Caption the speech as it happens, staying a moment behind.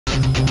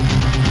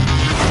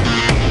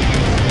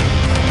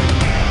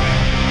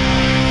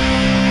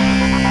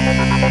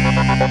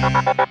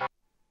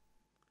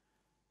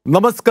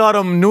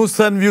നമസ്കാരം news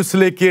and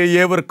വ്യൂസിലേക്ക്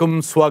ഏവർക്കും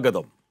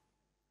സ്വാഗതം.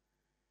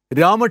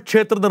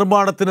 രാമക്ഷേത്ര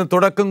നിർമ്മാണത്തിന്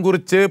തുടക്കം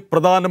കുറിച്ച്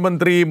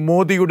പ്രധാനമന്ത്രി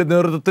മോദിയുടെ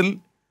നേതൃത്വത്തിൽ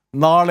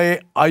നാളെ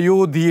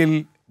അയോധ്യയിൽ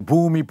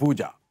ഭൂമി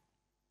പൂജ.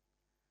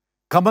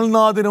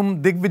 കമൽനാഥിനും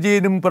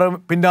ദിഗ്വിജയനും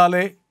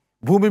പിന്നാലെ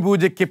ഭൂമി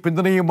പൂജയ്ക്ക്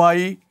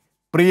പിന്തുണയുമായി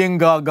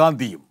പ്രിയങ്ക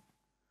ഗാന്ധിയും.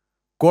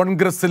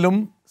 കോൺഗ്രസിലും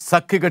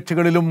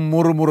സഖ്യകക്ഷികളിലും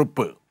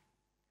മുറുമുറുപ്പ്.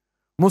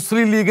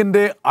 മുസ്ലിം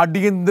ലീഗിന്റെ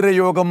അടിയന്തര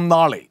യോഗം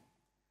നാളെ.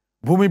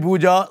 ഭൂമി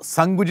പൂജ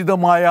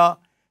സങ്കുചിതമായ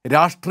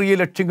രാഷ്ട്രീയ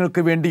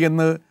ലക്ഷ്യങ്ങൾക്ക്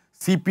വേണ്ടിയെന്ന്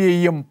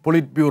CPIM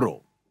പൊളിറ്റ് ബ്യൂറോ.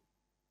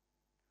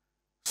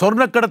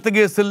 സ്വർണ്ണക്കടത്ത്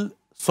കേസിൽ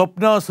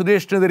സ്വപ്ന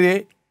സുരേഷിനെതിരെ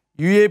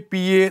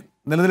UAPA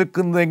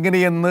നിലനിൽക്കുന്നത്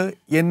എങ്ങനെയെന്ന്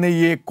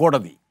NIA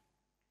കോടതി.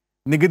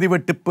 നികുതി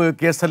വെട്ടിപ്പ്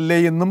കേസല്ലേ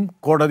എന്നും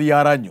കോടതി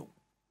ആരാഞ്ഞു.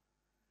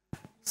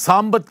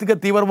 സാമ്പത്തിക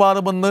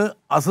തീവ്രവാദമെന്ന്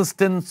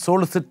അസിസ്റ്റന്റ്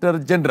സോളിസിറ്റർ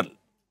ജനറൽ.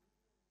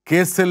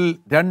 കേസിൽ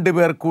 2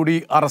 പേർ കൂടി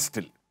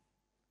അറസ്റ്റിൽ.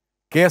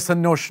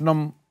 കേസന്വേഷണം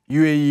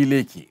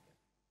UAEയിലേക്ക്.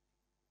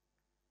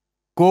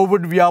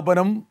 കോവിഡ്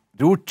വ്യാപനം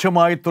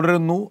രൂക്ഷമായി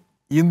തുടരുന്നു.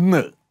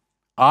 ഇന്ന്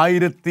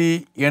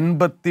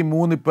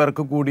 1083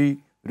 പേർക്ക് കൂടി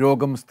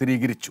രോഗം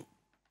സ്ഥിരീകരിച്ചു.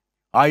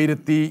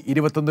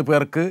 1021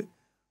 പേർക്ക്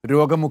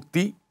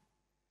രോഗമുക്തി.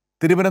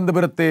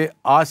 തിരുവനന്തപുരത്തെ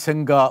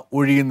ആശങ്ക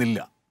ഒഴിയുന്നില്ല.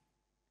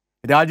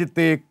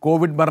 രാജ്യത്തെ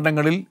കോവിഡ്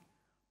മരണങ്ങളിൽ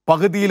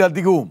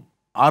പകുതിയിലധികവും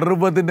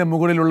 60-ന്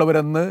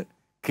മുകളിലുള്ളവരെന്ന്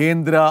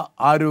കേന്ദ്ര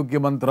ആരോഗ്യ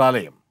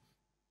മന്ത്രാലയം.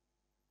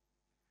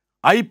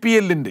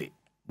 IPLന്റെ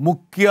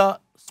മുഖ്യ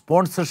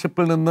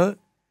സ്പോൺസർഷിപ്പിൽ നിന്ന്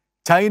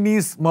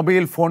Chinese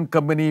mobile phone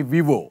company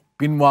Vivo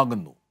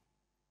പിൻവാങ്ങുന്നു.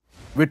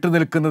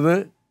 വിട്ടുനിൽക്കുന്നത്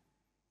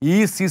ഈ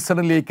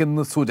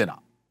സീസണിലേക്കെന്ന് സൂചന.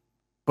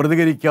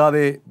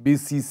 പ്രതികരിക്കാതെ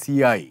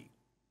BCCI.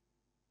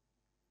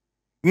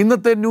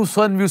 ഇന്നത്തെ ന്യൂസ്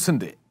ആൻഡ്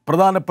വ്യൂസിന്റെ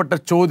പ്രധാനപ്പെട്ട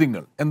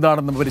ചോദ്യങ്ങൾ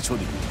എന്താണെന്ന്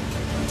പരിശോധിക്കും.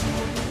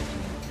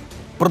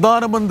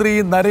 പ്രധാനമന്ത്രി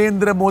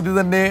നരേന്ദ്രമോദി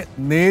തന്നെ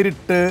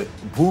നേരിട്ട്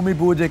ഭൂമി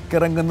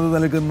പൂജയ്ക്കിറങ്ങുന്നത്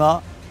നൽകുന്ന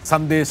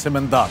സന്ദേശം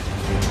എന്താണ്?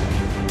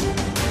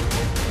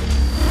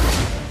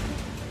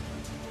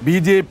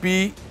 BJP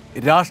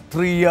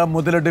രാഷ്ട്രീയ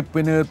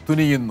മുതലെടുപ്പിന്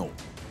തുനിയുന്നു.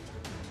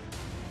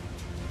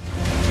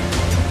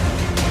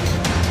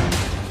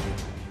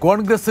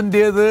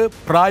 കോൺഗ്രസിൻ്റേത്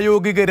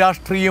പ്രായോഗിക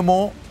രാഷ്ട്രീയമോ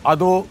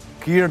അതോ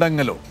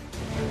കീഴടങ്ങലോ?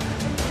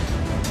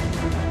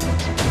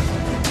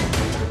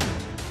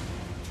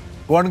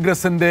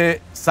 കോൺഗ്രസിൻ്റെ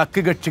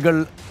സഖ്യകക്ഷികൾ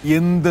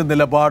എന്ത്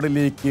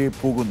നിലപാടിലേക്ക്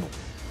പോകുന്നു?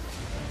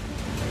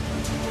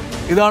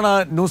 ഇതാണ്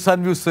ന്യൂസ്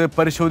ആൻഡ് വ്യൂസ്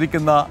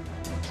പരിശോധിക്കുന്ന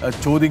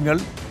ചോദ്യങ്ങൾ.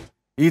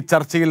 ഈ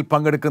ചർച്ചയിൽ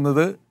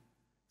പങ്കെടുക്കുന്നത്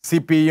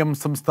CPIM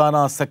സംസ്ഥാന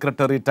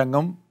സെക്രട്ടേറിയറ്റ്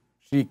അംഗം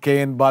ശ്രീ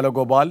KN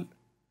ബാലഗോപാൽ,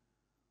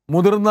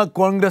 മുതിർന്ന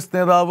കോൺഗ്രസ്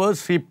നേതാവ്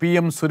Shri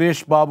PM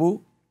Suresh Babu,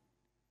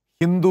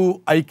 Hindu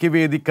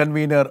Aikyavedi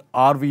convener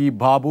RV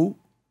Babu,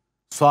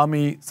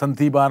 സ്വാമി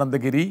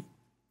സന്ദീപാനന്ദഗിരി,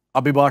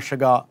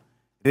 അഭിഭാഷക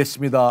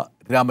രശ്മിത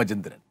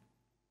രാമചന്ദ്രൻ.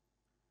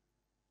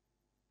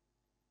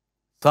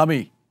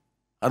 സ്വാമി,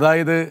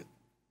 അതായത്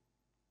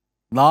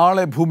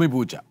നാളെ ഭൂമി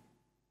പൂജ,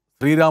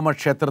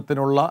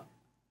 ശ്രീരാമക്ഷേത്രത്തിനുള്ള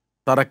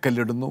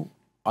തറക്കല്ലിടുന്നു,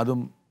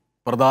 അതും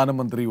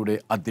പ്രധാനമന്ത്രിയുടെ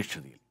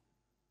അധ്യക്ഷതയിൽ.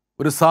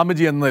 ഒരു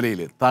സ്വാമിജി എന്ന നിലയിൽ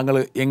താങ്കൾ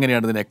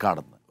എങ്ങനെയാണ് ഇതിനെ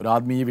കാണുന്നത്? ഒരു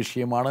ആത്മീയ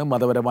വിഷയമാണ്,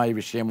 മതപരമായ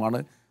വിഷയമാണ്.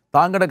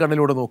 താങ്കളുടെ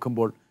കണ്ണിലൂടെ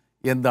നോക്കുമ്പോൾ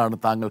എന്താണ്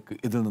താങ്കൾക്ക്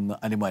ഇതിൽ നിന്ന്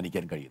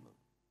അനുമാനിക്കാൻ കഴിയുന്നത്?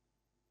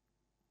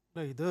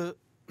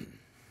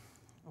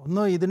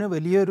 ഇതിന്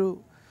വലിയൊരു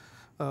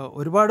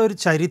ഒരുപാടൊരു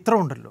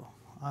ചരിത്രമുണ്ടല്ലോ.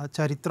 ആ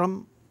ചരിത്രം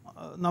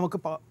നമുക്ക്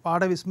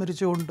പാടെ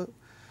വിസ്മരിച്ചുകൊണ്ട്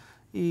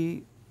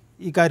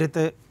ഈ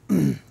കാര്യത്തെ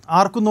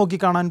ആർക്കും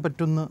നോക്കിക്കാണാൻ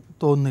പറ്റുമെന്ന്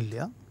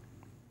തോന്നുന്നില്ല.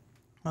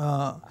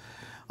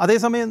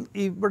 അതേസമയം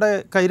ഇവിടെ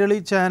കൈരളി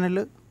ചാനൽ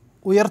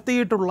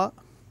ഉയർത്തിയിട്ടുള്ള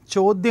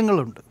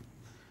ചോദ്യങ്ങളുണ്ട്,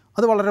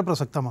 അത് വളരെ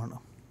പ്രസക്തമാണ്.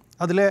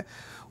 അതിലെ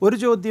ഒരു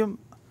ചോദ്യം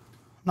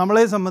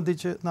നമ്മളെ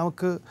സംബന്ധിച്ച്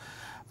നമുക്ക്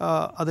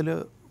അതിൽ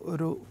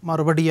ഒരു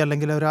മറുപടി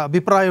അല്ലെങ്കിൽ ഒരു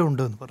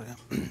അഭിപ്രായമുണ്ട് എന്ന് പറയാം.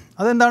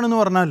 അതെന്താണെന്ന്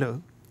പറഞ്ഞാൽ,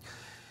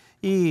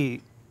 ഈ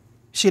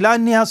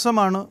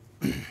ശിലാന്യാസമാണ്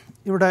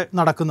ഇവിടെ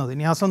നടക്കുന്നത്.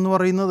 ന്യാസം എന്ന്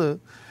പറയുന്നത്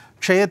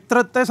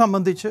ക്ഷേത്രത്തെ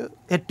സംബന്ധിച്ച്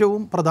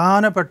ഏറ്റവും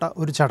പ്രധാനപ്പെട്ട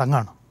ഒരു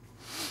ചടങ്ങാണ്.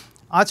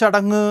 ആ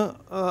ചടങ്ങ്,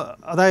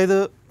 അതായത്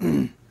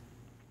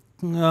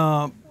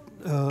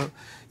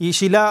ഈ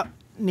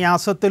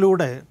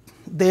ശിലാന്യാസത്തിലൂടെ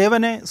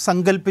ദേവനെ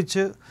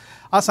സങ്കല്പിച്ച്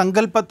ആ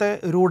സങ്കല്പത്തെ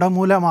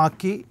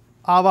രൂഢമൂലമാക്കി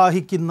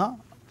ആവാഹിക്കുന്ന,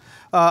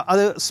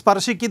 അത്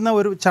സ്പർശിക്കുന്ന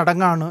ഒരു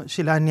ചടങ്ങാണ്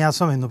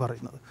ശിലാന്യാസം എന്ന്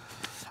പറയുന്നത്.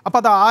 അപ്പോൾ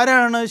അത്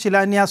ആരാണ്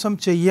ശിലാന്യാസം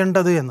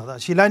ചെയ്യേണ്ടത് എന്നത്,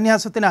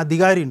 ശിലാന്യാസത്തിന്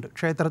അധികാരിയുണ്ട്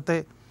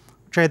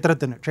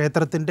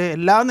ക്ഷേത്രത്തിൻ്റെ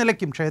എല്ലാ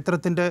നിലയ്ക്കും.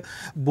 ക്ഷേത്രത്തിൻ്റെ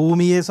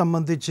ഭൂമിയെ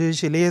സംബന്ധിച്ച്,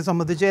 ശിലയെ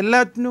സംബന്ധിച്ച്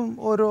എല്ലാറ്റിനും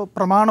ഓരോ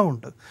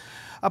പ്രമാണമുണ്ട്.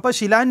 അപ്പോൾ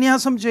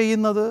ശിലാന്യാസം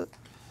ചെയ്യുന്നത്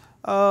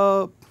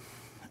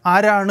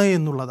ആരാണ്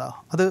എന്നുള്ളതാണ്.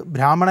 അത്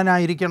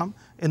ബ്രാഹ്മണനായിരിക്കണം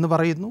എന്ന്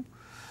പറയുന്നു.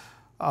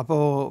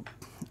 അപ്പോൾ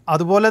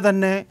അതുപോലെ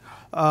തന്നെ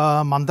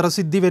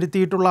മന്ത്രസിദ്ധി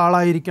വരുത്തിയിട്ടുള്ള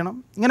ആളായിരിക്കണം.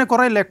 ഇങ്ങനെ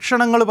കുറേ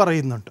ലക്ഷണങ്ങൾ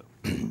പറയുന്നുണ്ട്.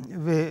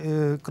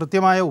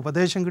 കൃത്യമായ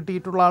ഉപദേശം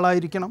കിട്ടിയിട്ടുള്ള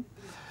ആളായിരിക്കണം.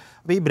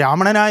 അപ്പോൾ ഈ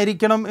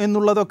ബ്രാഹ്മണനായിരിക്കണം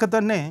എന്നുള്ളതൊക്കെ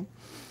തന്നെ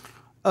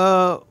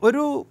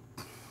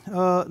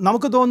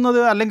നമുക്ക് തോന്നുന്നത്,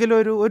 അല്ലെങ്കിൽ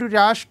ഒരു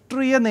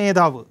രാഷ്ട്രീയ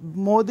നേതാവ്,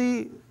 മോദി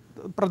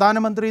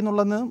പ്രധാനമന്ത്രി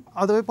എന്നുള്ളത്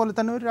അതേപോലെ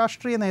തന്നെ ഒരു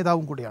രാഷ്ട്രീയ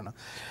നേതാവും കൂടിയാണ്.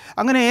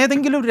 അങ്ങനെ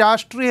ഏതെങ്കിലും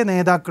രാഷ്ട്രീയ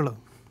നേതാക്കൾ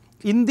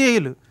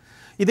ഇന്ത്യയിൽ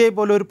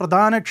ഇതേപോലെ ഒരു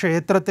പ്രധാന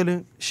ക്ഷേത്രത്തിൽ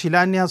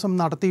ശിലാന്യാസം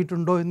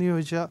നടത്തിയിട്ടുണ്ടോ എന്ന്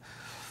ചോദിച്ചാൽ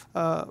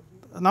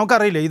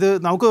നമുക്കറിയില്ല. ഇത്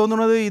നമുക്ക്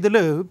തോന്നുന്നത് ഇതിൽ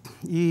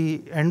ഈ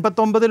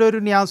 89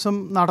 ന്യാസം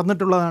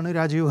നടന്നിട്ടുള്ളതാണ്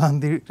രാജീവ്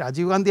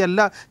ഗാന്ധി അല്ല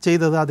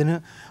ചെയ്തത്, അതിന്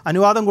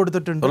അനുവാദം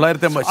കൊടുത്തിട്ടുണ്ട്.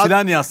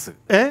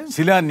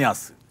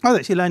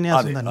 അതെ,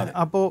 ശിലാന്യാസം തന്നെ.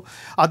 അപ്പോൾ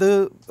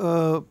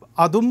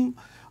അതും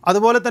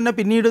അതുപോലെ തന്നെ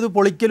പിന്നീട് ഇത്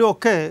പൊളിക്കലും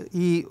ഒക്കെ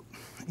ഈ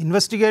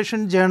ഇൻവെസ്റ്റിഗേഷൻ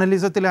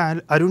ജേർണലിസത്തിലെ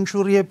അരുൺ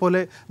ഷൂറിയെ പോലെ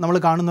നമ്മൾ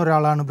കാണുന്ന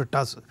ഒരാളാണ്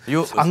ബ്രിട്ടാസ്.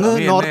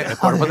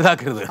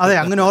 അതെ,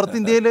 അങ്ങ് നോർത്ത്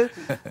ഇന്ത്യയിൽ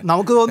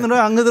നമുക്ക്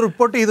തോന്നുന്നത് അങ്ങ് ഇത്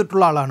റിപ്പോർട്ട്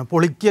ചെയ്തിട്ടുള്ള ആളാണ്,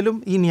 പൊളിക്കലും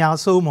ഈ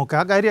ന്യാസവും ഒക്കെ.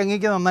 ആ കാര്യം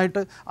അങ്ങേക്ക്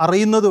നന്നായിട്ട്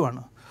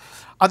അറിയുന്നതുമാണ്.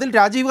 അതിൽ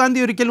രാജീവ് ഗാന്ധി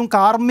ഒരിക്കലും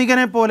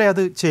കാർമ്മികനെ പോലെ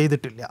അത്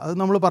ചെയ്തിട്ടില്ല, അത്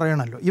നമ്മൾ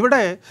പറയണമല്ലോ.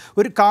 ഇവിടെ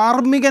ഒരു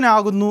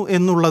കാർമ്മികനാകുന്നു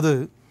എന്നുള്ളത്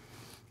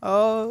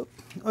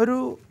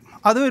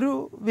അതൊരു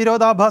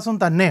വിരോധാഭാസം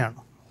തന്നെയാണ്.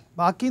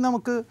 ബാക്കി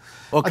നമുക്ക്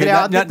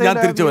ഞാൻ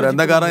തിരിച്ചു വരാം.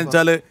 എന്താ കാരണം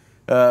വെച്ചാൽ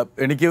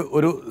എനിക്ക്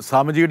ഒരു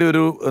സ്വാമിജിയുടെ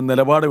ഒരു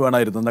നിലപാട്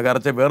വേണമായിരുന്നു. എന്താ കാരണം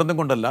വെച്ചാൽ വേറൊന്നും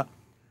കൊണ്ടല്ല,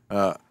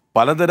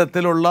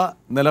 പലതരത്തിലുള്ള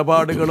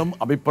നിലപാടുകളും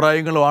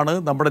അഭിപ്രായങ്ങളുമാണ്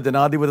നമ്മുടെ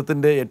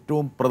ജനാധിപത്യത്തിൻ്റെ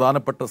ഏറ്റവും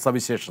പ്രധാനപ്പെട്ട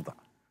സവിശേഷത.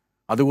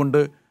 അതുകൊണ്ട്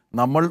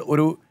നമ്മൾ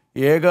ഒരു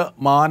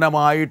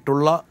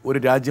ഏകമാനമായിട്ടുള്ള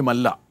ഒരു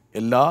രാജ്യമല്ല,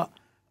 എല്ലാ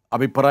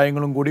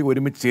അഭിപ്രായങ്ങളും കൂടി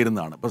ഒരുമിച്ച്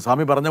ചേരുന്നതാണ്. ഇപ്പോൾ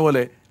സ്വാമി പറഞ്ഞ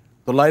പോലെ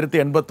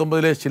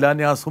 989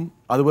 ശിലാന്യാസും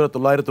അതുപോലെ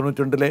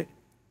 992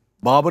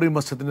 ബാബറി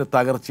മസ്ജിദിൻ്റെ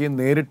തകർച്ചയും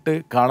നേരിട്ട്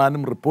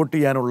കാണാനും റിപ്പോർട്ട്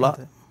ചെയ്യാനുള്ള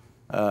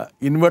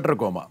ഇൻവെർട്ടർ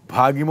കോമ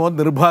ഭാഗ്യമോ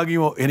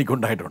നിർഭാഗ്യമോ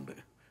എനിക്കുണ്ടായിട്ടുണ്ട്.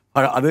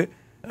 അത്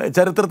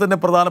ചരിത്രത്തിൻ്റെ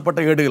പ്രധാനപ്പെട്ട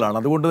ഏടുകളാണ്.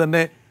 അതുകൊണ്ട്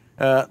തന്നെ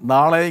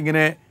നാളെ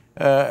ഇങ്ങനെ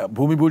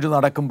ഭൂമി പൂജ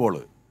നടക്കുമ്പോൾ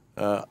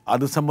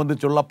അത്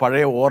സംബന്ധിച്ചുള്ള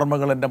പഴയ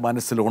ഓർമ്മകൾ എൻ്റെ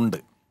മനസ്സിലുണ്ട്.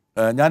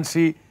 ഞാൻ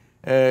ശ്രീ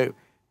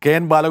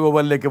KN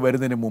ബാലഗോപാലിലേക്ക്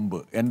വരുന്നതിന് മുമ്പ്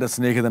എൻ്റെ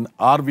സ്നേഹിതൻ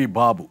RV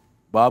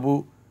ബാബു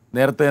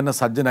നേരത്തെ തന്നെ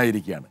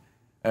സജ്ജനായിരിക്കുകയാണ്.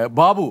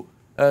 ബാബു,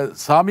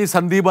 സ്വാമി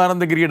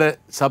സന്ദീപാനന്ദഗിരിയുടെ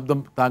ശബ്ദം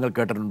താങ്കൾ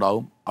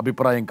കേട്ടിട്ടുണ്ടാവും,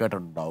 അഭിപ്രായം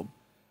കേട്ടിട്ടുണ്ടാവും.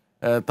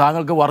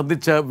 താങ്കൾക്ക്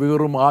വർദ്ധിച്ച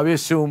വീറും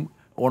ആവേശവും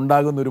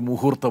ഉണ്ടാകുന്നൊരു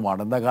മുഹൂർത്തമാണ്.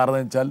 എന്താ കാരണം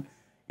വെച്ചാൽ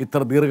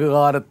ഇത്ര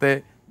ദീർഘകാലത്തെ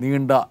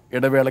നീണ്ട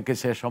ഇടവേളയ്ക്ക്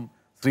ശേഷം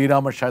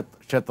ശ്രീരാമ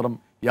ക്ഷേത്രം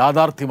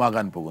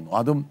യാഥാർത്ഥ്യമാകാൻ പോകുന്നു.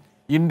 അതും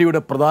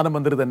ഇന്ത്യയുടെ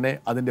പ്രധാനമന്ത്രി തന്നെ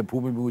അതിൻ്റെ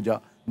ഭൂമി പൂജ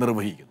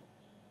നിർവഹിക്കുന്നു.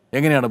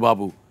 എങ്ങനെയാണ്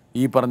ബാബു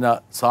ഈ പറഞ്ഞ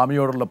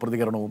സ്വാമിയോടുള്ള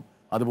പ്രതികരണവും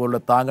അതുപോലെ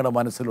താങ്കളുടെ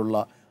മനസ്സിലുള്ള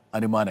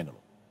അനുമാനങ്ങളും?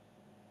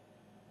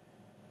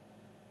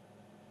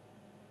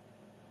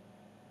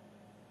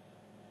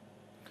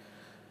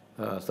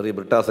 ശ്രീ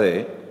ബ്രിട്ടാസെ,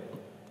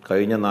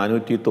 കഴിഞ്ഞ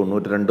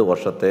 492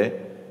 വർഷത്തെ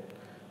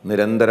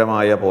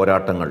നിരന്തരമായ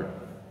പോരാട്ടങ്ങൾ,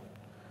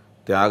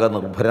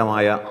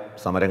 ത്യാഗനിർഭരമായ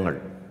സമരങ്ങൾ,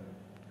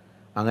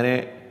 അങ്ങനെ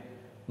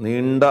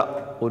നീണ്ട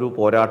ഒരു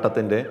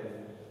പോരാട്ടത്തിൻ്റെ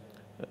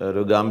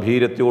ഒരു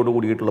ഗാംഭീര്യത്തോടു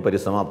കൂടിയിട്ടുള്ള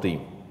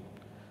പരിസമാപ്തിയും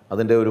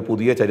അതിൻ്റെ ഒരു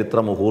പുതിയ ചരിത്ര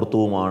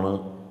മുഹൂർത്തവുമാണ്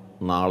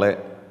നാളെ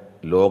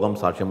ലോകം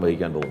സാക്ഷ്യം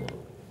വഹിക്കാൻ പോകുന്നത്.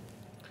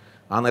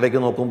 ആ നിലയ്ക്ക്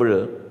നോക്കുമ്പോൾ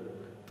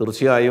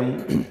തീർച്ചയായും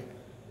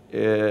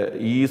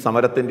ഈ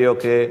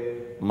സമരത്തിൻ്റെയൊക്കെ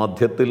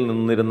മധ്യത്തിൽ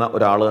നിന്നിരുന്ന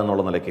ഒരാൾ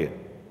എന്നുള്ള നിലയ്ക്ക്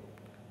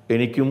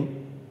എനിക്കും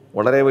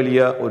വളരെ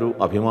വലിയ ഒരു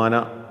അഭിമാന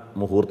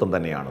മുഹൂർത്തം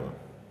തന്നെയാണത്.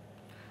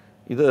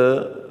 ഇത്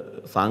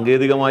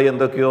സാങ്കേതികമായി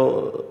എന്തൊക്കെയോ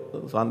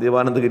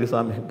സന്ദീപാനന്ദഗിരി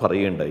സ്വാമി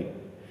പറയുകയുണ്ടായി.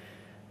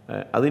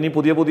 അതിനി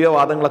പുതിയ പുതിയ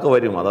വാദങ്ങളൊക്കെ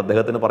വരും, അത്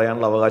അദ്ദേഹത്തിന്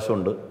പറയാനുള്ള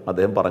അവകാശമുണ്ട്,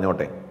 അദ്ദേഹം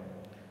പറഞ്ഞോട്ടെ.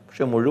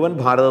 പക്ഷേ മുഴുവൻ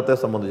ഭാരതത്തെ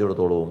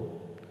സംബന്ധിച്ചിടത്തോളവും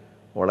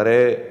വളരെ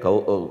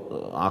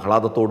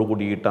ആഹ്ലാദത്തോടു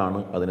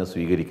കൂടിയിട്ടാണ് അതിനെ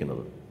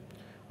സ്വീകരിക്കുന്നത്.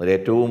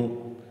 അതിലേറ്റവും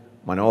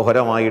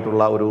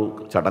മനോഹരമായിട്ടുള്ള ഒരു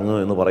ചടങ്ങ്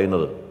എന്ന്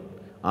പറയുന്നത്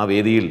ആ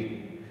വേദിയിൽ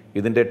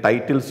ഇതിൻ്റെ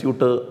ടൈറ്റിൽ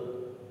സ്യൂട്ട്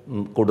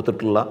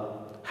കൊടുത്തിട്ടുള്ള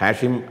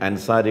ഹാഷിം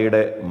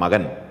അൻസാരിയുടെ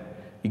മകൻ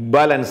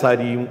ഇക്ബാൽ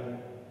അൻസാരിയും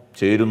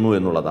ചേരുന്നു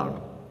എന്നുള്ളതാണ്.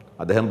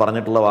 അദ്ദേഹം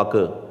പറഞ്ഞിട്ടുള്ള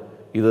വാക്ക്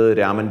ഇത്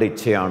രാമൻ്റെ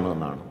ഇച്ഛയാണ്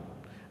എന്നാണ്,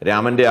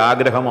 രാമൻ്റെ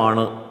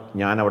ആഗ്രഹമാണ്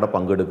ഞാൻ അവിടെ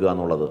പങ്കെടുക്കുക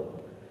എന്നുള്ളത്.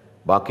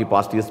 ബാക്കി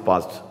പാസ്റ്റ് ഈസ്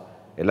പാസ്റ്റ്,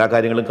 എല്ലാ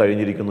കാര്യങ്ങളും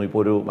കഴിഞ്ഞിരിക്കുന്നു.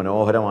 ഇപ്പോൾ ഒരു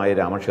മനോഹരമായ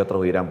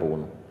രാമക്ഷേത്രം ഉയരാൻ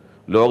പോകുന്നു.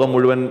 ലോകം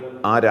മുഴുവൻ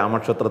ആ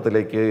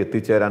രാമക്ഷേത്രത്തിലേക്ക്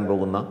എത്തിച്ചേരാൻ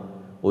പോകുന്ന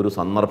ഒരു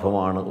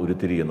സന്ദർഭമാണ്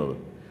ഉരുത്തിരിയുന്നത്.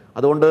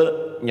 അതുകൊണ്ട്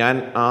ഞാൻ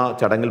ആ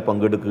ചടങ്ങിൽ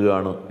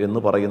പങ്കെടുക്കുകയാണ് എന്ന്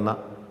പറയുന്ന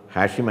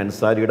ഹാഷിം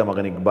അൻസാരിയുടെ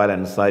മകൻ ഇക്ബാൽ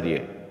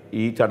അൻസാരിയെ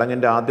ഈ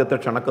ചടങ്ങിൻ്റെ ആദ്യത്തെ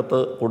ക്ഷണക്കത്ത്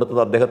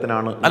കൊടുത്തത്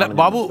അദ്ദേഹത്തിനാണ്.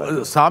 ബാബു,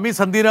 സ്വാമി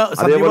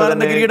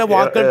സന്ദീപാനന്ദഗിരിയുടെ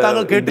വാക്കുകൾ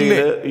താങ്കൾ കേട്ടില്ലേ?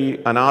 ഈ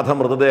അനാഥ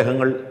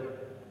മൃതദേഹങ്ങൾ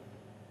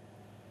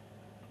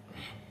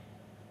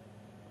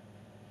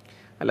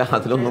അല്ല,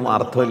 അതിലൊന്നും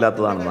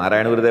അർത്ഥമില്ലാത്തതാണ്.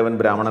 നാരായണ ഗുരുദേവൻ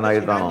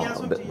ബ്രാഹ്മണനായിട്ടാണോ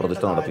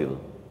പ്രതിഷ്ഠ നടത്തിയത്?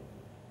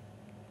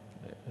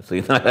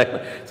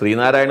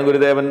 ശ്രീനാരായണ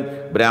ഗുരുദേവൻ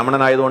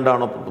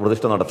ബ്രാഹ്മണനായതുകൊണ്ടാണോ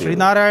പ്രതിഷ്ഠ നടത്തിയത്?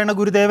 ശ്രീനാരായണ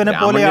ഗുരുദേവനെ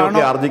പോലെയാണോ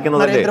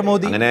ആർജിക്കുന്നതല്ലേ?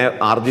 അങ്ങനെ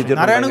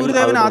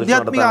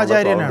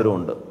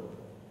ആർജിച്ചിട്ടുണ്ട്.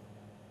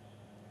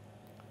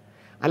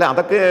 അല്ല,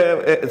 അതൊക്കെ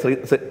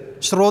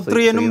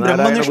ശ്രോത്രിയനും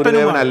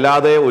ഗുരുദേവൻ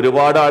അല്ലാതെ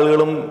ഒരുപാട്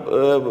ആളുകളും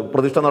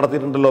പ്രതിഷ്ഠ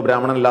നടത്തിയിട്ടുണ്ടല്ലോ,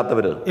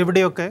 ബ്രാഹ്മണനല്ലാത്തവര്.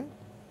 എവിടെയൊക്കെ?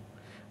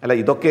 അല്ല,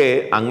 ഇതൊക്കെ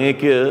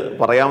അങ്ങേക്ക്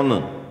പറയാമെന്ന്,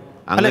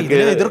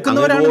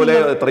 അതുപോലെ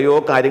എത്രയോ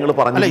കാര്യങ്ങൾ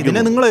പറഞ്ഞു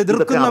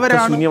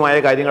ശൂന്യമായ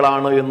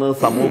കാര്യങ്ങളാണ് എന്ന്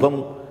സമൂഹം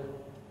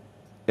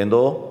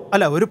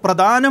അല്ല, ഒരു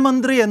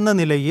പ്രധാനമന്ത്രി എന്ന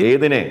നിലയിൽ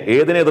ഏതിനെ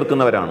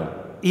എതിർക്കുന്നവരാണ്?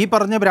 ഈ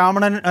പറഞ്ഞ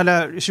ബ്രാഹ്മണൻ അല്ല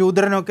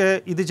ശൂദ്രനൊക്കെ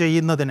ഇത്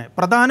ചെയ്യുന്നതിന്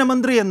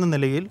പ്രധാനമന്ത്രി എന്ന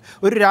നിലയിൽ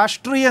ഒരു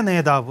രാഷ്ട്രീയ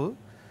നേതാവ്,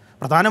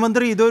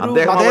 പ്രധാനമന്ത്രി ഇതൊരു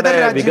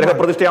മതേതര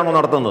വിഗ്രഹപ്രതിഷ്ഠയാണോ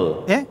നടത്തുന്നത്?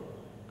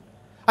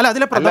 അല്ല,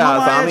 അതിലെ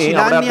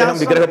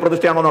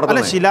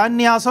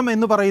ശിലാന്യാസം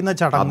എന്ന് പറയുന്ന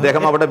ചടങ്ങ്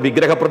അദ്ദേഹം അവിടെ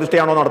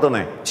വിഗ്രഹപ്രതിഷ്ഠയാണോ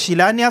നടത്തുന്നത്?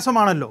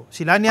 ശിലാന്യാസമാണല്ലോ.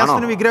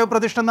 ശിലാന്യാസത്തിന്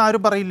വിഗ്രഹപ്രതിഷ്ഠ എന്ന്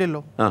ആരും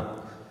പറയില്ലല്ലോ.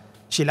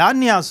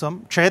 ശിലാന്യാസം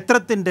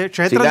ക്ഷേത്രത്തിന്റെ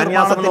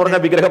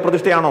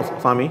വിഗ്രഹപ്രതിഷ്ഠയാണോ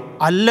സ്വാമി?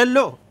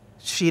 അല്ലല്ലോ.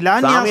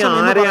 ശിലാന്യാസം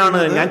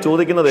ഞാൻ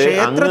ചോദിക്കുന്നത്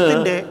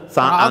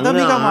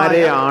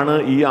ആരെയാണ്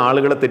ഈ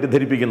ആളുകളെ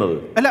തെറ്റിദ്ധരിപ്പിക്കുന്നത്?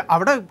 അല്ല,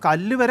 അവിടെ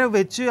കല്ല് വരെ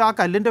വെച്ച് ആ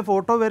കല്ലിന്റെ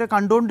ഫോട്ടോ വരെ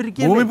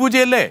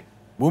കണ്ടുകൊണ്ടിരിക്കുകയല്ലേ.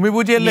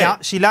 ഭൂമിപൂജയല്ലേ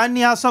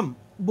ശിലാന്യാസം,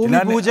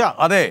 ഭൂമിപൂജ.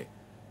 അതെ,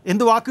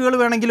 എന്ത് വാക്കുകൾ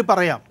വേണമെങ്കിലും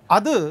പറയാം.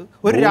 അത്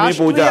ഒരു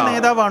രാഷ്ട്രീയ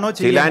നേതാവാണോ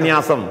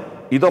ശിലാന്യാസം?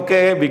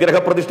 ഇതൊക്കെ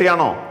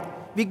വിഗ്രഹപ്രതിഷ്ഠയാണോ?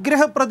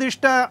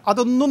 വിഗ്രഹപ്രതിഷ്ഠ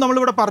അതൊന്നും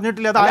നമ്മളിവിടെ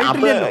പറഞ്ഞിട്ടില്ല.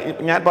 അതായിട്ടില്ലല്ലോ.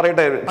 ഞാൻ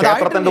പറയട്ടെ,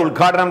 ക്ഷേത്രത്തിന്റെ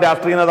ഉദ്ഘാടനം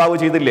രാഷ്ട്രീയ നേതാവ്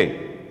ചെയ്തില്ലേ?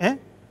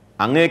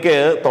 അങ്ങേക്ക്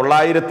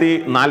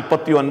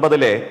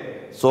 949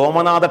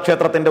 സോമനാഥ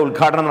ക്ഷേത്രത്തിന്റെ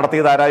ഉദ്ഘാടനം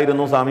നടത്തിയത്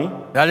ആരായിരുന്നു സ്വാമി?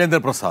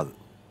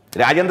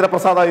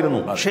 രാജേന്ദ്രപ്രസാദ് ആയിരുന്നു.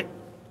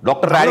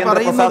 ഡോക്ടർ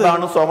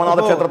രാജേന്ദ്രപ്രസാദാണ് സോമനാഥ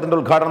ക്ഷേത്രത്തിന്റെ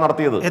ഉദ്ഘാടനം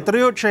നടത്തിയത്.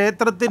 എത്രയോ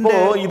ക്ഷേത്രത്തിന്റെ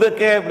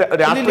ഇതൊക്കെ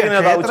രാഷ്ട്രീയ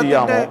നേതാവ്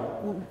ചെയ്യാമോ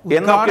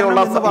എന്നൊക്കെയുള്ള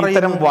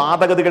ഇത്തരം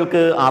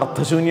വാദഗതികൾക്ക്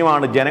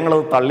അർത്ഥശൂന്യമാണ്. ജനങ്ങൾ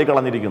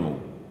തള്ളിക്കളഞ്ഞിരിക്കുന്നു.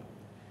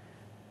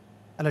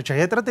 അല്ല,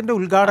 ക്ഷേത്രത്തിന്റെ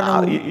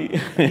ഉദ്ഘാടനവും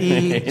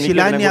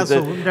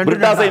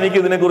എനിക്ക്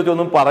ഇതിനെ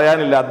കുറിച്ചൊന്നും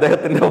പറയാനില്ല.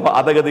 അദ്ദേഹത്തിന്റെ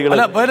വാദഗതികൾ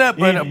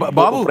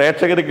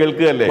പ്രേക്ഷകർ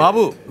കേൾക്കുകയല്ലേ.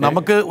 ബാബു,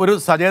 നമുക്ക് ഒരു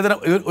സചേതന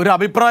ഒരു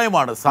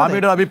അഭിപ്രായമാണ്,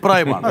 സ്വാമിയുടെ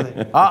അഭിപ്രായമാണ്.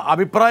 ആ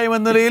അഭിപ്രായം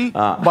എന്ന നിലയിൽ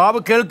ബാബു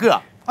കേൾക്കുക.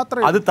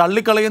 അത്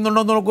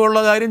തള്ളിക്കളയുന്നുണ്ടോ എന്നൊക്കെയുള്ള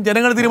കാര്യം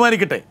ജനങ്ങൾ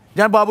തീരുമാനിക്കട്ടെ.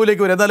 ഞാൻ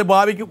ബാബുവിലേക്ക് വരും. എന്തായാലും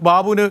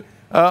ബാബുവിന്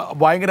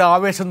ഭയങ്കര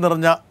ആവേശം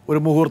നിറഞ്ഞ ഒരു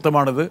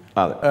മുഹൂർത്തമാണിത്.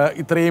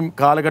 ഇത്രയും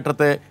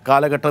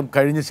കാലഘട്ടം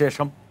കഴിഞ്ഞ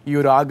ശേഷം ഈ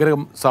ഒരു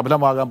ആഗ്രഹം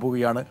സഫലമാകാൻ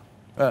പോവുകയാണ്.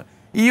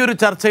 ഈ ഒരു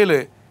ചർച്ചയിൽ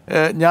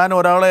ഞാൻ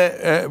ഒരാളെ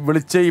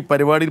വിളിച്ച് ഈ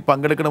പരിപാടിയിൽ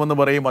പങ്കെടുക്കണമെന്ന്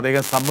പറയും,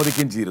 അദ്ദേഹം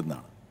സമ്മതിക്കുകയും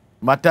ചെയ്യുന്നതാണ്.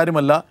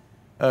 മറ്റാരുമല്ല,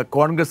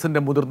 കോൺഗ്രസിൻ്റെ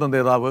മുതിർന്ന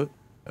നേതാവ്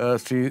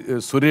ശ്രീ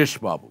സുരേഷ്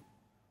ബാബു.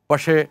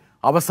 പക്ഷേ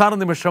അവസാന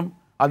നിമിഷം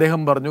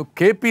അദ്ദേഹം പറഞ്ഞു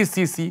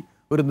KPCC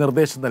ഒരു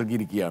നിർദ്ദേശം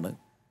നൽകിയിരിക്കുകയാണ്,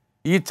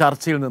 ഈ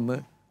ചർച്ചയിൽ നിന്ന്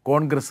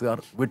കോൺഗ്രസ്സുകാർ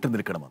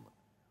വിട്ടുനിൽക്കണമെന്ന്.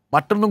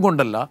 മറ്റൊന്നും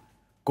കൊണ്ടല്ല,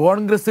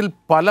 കോൺഗ്രസിൽ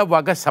പല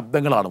വക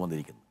ശബ്ദങ്ങളാണ്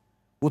വന്നിരിക്കുന്നത്.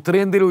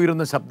 ഉത്തരേന്ത്യയിൽ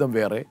ഉയരുന്ന ശബ്ദം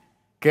വേറെ,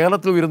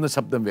 കേരളത്തിൽ ഉയരുന്ന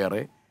ശബ്ദം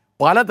വേറെ,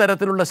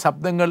 പലതരത്തിലുള്ള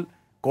ശബ്ദങ്ങൾ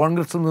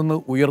കോൺഗ്രസിൽ നിന്ന്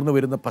ഉയർന്നു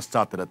വരുന്ന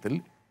പശ്ചാത്തലത്തിൽ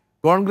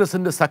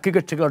കോൺഗ്രസിൻ്റെ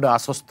സഖ്യകക്ഷികളുടെ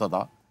അസ്വസ്ഥത,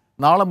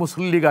 നാളെ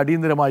മുസ്ലിം ലീഗ്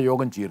അടിയന്തരമായ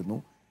യോഗം ചേരുന്നു.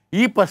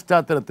 ഈ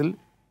പശ്ചാത്തലത്തിൽ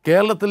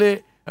കേരളത്തിലെ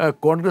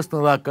കോൺഗ്രസ്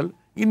നേതാക്കൾ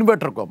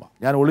ഇൻവെർട്ടർ കോമ,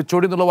 ഞാൻ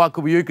ഒളിച്ചോടി എന്നുള്ള വാക്ക്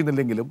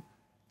ഉപയോഗിക്കുന്നില്ലെങ്കിലും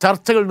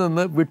ചർച്ചകളിൽ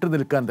നിന്ന്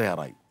വിട്ടുനിൽക്കാൻ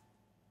തയ്യാറായി.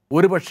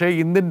 ഒരുപക്ഷെ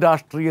ഇന്ത്യൻ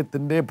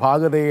രാഷ്ട്രീയത്തിൻ്റെ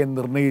ഭാഗതയെ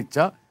നിർണയിച്ച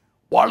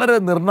വളരെ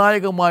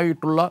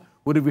നിർണായകമായിട്ടുള്ള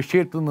ഒരു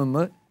വിഷയത്തിൽ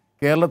നിന്ന്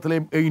കേരളത്തിലെ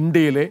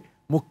ഇന്ത്യയിലെ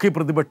മുഖ്യ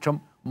പ്രതിപക്ഷം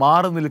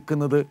മാറി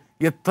നിൽക്കുന്നത്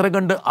എത്ര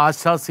കണ്ട്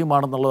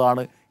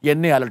ആശാസ്യമാണെന്നുള്ളതാണ്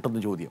എന്നെ അലട്ടുന്ന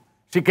ചോദ്യം.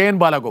 ശ്രീ KN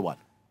ബാലഗോപാൽ,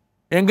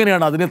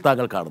 എങ്ങനെയാണ് അതിനെ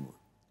താങ്കൾ കാണുന്നത്?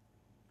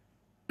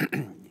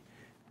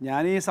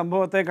 ഞാൻ ഈ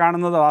സംഭവത്തെ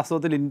കാണുന്നത്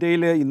വാസ്തവത്തിൽ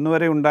ഇന്ത്യയിൽ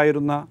ഇന്നുവരെ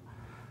ഉണ്ടായിരുന്ന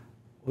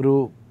ഒരു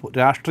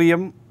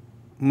രാഷ്ട്രീയം,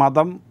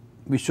 മതം,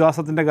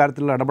 വിശ്വാസത്തിൻ്റെ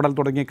കാര്യത്തിലുള്ള ഇടപെടൽ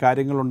തുടങ്ങിയ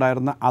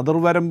കാര്യങ്ങളുണ്ടായിരുന്ന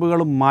അതിർവരമ്പുകൾ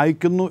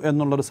മായ്ക്കുന്നു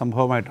എന്നുള്ളൊരു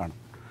സംഭവമായിട്ടാണ്.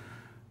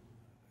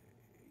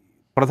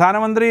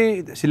 പ്രധാനമന്ത്രി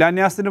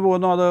ശിലാന്യാസത്തിന്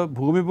പോകുന്നു, അത്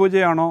ഭൂമി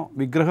പൂജയാണോ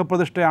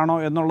വിഗ്രഹപ്രതിഷ്ഠയാണോ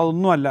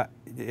എന്നുള്ളതൊന്നുമല്ല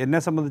എന്നെ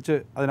സംബന്ധിച്ച്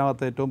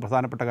അതിനകത്ത് ഏറ്റവും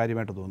പ്രധാനപ്പെട്ട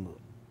കാര്യമായിട്ട് തോന്നുന്നത്.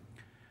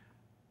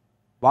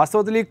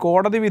 വാസ്തവത്തിൽ ഈ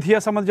കോടതി വിധിയെ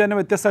സംബന്ധിച്ച് തന്നെ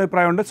വ്യത്യസ്ത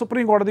അഭിപ്രായമുണ്ട്.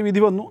 സുപ്രീം കോടതി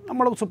വിധി വന്നു,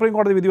 നമ്മൾ സുപ്രീം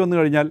കോടതി വിധി വന്നു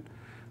കഴിഞ്ഞാൽ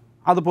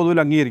അത് പൊതുവിൽ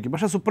അംഗീകരിക്കും.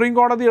 പക്ഷേ സുപ്രീം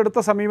കോടതി എടുത്ത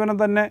സമീപനം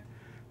തന്നെ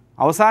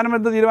അവസാനം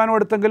എന്ത്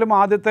തീരുമാനമെടുത്തെങ്കിലും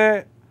ആദ്യത്തെ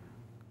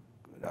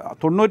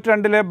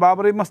 92-ലെ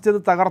ബാബറി മസ്ജിദ്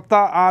തകർത്ത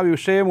ആ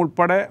വിഷയം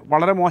ഉൾപ്പെടെ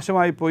വളരെ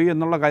മോശമായി പോയി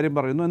എന്നുള്ള കാര്യം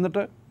പറയുന്നു.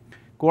 എന്നിട്ട്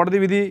കോടതി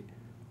വിധി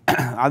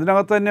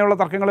അതിനകത്ത് തന്നെയുള്ള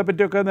തർക്കങ്ങളെ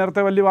പറ്റിയൊക്കെ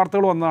നേരത്തെ വലിയ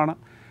വാർത്തകൾ വന്നതാണ്.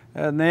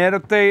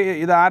 നേരത്തെ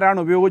ഇതാരാണ്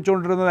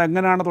ഉപയോഗിച്ചുകൊണ്ടിരുന്നത്,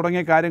 എങ്ങനെയാണ്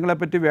തുടങ്ങിയ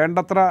കാര്യങ്ങളെപ്പറ്റി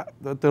വേണ്ടത്ര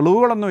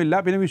തെളിവുകളൊന്നുമില്ല,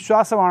 പിന്നെ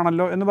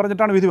വിശ്വാസമാണല്ലോ എന്ന്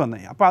പറഞ്ഞിട്ടാണ് വിധി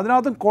വന്നത്. അപ്പോൾ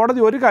അതിനകത്ത് കോടതി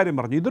ഒരു കാര്യം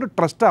പറഞ്ഞു, ഇതൊരു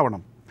ട്രസ്റ്റ്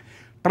ആവണം,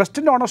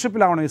 ട്രസ്റ്റിൻ്റെ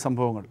ഓണർഷിപ്പിലാവണം ഈ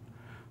സംഭവങ്ങൾ.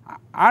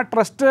 ആ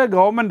ട്രസ്റ്റ്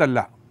ഗവൺമെൻറ് അല്ല.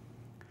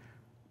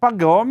 അപ്പം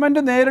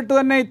ഗവൺമെൻറ് നേരിട്ട്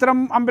തന്നെ ഇത്തരം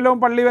അമ്പലവും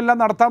പള്ളിയും എല്ലാം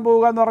നടത്താൻ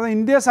പോവുക എന്ന് പറഞ്ഞാൽ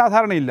ഇന്ത്യയിൽ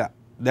സാധാരണയില്ല.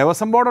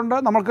 ദേവസ്വം ബോർഡുണ്ട്,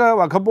 നമുക്ക്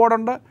വഖഫ്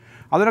ബോർഡുണ്ട്,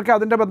 അതിനൊക്കെ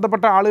അതിൻ്റെ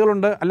ബന്ധപ്പെട്ട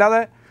ആളുകളുണ്ട്.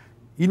 അല്ലാതെ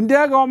ഇന്ത്യ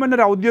ഗവൺമെൻറ്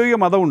ഒരു ഔദ്യോഗിക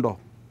മതമുണ്ടോ?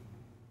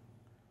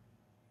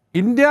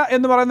 ഇന്ത്യ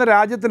എന്ന് പറയുന്ന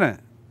രാജ്യത്തിന്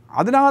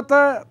അതിനകത്ത്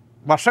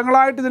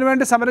വർഷങ്ങളായിട്ട്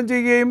ഇതിനുവേണ്ടി സമരം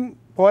ചെയ്യുകയും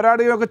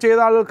പോരാടുകയും ഒക്കെ ചെയ്ത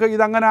ആളുകൾക്ക്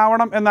ഇതങ്ങനെ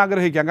ആവണം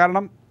എന്നാഗ്രഹിക്കാം.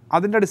 കാരണം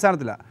അതിൻ്റെ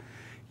അടിസ്ഥാനത്തിലാണ്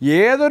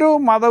ഏതൊരു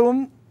മതവും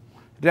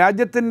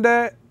രാജ്യത്തിൻ്റെ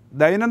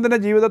ദൈനംദിന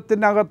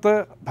ജീവിതത്തിനകത്ത്,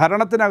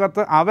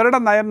 ഭരണത്തിനകത്ത് അവരുടെ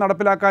നയം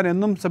നടപ്പിലാക്കാൻ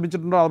എന്നും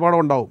ശ്രമിച്ചിട്ടുണ്ടോ അപകടം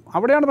ഉണ്ടാവും.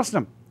 അവിടെയാണ്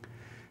പ്രശ്നം.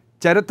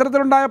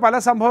 ചരിത്രത്തിലുണ്ടായ പല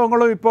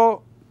സംഭവങ്ങളും ഇപ്പോൾ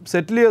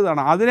സെറ്റിൽ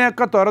ചെയ്തതാണ്.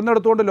 അതിനെയൊക്കെ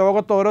തുറന്നെടുത്തുകൊണ്ട്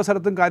ലോകത്ത് ഓരോ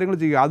സ്ഥലത്തും കാര്യങ്ങൾ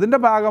ചെയ്യുക. അതിൻ്റെ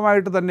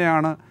ഭാഗമായിട്ട്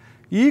തന്നെയാണ്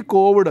ഈ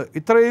കോവിഡ്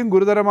ഇത്രയും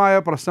ഗുരുതരമായ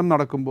പ്രശ്നം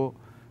നടക്കുമ്പോൾ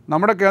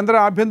നമ്മുടെ കേന്ദ്ര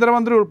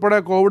ആഭ്യന്തരമന്ത്രി ഉൾപ്പെടെ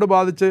കോവിഡ്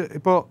ബാധിച്ച്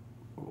ഇപ്പോൾ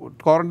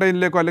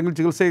ക്വാറന്റൈനിലേക്കോ അല്ലെങ്കിൽ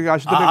ചികിത്സയ്ക്ക്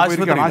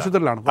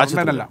ആശുപത്രിയിലാണ്,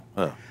 ക്വാറന്റൈനല്ല.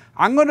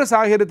 അങ്ങനൊരു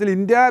സാഹചര്യത്തിൽ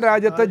ഇന്ത്യ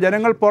രാജ്യത്ത്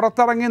ജനങ്ങൾ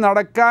പുറത്തിറങ്ങി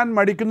നടക്കാൻ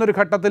മടിക്കുന്നൊരു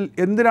ഘട്ടത്തിൽ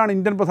എന്തിനാണ്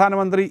ഇന്ത്യൻ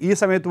പ്രധാനമന്ത്രി ഈ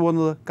സമയത്ത്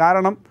പോകുന്നത്?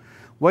 കാരണം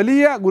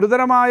വലിയ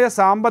ഗുരുതരമായ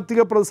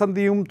സാമ്പത്തിക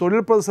പ്രതിസന്ധിയും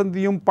തൊഴിൽ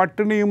പ്രതിസന്ധിയും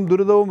പട്ടിണിയും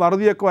ദുരിതവും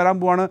വറുതിയൊക്കെ വരാൻ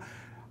പോവാണ്.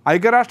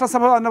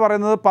 ഐക്യരാഷ്ട്രസഭ തന്നെ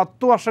പറയുന്നത്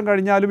 10 വർഷം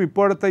കഴിഞ്ഞാലും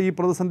ഇപ്പോഴത്തെ ഈ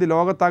പ്രതിസന്ധി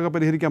ലോകത്താകെ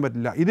പരിഹരിക്കാൻ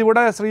പറ്റില്ല.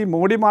 ഇതിവിടെ ശ്രീ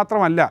മോഡി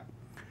മാത്രമല്ല,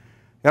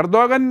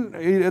 എർദോഗൻ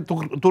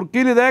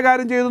തുർക്കിയിൽ ഇതേ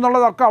കാര്യം ചെയ്തു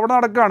എന്നുള്ളതൊക്കെ അവിടെ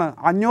നടക്കുകയാണ്.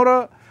 500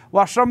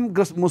 വർഷം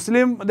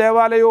മുസ്ലിം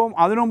ദേവാലയവും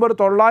അതിനുമുമ്പ് ഒരു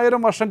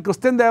 900 വർഷം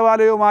ക്രിസ്ത്യൻ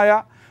ദേവാലയവുമായ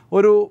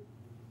ഒരു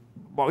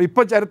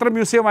ഇപ്പോൾ ചരിത്ര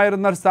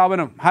മ്യൂസിയമായിരുന്ന ഒരു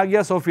സ്ഥാപനം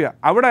ഹാഗിയ സോഫിയ,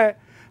 അവിടെ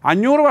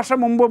 500 വർഷം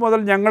മുമ്പ് മുതൽ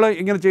ഞങ്ങൾ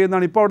ഇങ്ങനെ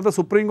ചെയ്യുന്നതാണ്. ഇപ്പോൾ അവിടുത്തെ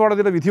സുപ്രീം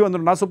കോടതിയുടെ വിധി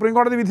വന്നിട്ടുണ്ട്. ആ സുപ്രീം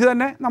കോടതി വിധി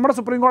തന്നെ നമ്മുടെ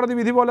സുപ്രീം കോടതി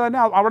വിധി പോലെ തന്നെ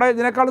അവിടെ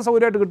ഇതിനേക്കാളും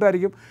സൗകര്യമായിട്ട്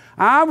കിട്ടുമായിരിക്കും.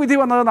 ആ വിധി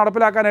വന്നത്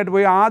നടപ്പിലാക്കാനായിട്ട്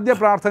പോയി ആദ്യ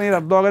പ്രാർത്ഥനയിൽ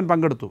എർദോഗൻ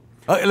പങ്കെടുത്തു.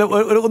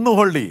 ഒന്ന്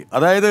ഹോൾഡ് ചെയ്യും.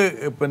 അതായത്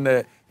പിന്നെ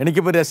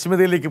എനിക്കിപ്പോൾ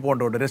രശ്മിതയിലേക്ക്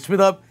പോകേണ്ടതുണ്ട്.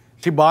 രശ്മിത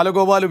ശ്രീ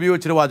ബാലഗോപാൽ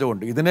ഉപയോഗിച്ചൊരു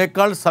വാചകമുണ്ട്,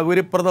 ഇതിനേക്കാൾ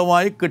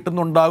സൗകര്യപ്രദമായി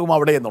കിട്ടുന്നുണ്ടാകും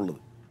അവിടെ എന്നുള്ളത്.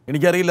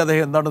 എനിക്കറിയില്ല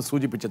അദ്ദേഹം എന്താണ്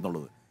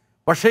സൂചിപ്പിച്ചെന്നുള്ളത്.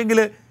 പക്ഷേങ്കിൽ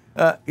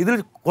ഇതിൽ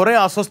കുറേ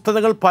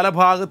അസ്വസ്ഥതകൾ പല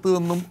ഭാഗത്തു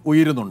നിന്നും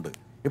ഉയരുന്നുണ്ട്.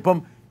 ഇപ്പം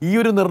ഈ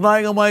ഒരു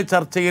നിർണായകമായ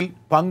ചർച്ചയിൽ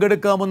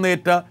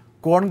പങ്കെടുക്കാമെന്നേറ്റ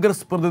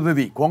കോൺഗ്രസ്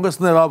പ്രതിനിധി,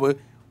 കോൺഗ്രസ് നേതാവ്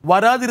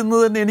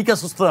വരാതിരുന്നത് തന്നെ എനിക്ക്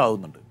അസ്വസ്ഥത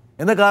ആകുന്നുണ്ട്.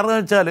 എന്താ കാരണം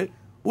വെച്ചാൽ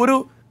ഒരു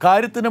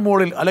കാര്യത്തിൻ്റെ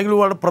മുകളിൽ അല്ലെങ്കിൽ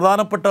വളരെ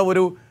പ്രധാനപ്പെട്ട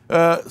ഒരു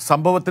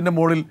സംഭവത്തിൻ്റെ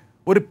മുകളിൽ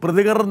ഒരു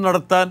പ്രതികരണം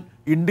നടത്താൻ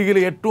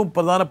ഇന്ത്യയിലെ ഏറ്റവും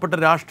പ്രധാനപ്പെട്ട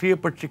രാഷ്ട്രീയ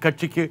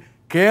കക്ഷിക്ക്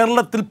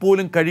കേരളത്തിൽ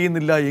പോലും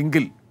കഴിയുന്നില്ല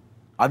എങ്കിൽ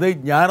അത്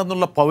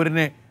ഞാനെന്നുള്ള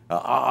പൗരനെ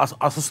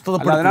അസ്വസ്ഥത.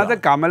 അതിനകത്ത്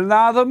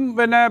കമൽനാഥും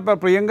പിന്നെ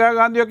പ്രിയങ്ക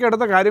ഗാന്ധിയൊക്കെ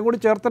എടുത്ത കാര്യം കൂടി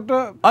ചേർത്തിട്ട്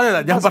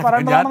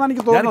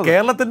ഞാൻ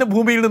കേരളത്തിന്റെ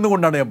ഭൂമിയിൽ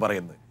നിന്നുകൊണ്ടാണ് ഞാൻ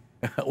പറയുന്നത്.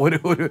 ഒരു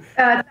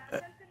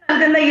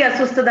നൽകുന്ന ഈ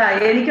അസ്വസ്ഥത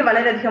എനിക്ക്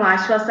വളരെയധികം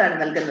ആശ്വാസമാണ്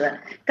നൽകുന്നത്.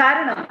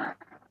 കാരണം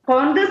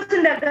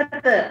കോൺഗ്രസിന്റെ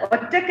അകത്ത്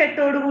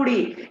ഒറ്റക്കെട്ടോടുകൂടി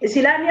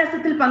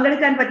ശിലാന്യാസത്തിൽ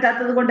പങ്കെടുക്കാൻ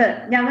പറ്റാത്തത് കൊണ്ട്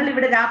ഞങ്ങൾ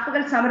ഇവിടെ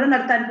രാപ്പകൽ സമരം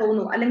നടത്താൻ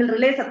പോകുന്നു അല്ലെങ്കിൽ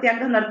റിലേ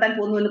സത്യാഗ്രഹം നടത്താൻ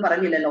പോകുന്നു എന്ന്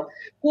പറഞ്ഞില്ലല്ലോ.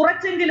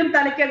 കുറച്ചെങ്കിലും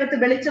തലയ്ക്കകത്ത്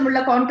വെളിച്ചമുള്ള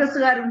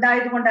കോൺഗ്രസ്സുകാർ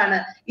ഉണ്ടായത് കൊണ്ടാണ്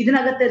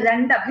ഇതിനകത്ത്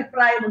 2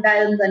 അഭിപ്രായം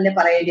ഉണ്ടായതെന്ന് തന്നെ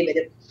പറയേണ്ടി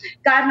വരും.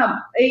 കാരണം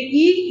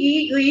ഈ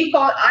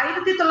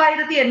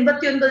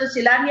 1989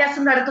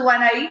 ശിലാന്യാസം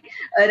നടത്തുവാനായി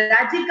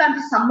രാജീവ്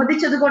ഗാന്ധി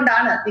സമ്മതിച്ചത്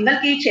കൊണ്ടാണ്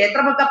നിങ്ങൾക്ക് ഈ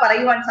ക്ഷേത്രമൊക്കെ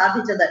പറയുവാൻ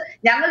സാധിച്ചത്.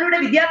 ഞങ്ങളുടെ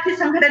വിദ്യാർത്ഥി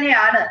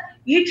സംഘടനയാണ്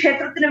ഈ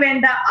ക്ഷേത്രത്തിന്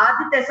വേണ്ട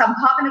ആദ്യത്തെ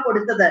സംഭാവന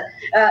കൊടുത്തത്.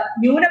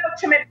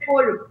 ന്യൂനപക്ഷം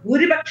എപ്പോഴും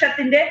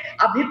ഭൂരിപക്ഷത്തിന്റെ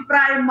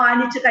അഭിപ്രായം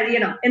മാനിച്ചു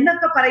കഴിയണം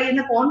എന്നൊക്കെ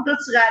പറയുന്ന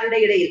കോൺഗ്രസ്സുകാരുടെ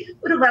ഇടയിൽ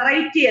ഒരു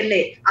വെറൈറ്റി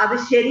അല്ലേ, അത്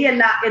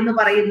ശരിയല്ല എന്ന്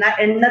പറയുന്ന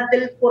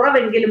എണ്ണത്തിൽ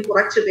കുറവെങ്കിലും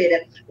കുറച്ചുപേര്,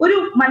 ഒരു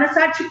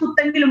മനസാക്ഷി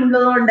കുത്തെങ്കിലും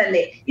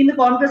ഉള്ളതുകൊണ്ടല്ലേ ഇന്ന്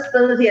കോൺഗ്രസ്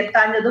പ്രതിനിധി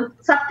എത്താഞ്ഞതും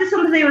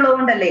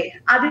സത്യസന്ധതയുള്ളതുകൊണ്ടല്ലേ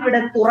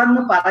അതിവിടെ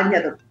തുറന്നു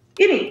പറഞ്ഞതും.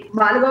 ഇനി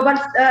ബാലഗോപാൽ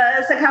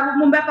സഖാവ്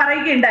മുമ്പേ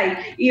പറയുകയുണ്ടായി,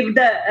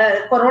 ഇത്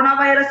കൊറോണ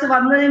വൈറസ്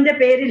വന്നതിന്റെ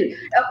പേരിൽ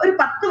ഒരു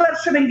 10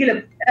 വർഷമെങ്കിലും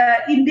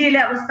ഇന്ത്യയിലെ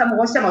അവസ്ഥ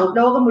മോശമാകും,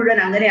 ലോകം മുഴുവൻ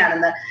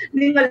അങ്ങനെയാണെന്ന്.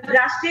 നിങ്ങൾ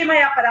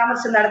രാഷ്ട്രീയമായ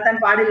പരാമർശം നടത്താൻ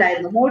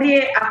പാടില്ലായിരുന്നു. മോഡി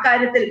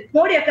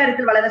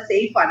അക്കാര്യത്തിൽ വളരെ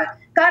സേഫാണ്.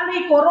 കാരണം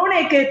ഈ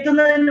കൊറോണയൊക്കെ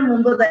എത്തുന്നതിന്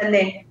മുമ്പ്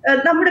തന്നെ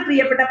നമ്മുടെ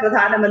പ്രിയപ്പെട്ട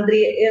പ്രധാനമന്ത്രി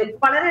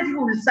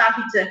വളരെയധികം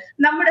ഉത്സാഹിച്ച്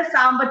നമ്മുടെ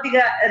സാമ്പത്തിക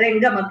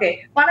രംഗമൊക്കെ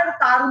വളരെ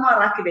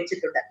താറുമാറാക്കി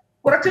വെച്ചിട്ടുണ്ട്.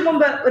 കുറച്ചു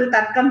മുമ്പ് ഒരു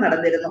തർക്കം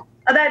നടന്നിരുന്നു,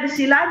 അതായത്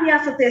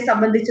ശിലാന്യാസത്തെ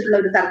സംബന്ധിച്ചിട്ടുള്ള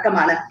ഒരു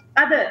തർക്കമാണ്.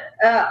 അത്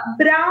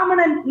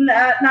ബ്രാഹ്മണൻ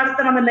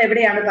നടത്തണമെന്ന്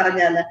എവിടെയാണ്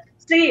പറഞ്ഞതെന്ന്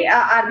ശ്രീ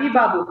അർവി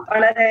ബാബു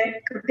വളരെ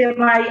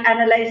കൃത്യമായി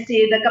അനലൈസ്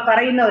ചെയ്തൊക്കെ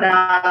പറയുന്ന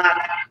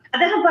ഒരാളാണ്.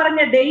 അദ്ദേഹം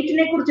പറഞ്ഞ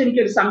ഡേറ്റിനെ കുറിച്ച്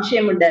എനിക്കൊരു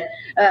സംശയമുണ്ട്.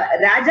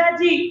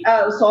 രാജാജി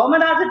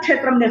സോമനാഥ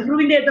ക്ഷേത്രം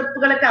നെഹ്റുവിന്റെ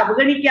എതിർപ്പുകളൊക്കെ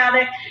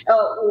അവഗണിക്കാതെ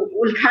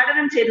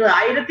ഉദ്ഘാടനം ചെയ്തത്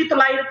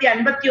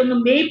 1951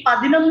 മെയ്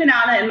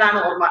 11 എന്നാണ്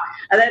ഓർമ്മ.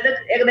 അതായത്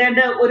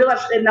ഏകദേശം ഒരു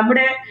വർഷം,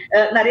 നമ്മുടെ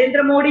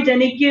നരേന്ദ്രമോദി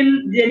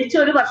ജനിച്ച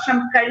ഒരു വർഷം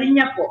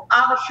കഴിഞ്ഞപ്പോ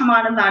ആ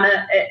വർഷമാണെന്നാണ്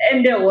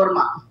എന്റെ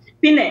ഓർമ്മ.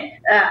 പിന്നെ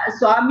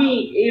സ്വാമി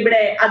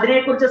ഇവിടെ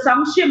അതിനെക്കുറിച്ച്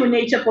സംശയം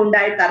ഉന്നയിച്ചപ്പോൾ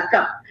ഉണ്ടായ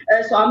തർക്കം,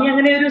 സ്വാമി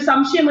അങ്ങനെ ഒരു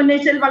സംശയം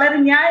ഉന്നയിച്ചതിൽ വളരെ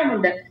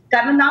ന്യായമുണ്ട്.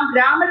 കാരണം നാം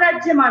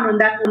രാമരാജ്യമാണ്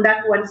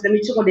ഉണ്ടാക്കുവാൻ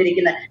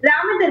ശ്രമിച്ചുകൊണ്ടിരിക്കുന്നത്.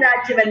 രാമന്റെ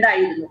രാജ്യം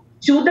എന്തായിരുന്നു?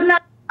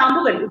 ശൂദ്രനായ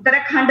ശാംബുകൻ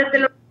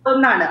ഉത്തരാഖണ്ഡത്തിൽ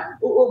ഒന്നാണ്.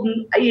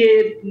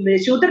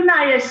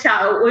 ശൂദ്രനായ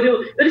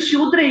ഒരു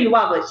ശൂദ്ര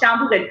യുവാവ്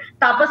ശാംബുകൻ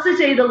തപസ്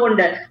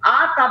ചെയ്തുകൊണ്ട് ആ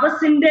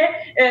തപസ്സിന്റെ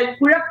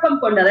കുഴപ്പം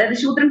കൊണ്ട്, അതായത്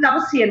ശൂദ്രൻ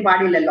തപസ് ചെയ്യാൻ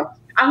പാടില്ലല്ലോ,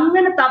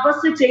 അങ്ങനെ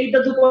തപസ്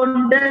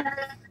ചെയ്തതുകൊണ്ട്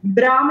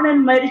ബ്രാഹ്മണൻ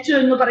മരിച്ചു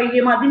എന്ന്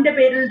പറയുകയും അതിന്റെ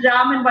പേരിൽ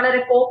രാമൻ വളരെ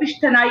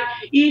കോപിഷ്ഠനായി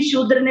ഈ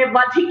ശൂദ്രനെ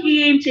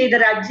വധിക്കുകയും ചെയ്ത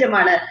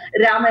രാജ്യമാണ്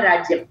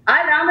രാമരാജ്യം. ആ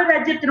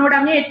രാമരാജ്യത്തിനോട്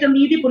അങ്ങേയറ്റം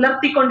നീതി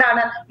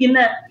പുലർത്തിക്കൊണ്ടാണ്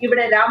ഇന്ന്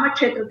ഇവിടെ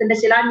രാമക്ഷേത്രത്തിന്റെ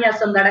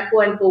ശിലാന്യാസം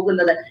നടക്കുവാൻ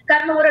പോകുന്നത്.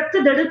 കാരണം ഒരൊറ്റ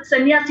ദളിത്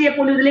സന്യാസിയെ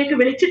പോലും ഇതിലേക്ക്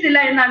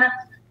വിളിച്ചിട്ടില്ല എന്നാണ്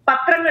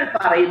പത്രങ്ങൾ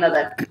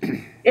പറയുന്നത്.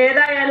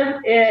 ഏതായാലും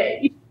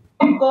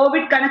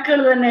കോവിഡ്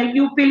കണക്കുകൾ തന്നെ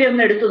UP-യിലെ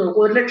ഒന്ന് എടുത്തു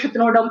നോക്കൂ.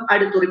 100,000-നോടും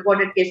അടുത്തു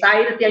റിപ്പോർട്ടഡ് കേസ്,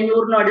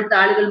 1500-നും അടുത്ത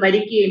ആളുകൾ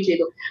മരിക്കുകയും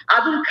ചെയ്തു.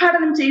 അത്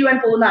ഉദ്ഘാടനം ചെയ്യുവാൻ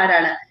പോകുന്ന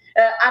ആരാണ്?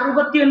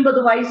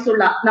 69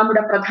 വയസ്സുള്ള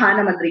നമ്മുടെ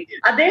പ്രധാനമന്ത്രി.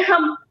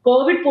 അദ്ദേഹം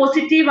കോവിഡ്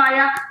പോസിറ്റീവായ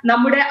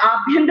നമ്മുടെ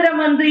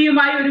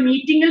ആഭ്യന്തരമന്ത്രിയുമായി ഒരു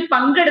മീറ്റിംഗിൽ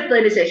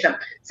പങ്കെടുത്തതിന് ശേഷം,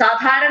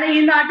 സാധാരണ ഈ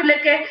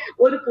നാട്ടിലൊക്കെ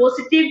ഒരു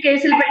പോസിറ്റീവ്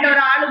കേസിൽപ്പെട്ട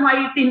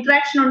ഒരാളുമായിട്ട്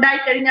ഇന്ററാക്ഷൻ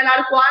ഉണ്ടായി കഴിഞ്ഞാൽ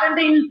ആൾ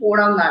ക്വാറന്റൈനിൽ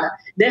പോകണമെന്നാണ്.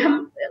 അദ്ദേഹം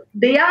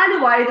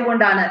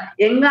ദയാലുവായതുകൊണ്ടാണ്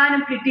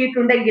എങ്ങാനും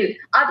കിട്ടിയിട്ടുണ്ടെങ്കിൽ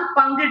അത്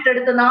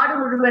പങ്കിട്ടെടുത്ത് നാട്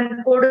മുഴുവൻ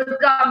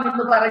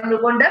കൊടുക്കാമെന്ന്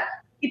പറഞ്ഞുകൊണ്ട്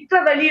ഇത്ര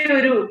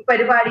വലിയൊരു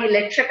പരിപാടിയിൽ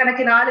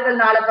ലക്ഷക്കണക്കിന് ആളുകൾ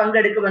നാളെ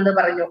പങ്കെടുക്കുമെന്ന്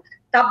പറഞ്ഞു.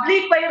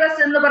 തബ്ലീഗ് വൈറസ്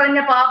എന്ന് പറഞ്ഞ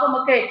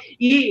പാപമൊക്കെ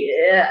ഈ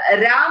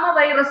രാമ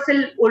വൈറസിൽ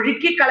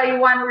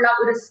ഒഴുക്കിക്കളയുവാനുള്ള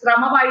ഒരു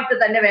ശ്രമമായിട്ട്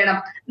തന്നെ വേണം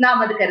നാം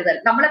അത് കരുതാൻ.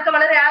 നമ്മളൊക്കെ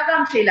വളരെ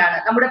ആകാംക്ഷയിലാണ്.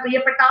 നമ്മുടെ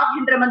പ്രിയപ്പെട്ട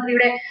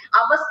ആഭ്യന്തരമന്ത്രിയുടെ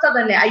അവസ്ഥ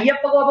തന്നെ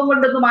അയ്യപ്പ കോപം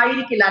കൊണ്ടൊന്നും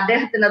ആയിരിക്കില്ല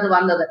അദ്ദേഹത്തിന് അത്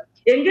വന്നത്.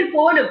 എങ്കിൽ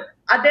പോലും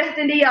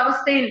അദ്ദേഹത്തിന്റെ ഈ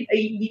അവസ്ഥയിൽ,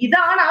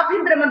 ഇതാണ്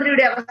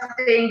ആഭ്യന്തരമന്ത്രിയുടെ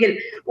അവസ്ഥയെങ്കിൽ,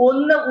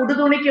 ഒന്ന്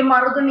ഉടുതുണിക്ക്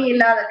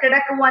മറുതുണിയില്ലാതെ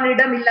കിടക്കുവാൻ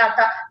ഇടമില്ലാത്ത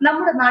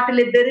നമ്മുടെ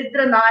നാട്ടിലെ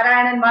ദരിദ്ര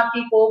നാരായണന്മാർക്ക്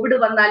ഈ കോവിഡ്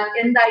വന്നാൽ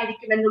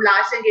എന്തായിരിക്കും എന്നുള്ള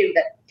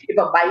ആശങ്കയുണ്ട്.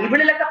 ഇപ്പൊ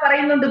ബൈബിളിലൊക്കെ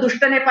പറയുന്നുണ്ട്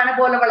ദുഷ്ടനെ പന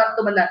പോലെ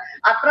വളർത്തുമെന്ന്.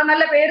 അത്ര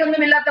നല്ല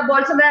പേരൊന്നുമില്ലാത്ത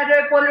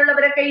ബോൾസനാരോയെ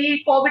പോലുള്ളവരൊക്കെ ഈ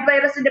കോവിഡ്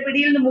വൈറസിന്റെ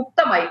പിടിയിൽ നിന്ന്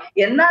മുക്തമായി.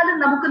 എന്നാലും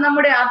നമുക്ക്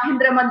നമ്മുടെ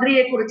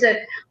ആഭ്യന്തരമന്ത്രിയെ കുറിച്ച്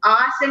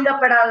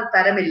ആശങ്കപ്പെടാതെ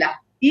തരമില്ല.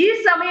 ഈ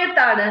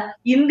സമയത്താണ്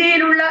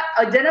ഇന്ത്യയിലുള്ള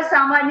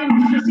ജനസാമാന്യം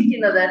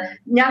വിശ്വസിക്കുന്നത്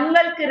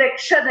ഞങ്ങൾക്ക്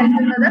രക്ഷ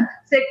നൽകുന്നത്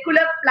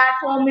സെക്കുലർ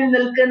പ്ലാറ്റ്ഫോമിൽ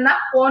നിൽക്കുന്ന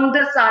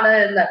കോൺഗ്രസ് ആണ്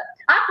എന്ന്.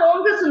 ആ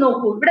കോൺഗ്രസ്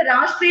നോക്കൂ, ഇവിടെ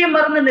രാഷ്ട്രീയം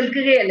മറന്ന്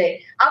നിൽക്കുകയല്ലേ.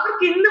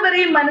 അവർക്ക് ഇന്ന്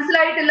വരെയും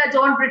മനസ്സിലായിട്ടില്ല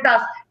ജോൺ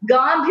ബ്രിട്ടാസ്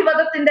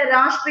ഗാന്ധിവധത്തിന്റെ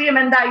രാഷ്ട്രീയം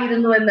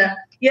എന്തായിരുന്നു എന്ന്.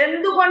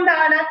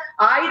 എന്തുകൊണ്ടാണ്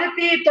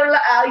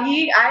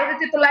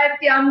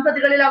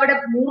 1950കളിൽ അവിടെ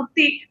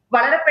മൂർത്തി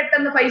വളരെ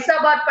പെട്ടെന്ന്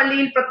ഫൈസാബാദ്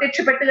പള്ളിയിൽ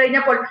പ്രത്യക്ഷപ്പെട്ട്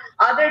കഴിഞ്ഞപ്പോൾ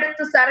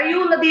അതെടുത്ത് സരയൂ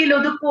നദിയിൽ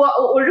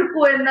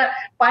ഒഴുക്കൂ എന്ന്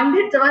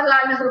പണ്ഡിറ്റ്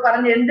ജവഹർലാൽ നെഹ്റു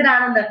പറഞ്ഞ്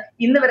എന്തിനാണെന്ന്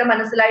ഇന്ന് വരെ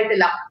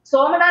മനസ്സിലായിട്ടില്ല.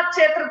 സോമനാഥ്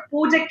ക്ഷേത്ര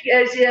പൂജയ്ക്ക്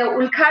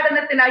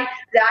ഉദ്ഘാടനത്തിനായി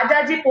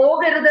രാജാജി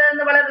പോകരുത്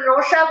എന്ന് വളരെ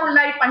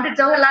രോഷാകുലനായി പണ്ഡിറ്റ്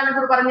ജവഹർലാൽ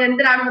നെഹ്റു പറഞ്ഞ്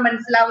എന്തിനാണെന്ന്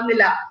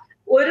മനസ്സിലാവുന്നില്ല.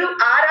 ഒരു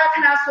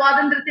ആരാധനാ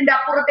സ്വാതന്ത്ര്യത്തിന്റെ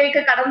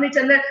അപ്പുറത്തേക്ക് കടന്നു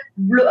ചെന്ന്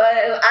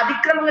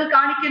അതിക്രമങ്ങൾ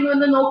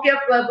കാണിക്കുന്നുവെന്ന് നോക്കിയ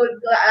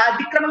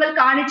അതിക്രമങ്ങൾ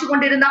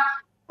കാണിച്ചുകൊണ്ടിരുന്ന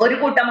ഒരു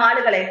കൂട്ടം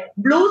ആളുകളെ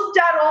ബ്ലൂ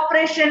സ്റ്റാർ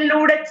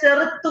ഓപ്പറേഷനിലൂടെ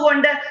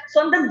ചെറുത്തുകൊണ്ട്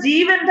സ്വന്തം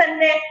ജീവൻ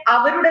തന്നെ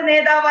അവരുടെ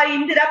നേതാവായി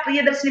ഇന്ദിരാ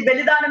പ്രിയദർശിനി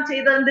ബലിദാനം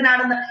ചെയ്തത്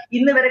എന്തിനാണെന്ന്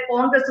ഇന്ന് വരെ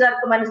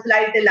കോൺഗ്രസുകാർക്ക്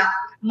മനസ്സിലായിട്ടില്ല.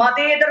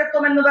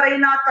 മതേതരത്വം എന്ന്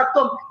പറയുന്ന ആ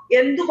തത്വം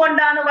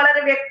എന്തുകൊണ്ടാണ്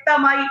വളരെ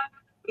വ്യക്തമായി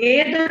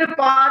ഏതൊരു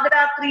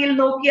പാദരാത്രിയിൽ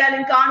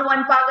നോക്കിയാലും കാണുവാൻ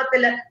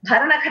പാകത്തിൽ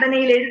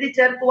ഭരണഘടനയിൽ എഴുതി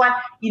ചേർക്കുവാൻ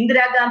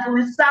ഇന്ദിരാഗാന്ധി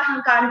ഉത്സാഹം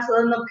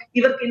കാണിച്ചതെന്നും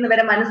ഇവർക്ക് ഇന്ന്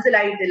വരെ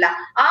മനസ്സിലായിട്ടില്ല.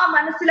 ആ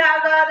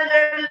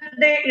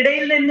മനസ്സിലാകാതെകളുടെ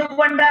ഇടയിൽ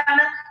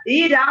നിന്നുകൊണ്ടാണ് ഈ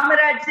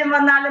രാമരാജ്യം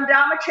വന്നാലും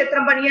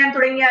രാമക്ഷേത്രം പണിയാൻ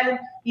തുടങ്ങിയാലും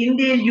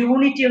ഇന്ത്യയിൽ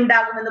യൂണിറ്റി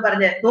ഉണ്ടാകുമെന്ന്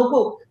പറഞ്ഞ്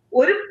നോക്കൂ.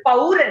 ഒരു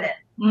പൗരന്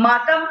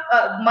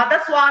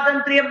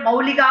മതസ്വാതന്ത്ര്യം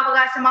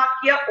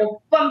മൗലികാവകാശമാക്കിയ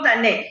ഒപ്പം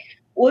തന്നെ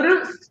ഒരു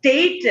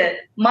സ്റ്റേറ്റ്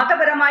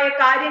മതപരമായ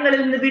കാര്യങ്ങളിൽ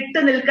നിന്ന് വിട്ടു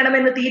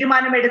നിൽക്കണമെന്ന്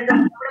തീരുമാനമെടുത്ത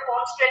നമ്മുടെ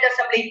കോൺസ്റ്റിറ്റ്യൂന്റ്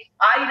അസംബ്ലി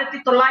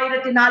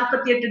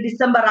 1948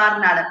 ഡിസംബർ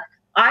 6-നാണ്.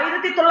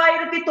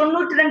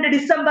 1992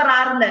 ഡിസംബർ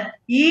 6-ന്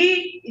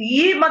ഈ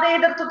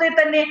മതേതരത്വത്തെ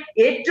തന്നെ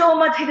ഏറ്റവും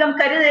അധികം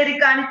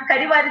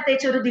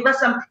കരിവാരിത്തേച്ച ഒരു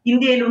ദിവസം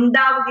ഇന്ത്യയിൽ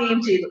ഉണ്ടാവുകയും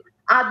ചെയ്തു.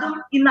 അതും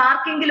ഇന്ന്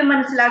ആർക്കെങ്കിലും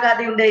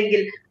മനസ്സിലാകാതെ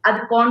ഉണ്ടെങ്കിൽ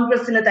അത്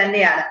കോൺഗ്രസിന്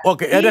തന്നെയാണ്.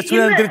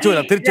 തിരിച്ചു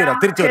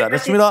വരാം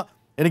രശ്മിത.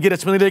 എനിക്ക്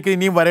രശ്മിതയിലേക്ക്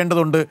ഇനിയും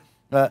വരേണ്ടതുണ്ട്.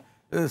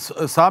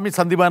 സ്വാമി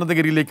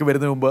സന്ദീപാനന്ദഗിരിയിലേക്ക്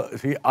വരുന്നതിന് മുമ്പ്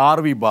ശ്രീ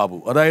RV ബാബു,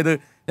 അതായത്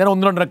ഞാൻ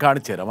ഒന്ന് രണ്ടെണ്ണം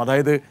കാണിച്ചു തരാം.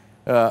 അതായത്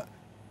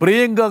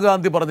പ്രിയങ്ക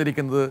ഗാന്ധി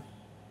പറഞ്ഞിരിക്കുന്നത്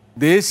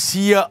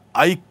ദേശീയ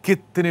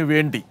ഐക്യത്തിന്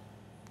വേണ്ടി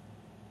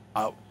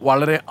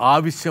വളരെ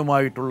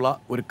ആവശ്യമായിട്ടുള്ള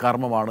ഒരു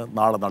കർമ്മമാണ്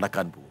നാളെ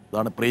നടക്കാൻ പോകുന്നത്.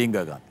 അതാണ് പ്രിയങ്ക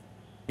ഗാന്ധി.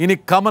 ഇനി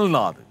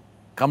കമൽനാഥ്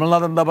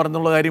എന്താ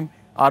പറഞ്ഞുള്ള കാര്യം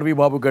RV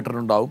ബാബു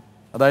കേട്ടിട്ടുണ്ടാവും.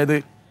 അതായത്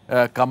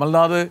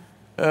കമൽനാഥ്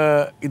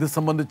ഇത്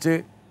സംബന്ധിച്ച്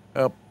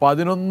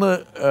 11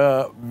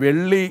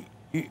 വെള്ളി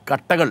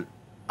കട്ടകൾ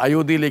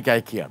അയോധ്യയിലേക്ക്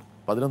അയക്കുകയാണ്.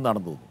 11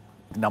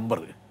 തോന്നുന്നു നമ്പർ.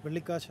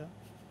 വെള്ളിക്കാശ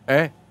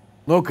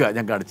നോക്കുക,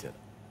 ഞാൻ കാണിച്ചു തരാം.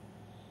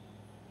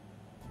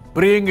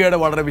 പ്രിയങ്കയുടെ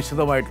വളരെ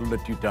വിശദമായിട്ടുള്ള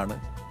ട്വീറ്റാണ്.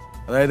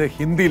 അതായത്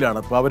ഹിന്ദിയിലാണ്.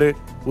 ഇപ്പോൾ അവർ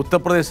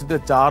ഉത്തർപ്രദേശിൻ്റെ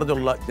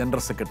ചാർജുള്ള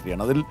ജനറൽ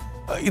സെക്രട്ടറിയാണ്. അതിൽ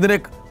ഇതിനെ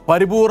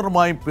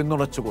പരിപൂർണമായും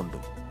പിന്തുണച്ചുകൊണ്ട്,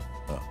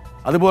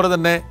 അതുപോലെ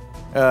തന്നെ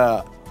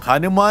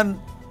ഹനുമാൻ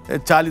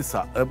ചാലിസ,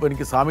 ഇപ്പോൾ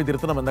എനിക്ക് സ്വാമി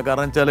തിരുത്തണം എന്ന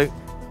കാരണം വെച്ചാൽ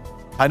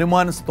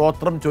ഹനുമാൻ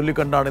സ്തോത്രം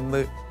ചൊല്ലിക്കണ്ടാണ്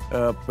ഇന്ന്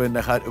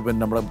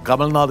നമ്മുടെ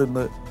കമൽനാഥ്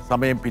ഇന്ന്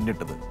സമയം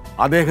പിന്നിട്ടത്.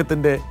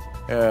 അദ്ദേഹത്തിൻ്റെ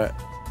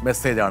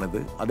മെസ്സേജാണിത്,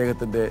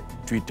 അദ്ദേഹത്തിൻ്റെ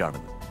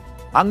ട്വീറ്റാണിത്.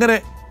 അങ്ങനെ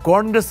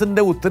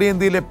കോൺഗ്രസിൻ്റെ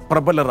ഉത്തരേന്ത്യയിലെ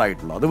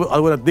പ്രബലരായിട്ടുള്ള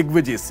അതുപോലെ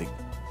ദിഗ്വിജയ് സിംഗ്,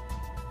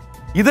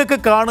 ഇതൊക്കെ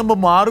കാണുമ്പോൾ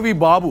RV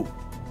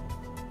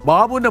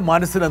ബാബുവിൻ്റെ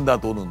മനസ്സിലെന്താ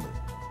തോന്നുന്നത്?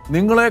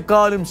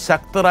 നിങ്ങളെക്കാളും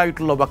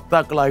ശക്തരായിട്ടുള്ള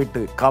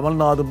വക്താക്കളായിട്ട്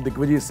കമൽനാഥും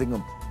ദിഗ്വിജയ്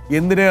സിംഗും,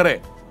 എന്തിനേറെ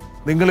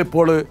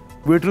നിങ്ങളിപ്പോൾ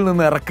വീട്ടിൽ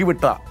നിന്ന്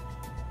ഇറക്കിവിട്ട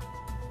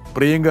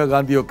പ്രിയങ്ക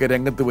ഗാന്ധിയൊക്കെ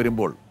രംഗത്ത്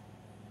വരുമ്പോൾ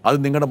അത്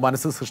നിങ്ങളുടെ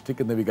മനസ്സ്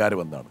സൃഷ്ടിക്കുന്ന വികാരം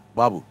എന്താണ്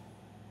ബാബു?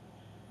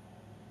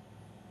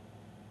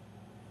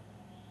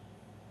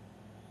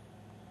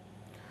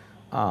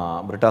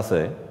 ബ്രിട്ടാസ്,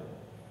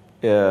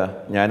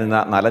 ഞാനിന്ന്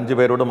 4-5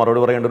 പേരോട് മറുപടി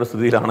പറയേണ്ട ഒരു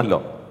സ്ഥിതിയിലാണല്ലോ.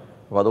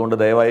 അപ്പോൾ അതുകൊണ്ട്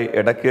ദയവായി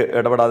ഇടയ്ക്ക്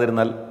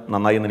ഇടപെടാതിരുന്നാൽ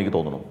നന്നായി എന്ന് എനിക്ക്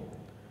തോന്നുന്നു.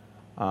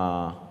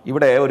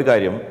 ഇവിടെ ഒരു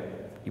കാര്യം,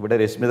 ഇവിടെ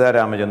രശ്മിത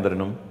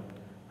രാമചന്ദ്രനും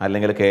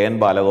അല്ലെങ്കിൽ KN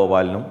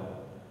ബാലഗോപാലിനും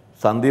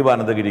സന്ദീപ്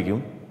അനന്തഗിരിക്കും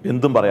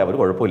എന്തും പറയാം, അവർ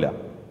കുഴപ്പമില്ല.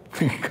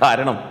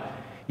 കാരണം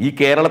ഈ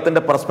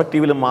കേരളത്തിൻ്റെ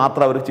പെർസ്പെക്റ്റീവിൽ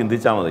മാത്രം അവർ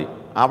ചിന്തിച്ചാൽ മതി.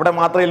 അവിടെ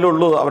മാത്രമേ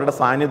ഉള്ളൂ അവരുടെ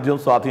സാന്നിധ്യവും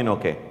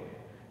സ്വാധീനമൊക്കെ.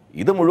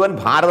 ഇത് മുഴുവൻ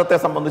ഭാരതത്തെ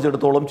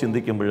സംബന്ധിച്ചിടത്തോളം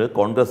ചിന്തിക്കുമ്പോൾ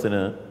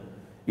കോൺഗ്രസ്സിന്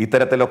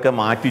ഇത്തരത്തിലൊക്കെ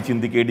മാറ്റി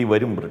ചിന്തിക്കേണ്ടി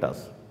വരും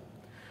ബ്രിട്ടാസ്.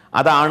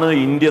 അതാണ്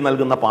ഇന്ത്യ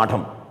നൽകുന്ന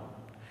പാഠം.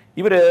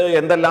 ഇവർ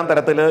എന്തെല്ലാം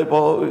തരത്തിൽ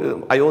ഇപ്പോൾ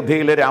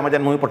അയോധ്യയിലെ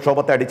രാമജന്മഭൂമി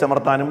പ്രക്ഷോഭത്തെ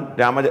അടിച്ചമർത്താനും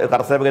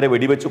കർഷകരെ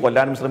വെടിവെച്ച്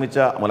കൊല്ലാനും ശ്രമിച്ച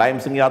മുലായം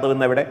സിംഗ് യാദവ്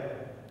എന്നെവിടെ,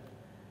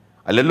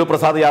 ലല്ലു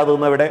പ്രസാദ് യാദവ്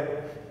എന്നെവിടെ?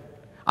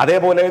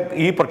 അതേപോലെ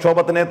ഈ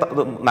പ്രക്ഷോഭത്തിനെ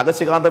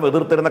നഖശികാന്തം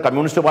എതിർത്തിരുന്ന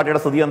കമ്മ്യൂണിസ്റ്റ്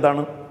പാർട്ടിയുടെ സ്ഥിതി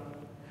എന്താണ്?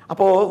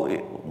 അപ്പോൾ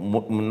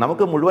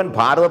നമുക്ക് മുഴുവൻ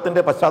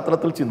ഭാരതത്തിൻ്റെ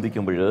പശ്ചാത്തലത്തിൽ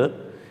ചിന്തിക്കുമ്പോൾ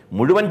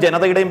മുഴുവൻ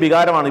ജനതയുടെയും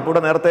വികാരമാണ്. ഇപ്പോൾ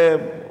ഇവിടെ നേരത്തെ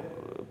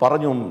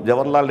പറഞ്ഞു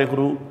ജവഹർലാൽ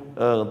നെഹ്റു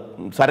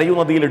സരയൂ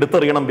നദിയിൽ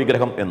എടുത്തെറിയണം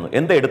വിഗ്രഹം എന്ന്.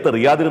 എന്താ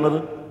എടുത്തെറിയാതിരുന്നത്?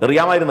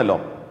 എറിയാമായിരുന്നല്ലോ.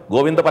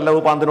 ഗോവിന്ദ പല്ലവ്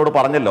പാന്തിനോട്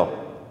പറഞ്ഞല്ലോ,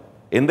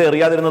 എന്താ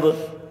എറിയാതിരുന്നത്?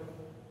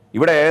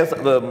 ഇവിടെ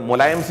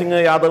മുലായം സിംഗ്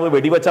യാദവ്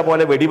വെടിവെച്ച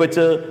പോലെ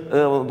വെടിവെച്ച്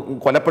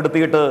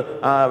കൊലപ്പെടുത്തിയിട്ട്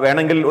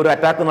വേണമെങ്കിൽ ഒരു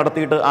അറ്റാക്ക്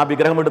നടത്തിയിട്ട് ആ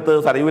വിഗ്രഹം എടുത്ത്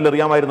സരയൂവിൽ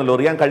എറിയാമായിരുന്നല്ലോ.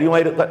 എറിയാൻ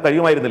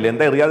കഴിയുമായിരുന്നില്ല.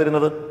 എന്താ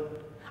എറിയാതിരുന്നത്?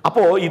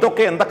 അപ്പോൾ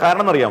ഇതൊക്കെ എന്താ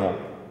കാരണം എന്നറിയാമോ?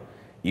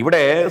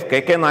 ഇവിടെ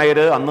KK നായർ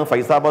അന്ന്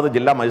ഫൈസാബാദ്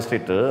ജില്ലാ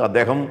മജിസ്ട്രേറ്റ്,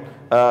 അദ്ദേഹം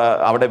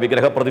അവിടെ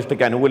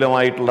വിഗ്രഹപ്രതിഷ്ഠയ്ക്ക്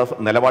അനുകൂലമായിട്ടുള്ള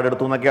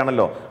നിലപാടെടുത്തു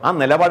എന്നൊക്കെയാണല്ലോ. ആ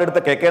നിലപാടെടുത്ത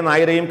KK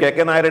നായരെയും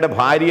KK നായരുടെ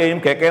ഭാര്യയെയും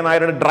KK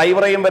നായരുടെ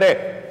ഡ്രൈവറെയും വരെ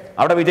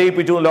അവിടെ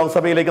വിജയിപ്പിച്ചു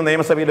ലോക്സഭയിലേക്കും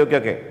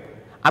നിയമസഭയിലേക്കൊക്കെ.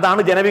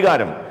 അതാണ്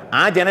ജനവികാരം.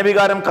 ആ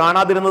ജനവികാരം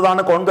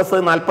കാണാതിരുന്നതാണ് കോൺഗ്രസ്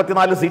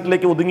 44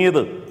 സീറ്റിലേക്ക്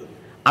ഒതുങ്ങിയത്.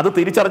 അത്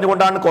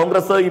തിരിച്ചറിഞ്ഞുകൊണ്ടാണ്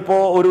കോൺഗ്രസ്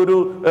ഇപ്പോൾ ഒരു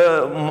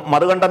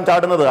മറുകണ്ഠം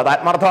ചാടുന്നത്. അത്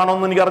ആത്മാർത്ഥമാണോ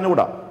എന്ന് എനിക്ക്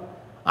അറിഞ്ഞുകൂടാ.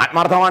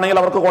 ആത്മാർത്ഥമാണെങ്കിൽ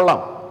അവർക്ക് കൊള്ളാം.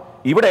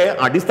 ഇവിടെ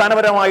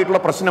അടിസ്ഥാനപരമായിട്ടുള്ള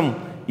പ്രശ്നം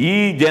ഈ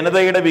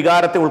ജനതയുടെ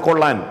വികാരത്തെ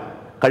ഉൾക്കൊള്ളാൻ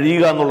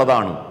കഴിയുക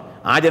എന്നുള്ളതാണ്.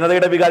 ആ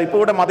ജനതയുടെ വികാരം ഇപ്പോൾ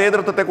ഇവിടെ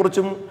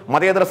മതേതരത്വത്തെക്കുറിച്ചും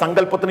മതേതര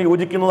സങ്കല്പത്തിന്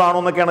യോജിക്കുന്നതാണോ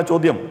എന്നൊക്കെയാണ്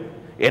ചോദ്യം.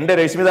 എൻ്റെ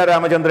രശ്മിത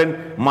രാമചന്ദ്രൻ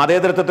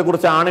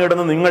മതേതരത്വത്തെക്കുറിച്ച്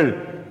ആണിയിടുന്ന നിങ്ങൾ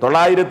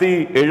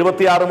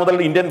 976 മുതൽ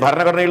ഇന്ത്യൻ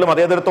ഭരണഘടനയിൽ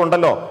മതേതരത്വം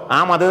ഉണ്ടല്ലോ. ആ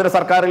മതേതര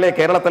സർക്കാരിലെ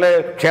കേരളത്തിലെ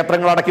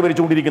ക്ഷേത്രങ്ങൾ അടക്കി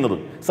ഭരിച്ചുകൊണ്ടിരിക്കുന്നത്.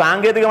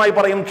 സാങ്കേതികമായി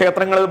പറയും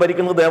ക്ഷേത്രങ്ങൾ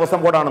ഭരിക്കുന്നത്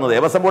ദേവസ്വം ബോർഡാണെന്ന്.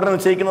 ദേവസ്വം ബോർഡിനെ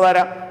നിശ്ചയിക്കുന്നത്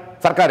ആരാ?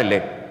 സർക്കാരല്ലേ.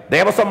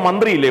 ദേവസ്വം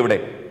മന്ത്രിയില്ലേ ഇവിടെ?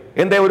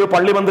 എന്തേ ഒരു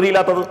പള്ളി മന്ത്രി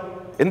ഇല്ലാത്തത്?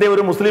 എന്തേ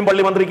ഒരു മുസ്ലിം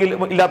പള്ളി മന്ത്രിക്ക്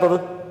ഇല്ലാത്തത്?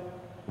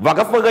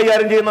 വഖഫ്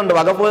കൈകാര്യം ചെയ്യുന്നുണ്ട്.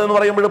 വഖഫ് എന്ന്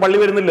പറയുമ്പോൾ പള്ളി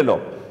വരുന്നില്ലല്ലോ,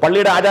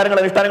 പള്ളിയുടെ ആചാരങ്ങൾ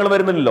അനുഷ്ഠാനങ്ങൾ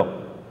വരുന്നില്ലല്ലോ.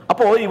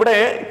 അപ്പോൾ ഇവിടെ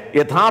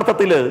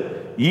യഥാർത്ഥത്തിൽ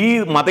ഈ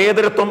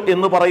മതേതരത്വം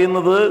എന്ന്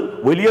പറയുന്നത്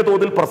വലിയ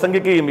തോതിൽ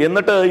പ്രസംഗിക്കുകയും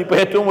എന്നിട്ട് ഇപ്പൊ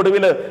ഏറ്റവും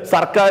ഒടുവിൽ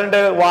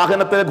സർക്കാരിന്റെ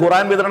വാഹനത്തിൽ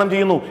ഖുറാൻ വിതരണം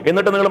ചെയ്യുന്നു.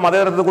 എന്നിട്ട് നിങ്ങൾ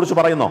മതേതരത്തെ കുറിച്ച്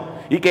പറയുന്നോ?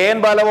 ഈ KN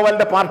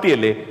ബാലഗോപാലിന്റെ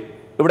പാർട്ടിയല്ലേ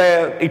ഇവിടെ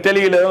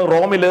ഇറ്റലിയിൽ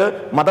റോമിൽ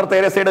മദർ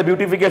തെരേസയുടെ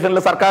ബ്യൂട്ടിഫിക്കേഷനിൽ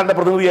സർക്കാരിന്റെ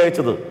പ്രതിനിധി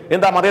അയച്ചത്?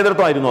 എന്താ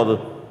മതേതരത്വമായിരുന്നു അത്?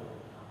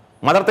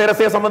 മദർ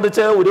തെരേസയെ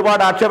സംബന്ധിച്ച്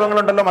ഒരുപാട്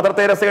ആക്ഷേപങ്ങളുണ്ടല്ലോ. മദർ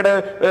തെരേസയുടെ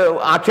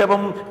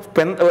ആക്ഷേപം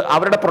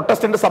അവരുടെ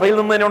പ്രൊട്ടസ്റ്റന്റ് സഭയിൽ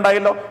നിന്ന് തന്നെ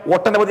ഉണ്ടായല്ലോ.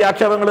 ഒട്ടനവധി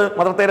ആക്ഷേപങ്ങൾ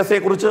മദർ തെരേസയെ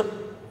കുറിച്ച്.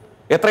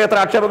 എത്രയെത്ര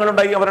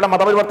ആക്ഷേപങ്ങളുണ്ടായി അവരുടെ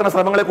മതപരിവർത്തന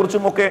ശ്രമങ്ങളെ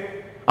കുറിച്ചും ഒക്കെ.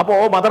 അപ്പോൾ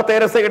മദർ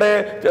തെരേസയുടെ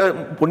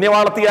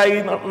പുണ്യവാളത്തിയായി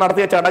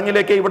നടത്തിയ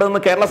ചടങ്ങിലേക്ക് ഇവിടെ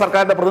നിന്ന് കേരള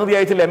സർക്കാരിന്റെ പ്രതിനിധി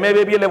അയച്ചില്ല. MA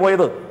ബേബി അല്ലേ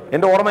പോയത്?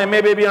 എൻ്റെ ഓർമ്മ MA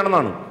ബേബി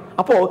ആണെന്നാണ്.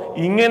 അപ്പോൾ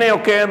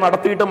ഇങ്ങനെയൊക്കെ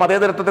നടത്തിയിട്ട്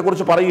മതേതരത്വത്തെ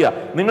കുറിച്ച് പറയുക.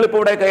 നിങ്ങളിപ്പോൾ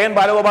ഇവിടെ KN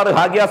ബാലഗോപാൽ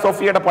ഹാഗിയ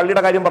സോഫിയയുടെ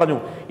പള്ളിയുടെ കാര്യം പറഞ്ഞു.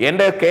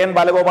 എൻ്റെ KN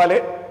ബാലഗോപാലെ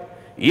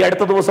ഈ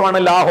അടുത്ത ദിവസമാണ്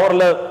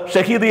ലാഹോറിൽ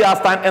ഷഹീദി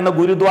ആസ്ഥാൻ എന്ന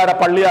ഗുരുദ്വാര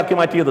പള്ളിയാക്കി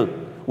മാറ്റിയത്.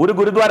 ഒരു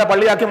ഗുരുദ്വാര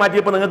പള്ളിയാക്കി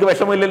മാറ്റിയപ്പോൾ നിങ്ങൾക്ക്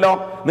വിഷമമില്ലല്ലോ?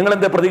 നിങ്ങൾ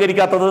എന്താ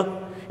പ്രതികരിക്കാത്തത്?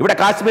 ഇവിടെ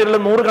കാശ്മീരിൽ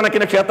 100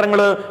 കണക്കിന് ക്ഷേത്രങ്ങൾ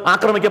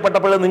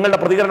ആക്രമിക്കപ്പെട്ടപ്പോൾ നിങ്ങളുടെ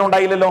പ്രതികരണം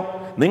ഉണ്ടായില്ലല്ലോ.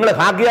 നിങ്ങൾ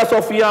ഹാഗിയ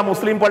സോഫിയ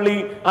മുസ്ലിം പള്ളി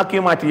ആക്കി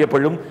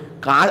മാറ്റിയപ്പോഴും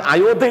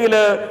അയോധ്യയിൽ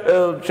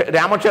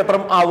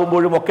രാമക്ഷേത്രം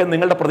ആകുമ്പോഴും ഒക്കെ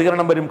നിങ്ങളുടെ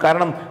പ്രതികരണം വരും.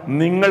 കാരണം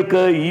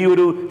നിങ്ങൾക്ക് ഈ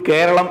ഒരു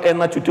കേരളം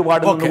എന്ന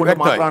ചുറ്റുപാട്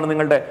മാത്രമാണ്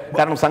നിങ്ങളുടെ,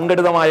 കാരണം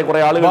സംഘടിതമായ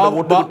കുറെ ആളുകൾ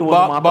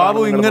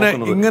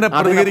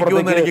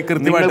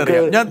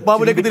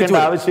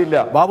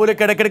ആവശ്യമില്ല.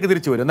 ബാബുലേക്ക് ഇടയ്ക്കിടയ്ക്ക്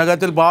തിരിച്ചു വരും.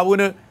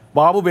 എന്താ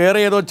ബാബു വേറെ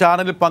ഏതോ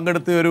ചാനലിൽ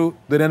പങ്കെടുത്ത ഒരു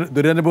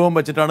ദുരനുഭവം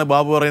വെച്ചിട്ടാണ്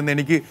ബാബു പറയുന്നത്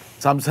എനിക്ക്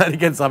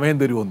സംസാരിക്കാൻ സമയം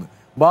തരുമെന്ന്.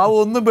 ബാബു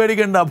ഒന്നും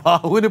പേടിക്കണ്ട,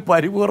 ബാബുവിന്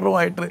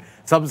പരിപൂർണമായിട്ട്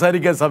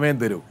സംസാരിക്കാൻ സമയം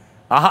തരും.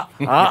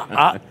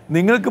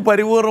 നിങ്ങൾക്ക്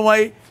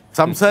പരിപൂർണമായി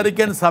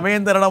സംസാരിക്കാൻ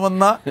സമയം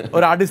തരണമെന്ന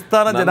ഒരു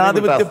അടിസ്ഥാന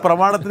ജനാധിപത്യ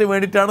പ്രമാണത്തിന്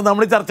വേണ്ടിയിട്ടാണ്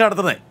നമ്മൾ ചർച്ച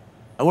നടത്തുന്നത്.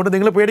 അതുകൊണ്ട്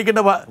നിങ്ങൾ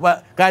പേടിക്കേണ്ട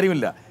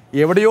കാര്യമില്ല.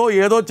 എവിടെയോ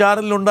ഏതോ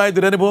ചാനലിലുണ്ടായ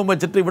ദുരനുഭവം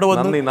വെച്ചിട്ട് ഇവിടെ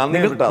വന്ന്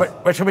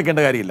വിഷമിക്കേണ്ട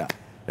കാര്യമില്ല.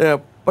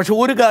 പക്ഷെ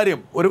ഒരു കാര്യം,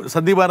 ഒരു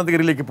സന്ദീപ്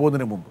അനന്തഗിരിയിലേക്ക്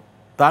പോകുന്നതിന് മുമ്പ്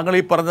താങ്കൾ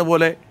ഈ പറഞ്ഞ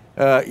പോലെ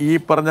ഈ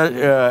പറഞ്ഞ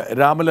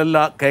രാമലല്ല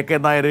KK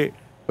നായർ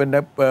പിന്നെ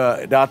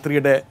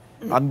രാത്രിയുടെ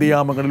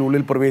അന്ത്യയാമങ്ങളിൽ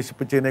ഉള്ളിൽ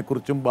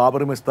പ്രവേശിപ്പിച്ചതിനെക്കുറിച്ചും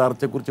ബാബറി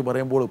മസ്ജിദിനെക്കുറിച്ച്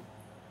പറയുമ്പോഴും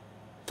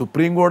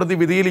സുപ്രീം കോടതി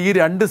വിധിയിൽ ഈ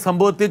 2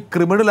 സംഭവത്തെ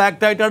ക്രിമിനൽ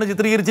ആക്റ്റായിട്ടാണ്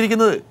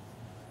ചിത്രീകരിച്ചിരിക്കുന്നത്.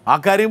 ആ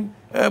കാര്യം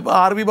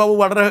RV ബാബു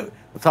വളരെ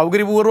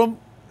സൗകര്യപൂർവ്വം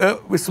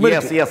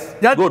വിസ്മരിച്ചു.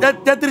 ഞാൻ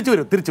തിരിച്ചു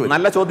വരും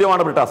നല്ല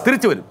ചോദ്യമാണ് ബ്രിട്ടാസ്.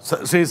 തിരിച്ചു വരും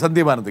ശ്രീ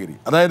സന്ദീപ് അനന്തഗിരി.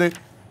 അതായത്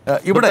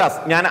ഇവിടെ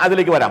ഞാൻ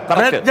അതിലേക്ക് വരാം.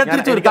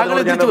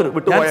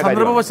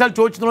 സന്ദർഭവശാൽ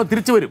ചോദിച്ചു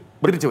തിരിച്ചു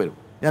വരും.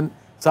 ഞാൻ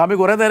സ്വാമി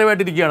കുറെ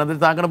നേരമായിട്ടിരിക്കുകയാണ്.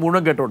 എന്നിട്ട് താങ്കളുടെ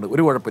മുഴുവൻ കേട്ടോണ്ട്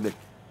ഒരു കുഴപ്പമില്ല.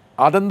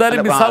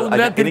 അതെന്തായാലും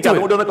മിസ്സാവുന്നില്ല. ഞാൻ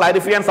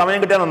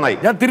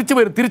തിരിച്ചു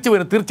വരും.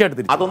 തീർച്ചയായിട്ടും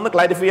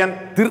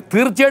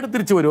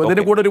തിരിച്ചു വരും.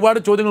 അതിന് കൂടെ ഒരുപാട്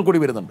ചോദ്യങ്ങൾ കൂടി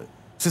വരുന്നുണ്ട്.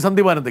 ശ്രീ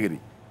സന്ദീപ് അനന്തഗിരി,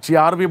 ശ്രീ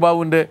RV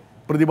ബാബുവിന്റെ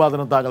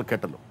പ്രതിപാദനം താങ്കൾ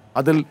കേട്ടല്ലോ.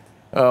 അതിൽ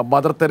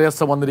മദർ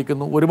തെരേസ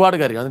വന്നിരിക്കുന്നു, ഒരുപാട്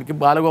കാര്യങ്ങൾ. അതെനിക്ക്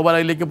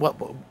ബാലഗോപാലയിലേക്ക്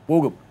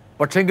പോകും.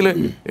 പക്ഷേങ്കിൽ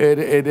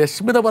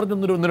രശ്മിത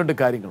പറഞ്ഞൊന്നൊരു 1-2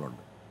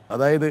 കാര്യങ്ങളുണ്ട്.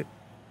 അതായത്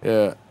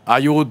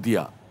അയോധ്യ,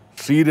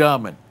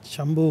 ശ്രീരാമൻ,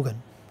 ശംഭൂകൻ,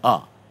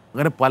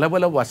 അങ്ങനെ പല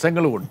പല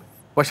വശങ്ങളുമുണ്ട്.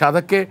 പക്ഷെ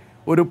അതൊക്കെ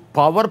ഒരു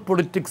പവർ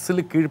പൊളിറ്റിക്സിൽ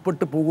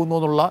കീഴ്പ്പെട്ട് പോകുന്നു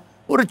എന്നുള്ള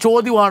ഒരു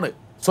ചോദ്യമാണ്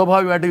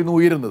സ്വാഭാവികമായിട്ട് ഇന്ന്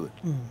ഉയരുന്നത്.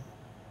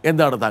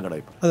 എന്താണ് താങ്കളുടെ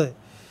അഭിപ്രായം? അതെ,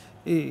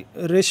 ഈ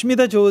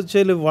രശ്മിത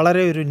ചോദിച്ചതിൽ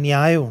വളരെ ഒരു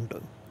ന്യായമുണ്ട്.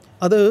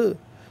 അത്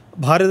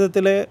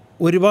ഭാരതത്തിലെ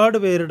ഒരുപാട്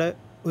പേരുടെ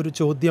ഒരു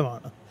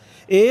ചോദ്യമാണ്.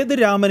 ഏത്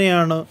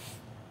രാമനെയാണ്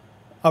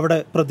അവിടെ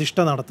പ്രതിഷ്ഠ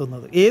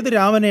നടത്തുന്നത്? ഏത്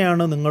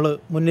രാമനെയാണ് നിങ്ങൾ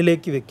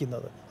മുന്നിലേക്ക്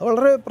വെക്കുന്നത്? അത്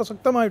വളരെ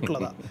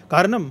പ്രസക്തമായിട്ടുള്ളതാണ്.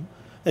 കാരണം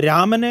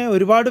രാമനെ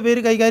ഒരുപാട്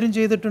പേര് കൈകാര്യം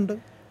ചെയ്തിട്ടുണ്ട്.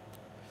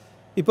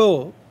 ഇപ്പോൾ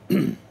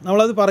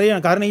നമ്മളത്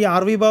പറയുകയാണ്. കാരണം ഈ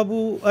ആർ വി ബാബു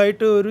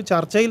ആയിട്ട് ഒരു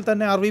ചർച്ചയിൽ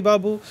തന്നെ ആർ വി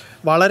ബാബു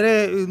വളരെ,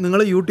 നിങ്ങൾ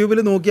യൂട്യൂബിൽ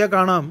നോക്കിയാൽ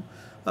കാണാം,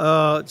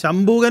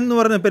 ശംഭൂകൻ എന്ന്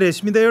പറഞ്ഞ, ഇപ്പോൾ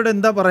രശ്മിതയോട്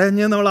എന്താ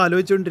പറയുന്നത് നമ്മൾ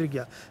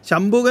ആലോചിച്ചുകൊണ്ടിരിക്കുക.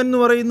 ശംഭൂകൻ എന്ന്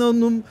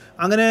പറയുന്നതൊന്നും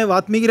അങ്ങനെ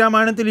വാത്മീകി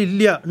രാമായണത്തിൽ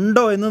ഇല്ല,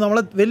 ഉണ്ടോ എന്ന്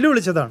നമ്മളെ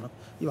വെല്ലുവിളിച്ചതാണ്.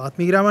 ഈ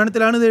വാത്മീകി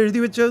രാമായണത്തിലാണ് ഇത് എഴുതി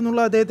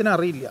വെച്ചതെന്നുള്ള അദ്ദേഹത്തിന്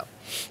അറിയില്ല.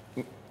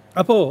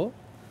 അപ്പോൾ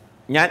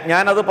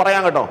ഞാനത്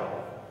പറയാം കേട്ടോ.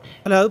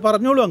 അല്ല, അത്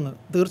പറഞ്ഞോളൂ, അങ്ങ്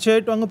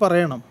തീർച്ചയായിട്ടും അങ്ങ്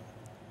പറയണം.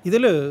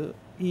 ഇതിൽ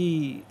ഈ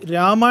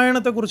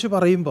രാമായണത്തെക്കുറിച്ച്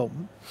പറയുമ്പം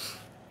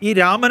ഈ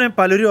രാമനെ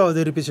പലരും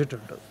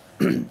അവതരിപ്പിച്ചിട്ടുണ്ട്.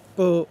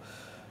 ഇപ്പോൾ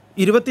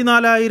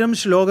 24,000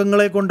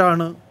 ശ്ലോകങ്ങളെ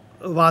കൊണ്ടാണ്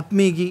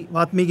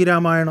വാത്മീകി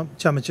രാമായണം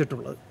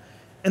ചമച്ചിട്ടുള്ളത്.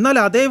 എന്നാൽ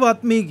അതേ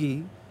വാത്മീകി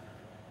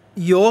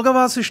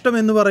യോഗവാസിഷ്ടം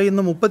എന്ന്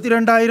പറയുന്ന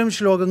 32,000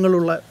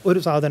 ശ്ലോകങ്ങളുള്ള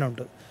ഒരു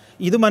സാധനമുണ്ട്.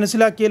 ഇത്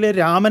മനസ്സിലാക്കിയാലേ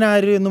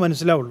രാമനാര് എന്ന്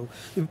മനസ്സിലാവുള്ളൂ.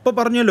 ഇപ്പോൾ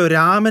പറഞ്ഞല്ലോ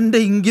രാമൻ്റെ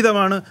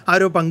ഇംഗിതമാണ്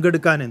ആരോ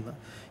പങ്കെടുക്കാനെന്ന്.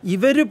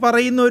 ഇവർ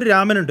പറയുന്ന ഒരു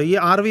രാമനുണ്ട്, ഈ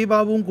ആർ വി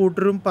ബാബുവും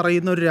കൂട്ടരും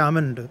പറയുന്ന ഒരു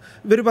രാമനുണ്ട്,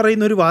 ഇവർ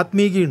പറയുന്ന ഒരു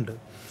വാത്മീകിയുണ്ട്.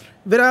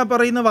 ഇവരാ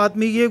പറയുന്ന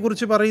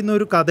വാത്മീകിയെക്കുറിച്ച് പറയുന്ന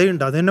ഒരു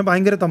കഥയുണ്ട്. അത് തന്നെ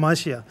ഭയങ്കര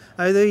തമാശയാണ്.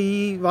 അതായത്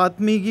ഈ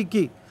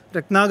വാത്മീകിക്ക്,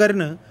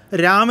 രത്നാകരന്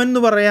രാമൻ എന്ന്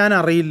പറയാൻ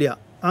അറിയില്ല.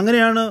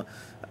 അങ്ങനെയാണ്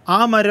ആ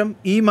മരം,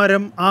 ഈ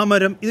മരം, ആ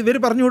മരം, ഇവർ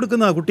പറഞ്ഞു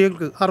കൊടുക്കുന്ന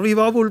കുട്ടികൾക്ക്, ആർ വി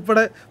ബാബു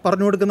ഉൾപ്പെടെ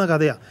പറഞ്ഞു കൊടുക്കുന്ന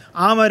കഥയാണ്.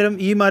 ആ മരം,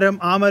 ഈ മരം,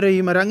 ആ മരം,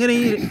 ഈ മരം, അങ്ങനെ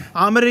ഈ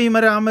ആമരം, ഈ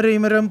മരം, ആമരം, ഈ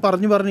മരം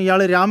പറഞ്ഞ്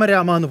ഇയാൾ രാമ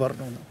എന്ന്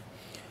പറഞ്ഞു.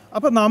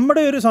 അപ്പോൾ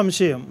നമ്മുടെ ഒരു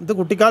സംശയം, ഇത്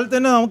കുട്ടിക്കാലത്ത്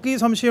തന്നെ നമുക്ക് ഈ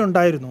സംശയം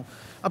ഉണ്ടായിരുന്നു.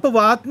 അപ്പോൾ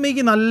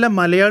വാത്മീകി നല്ല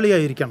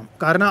മലയാളിയായിരിക്കണം.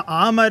 കാരണം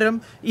ആ മരം,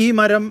 ഈ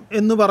മരം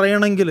എന്ന്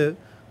പറയണമെങ്കിൽ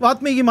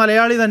വാത്മീകി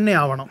മലയാളി തന്നെ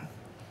ആവണം.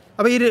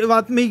 അപ്പോൾ ഈ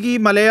വാത്മീകി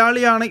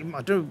മലയാളിയാണ്.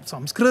 മറ്റു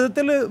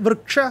സംസ്കൃതത്തിൽ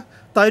വൃക്ഷ,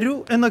 തരു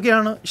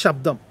എന്നൊക്കെയാണ്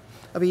ശബ്ദം.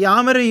 അപ്പോൾ ഈ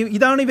ആമരം,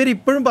 ഇതാണ് ഇവർ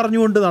ഇപ്പോഴും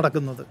പറഞ്ഞുകൊണ്ട്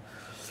നടക്കുന്നത്.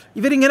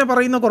 ഇവരിങ്ങനെ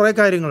പറയുന്ന കുറേ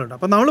കാര്യങ്ങളുണ്ട്.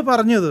 അപ്പോൾ നമ്മൾ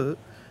പറഞ്ഞത്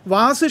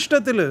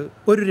വാസിഷ്ഠത്തിൽ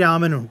ഒരു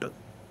രാമനുണ്ട്.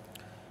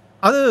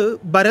 അത്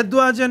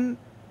ഭരദ്വാജൻ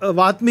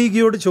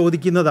വാത്മീകിയോട്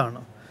ചോദിക്കുന്നതാണ്.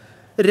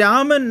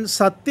 രാമൻ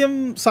സത്യം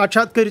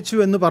സാക്ഷാത്കരിച്ചു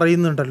എന്ന്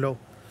പറയുന്നുണ്ടല്ലോ,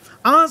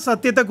 ആ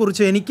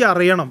സത്യത്തെക്കുറിച്ച് എനിക്ക്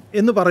അറിയണം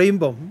എന്ന്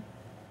പറയുമ്പം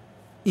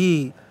ഈ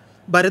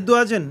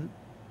ഭരദ്വാജൻ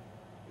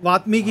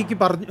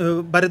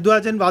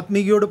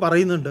വാത്മീകിയോട്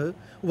പറയുന്നുണ്ട്,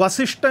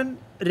 വസിഷ്ഠൻ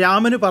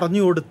രാമന്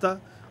പറഞ്ഞു കൊടുത്ത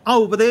ആ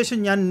ഉപദേശം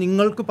ഞാൻ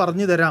നിങ്ങൾക്ക്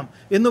പറഞ്ഞു തരാം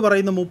എന്ന്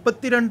പറയുന്ന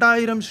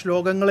 32,000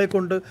 ശ്ലോകങ്ങളെ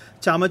കൊണ്ട്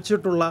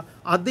ചമച്ചിട്ടുള്ള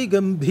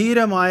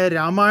അതിഗംഭീരമായ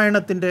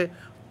രാമായണത്തിൻ്റെ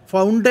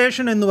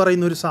ഫൗണ്ടേഷൻ എന്ന്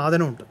പറയുന്ന ഒരു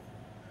സാധനമുണ്ട്.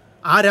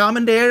 ആ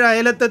രാമൻ്റെ 7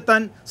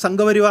 അയലത്തെത്താൻ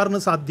സംഘപരിവാറിന്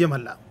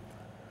സാധ്യമല്ല.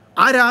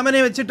 ആ രാമനെ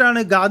വെച്ചിട്ടാണ്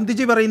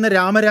ഗാന്ധിജി പറയുന്ന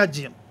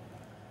രാമരാജ്യം.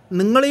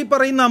 നിങ്ങളീ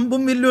പറയുന്ന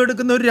അമ്പും വില്ലും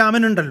എടുക്കുന്ന ഒരു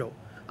രാമനുണ്ടല്ലോ,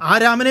 ആ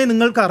രാമനെ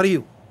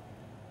നിങ്ങൾക്കറിയൂ.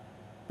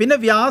 പിന്നെ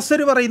വ്യാസർ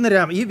പറയുന്ന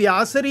രാമൻ, ഈ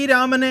വ്യാസർ ഈ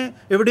രാമനെ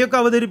എവിടെയൊക്കെ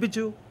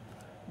അവതരിപ്പിച്ചു?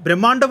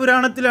 ബ്രഹ്മാണ്ഡ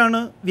പുരാണത്തിലാണ്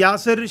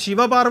വ്യാസർ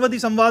ശിവപാർവതി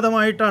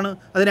സംവാദമായിട്ടാണ്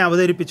അതിനെ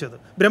അവതരിപ്പിച്ചത്,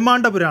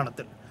 ബ്രഹ്മാണ്ഡ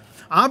പുരാണത്തിൽ.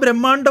 ആ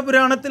ബ്രഹ്മാണ്ഡ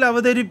പുരാണത്തിൽ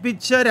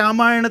അവതരിപ്പിച്ച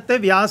രാമായണത്തെ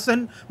വ്യാസൻ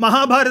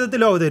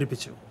മഹാഭാരതത്തിലും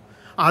അവതരിപ്പിച്ചു.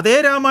 അതേ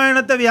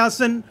രാമായണത്തെ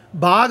വ്യാസൻ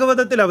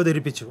ഭാഗവതത്തിൽ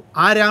അവതരിപ്പിച്ചു.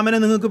 ആ രാമനെ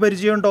നിങ്ങൾക്ക്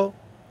പരിചയമുണ്ടോ?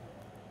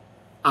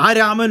 ആ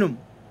രാമനും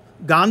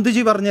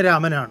ഗാന്ധിജി പറഞ്ഞ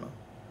രാമനാണ്.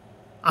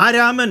 ആ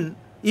രാമൻ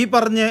ഈ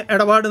പറഞ്ഞ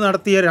ഇടപാട്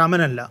നടത്തിയ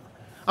രാമനല്ല.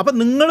 അപ്പം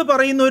നിങ്ങൾ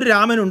പറയുന്ന ഒരു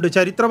രാമനുണ്ട്,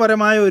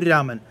 ചരിത്രപരമായ ഒരു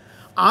രാമൻ.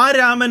 ആ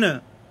രാമന്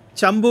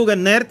ശംഭൂകൻ,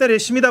 നേരത്തെ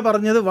രശ്മിത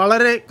പറഞ്ഞത്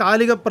വളരെ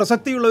കാലിക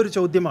പ്രസക്തിയുള്ള ഒരു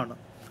ചോദ്യമാണ്.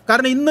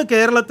 കാരണം ഇന്ന്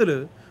കേരളത്തിൽ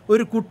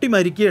ഒരു കുട്ടി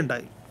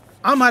മരിക്കുകയുണ്ടായി.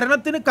 ആ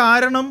മരണത്തിന്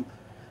കാരണം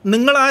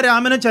നിങ്ങൾ ആ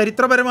രാമനെ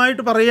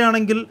ചരിത്രപരമായിട്ട്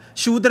പറയുകയാണെങ്കിൽ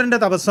ശൂദ്രൻ്റെ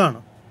തപസ്സാണ്.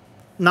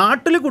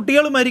 നാട്ടിൽ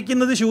കുട്ടികൾ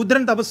മരിക്കുന്നത്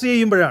ശൂദ്രൻ തപസ്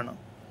ചെയ്യുമ്പോഴാണ്.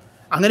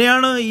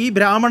 അങ്ങനെയാണ് ഈ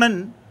ബ്രാഹ്മണൻ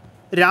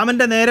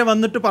രാമൻ്റെ നേരെ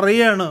വന്നിട്ട്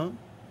പറയുകയാണ്,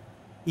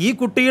 ഈ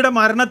കുട്ടിയുടെ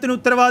മരണത്തിന്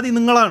ഉത്തരവാദി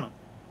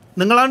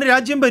നിങ്ങളാണ്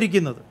രാജ്യം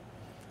ഭരിക്കുന്നത്.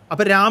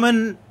 അപ്പോൾ രാമൻ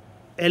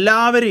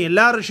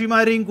എല്ലാ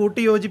ഋഷിമാരെയും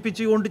കൂട്ടി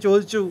യോജിപ്പിച്ചുകൊണ്ട്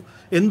ചോദിച്ചു,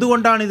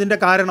 എന്തുകൊണ്ടാണ് ഇതിൻ്റെ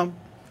കാരണം?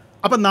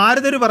 അപ്പം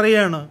നാരദർ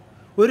പറയുകയാണ്,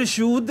 ഒരു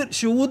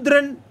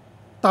ശൂദ്രൻ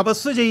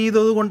തപസ്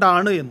ചെയ്തത്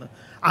കൊണ്ടാണ് എന്ന്.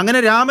 അങ്ങനെ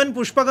രാമൻ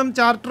പുഷ്പകം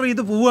ചാർട്ടർ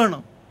ചെയ്ത് പോവുകയാണ്.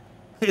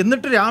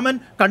 എന്നിട്ട് രാമൻ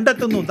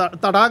കണ്ടെത്തുന്നു,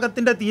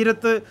 തടാകത്തിൻ്റെ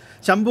തീരത്ത്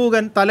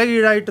ശംഭൂകൻ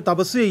തലകീഴായിട്ട്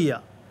തപസ്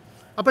ചെയ്യുക.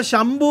 അപ്പോൾ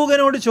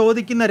ശംഭൂകനോട്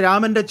ചോദിക്കുന്ന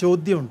രാമൻ്റെ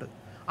ചോദ്യമുണ്ട്.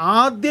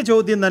 ആദ്യ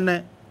ചോദ്യം തന്നെ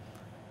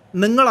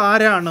നിങ്ങൾ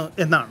ആരാണ്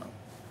എന്നാണ്.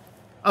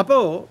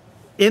 അപ്പോൾ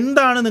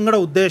എന്താണ് നിങ്ങളുടെ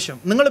ഉദ്ദേശം?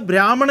 നിങ്ങൾ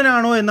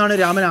ബ്രാഹ്മണനാണോ എന്നാണ്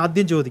രാമൻ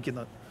ആദ്യം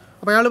ചോദിക്കുന്നത്.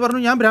 അപ്പോൾ അയാൾ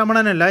പറഞ്ഞു, ഞാൻ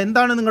ബ്രാഹ്മണനല്ല,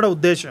 എന്താണ് നിങ്ങളുടെ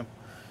ഉദ്ദേശം?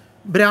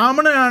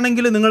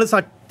 ബ്രാഹ്മണനാണെങ്കിൽ നിങ്ങൾ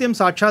സത്യം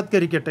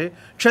സാക്ഷാത്കരിക്കട്ടെ,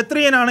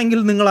 ക്ഷത്രിയനാണെങ്കിൽ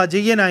നിങ്ങൾ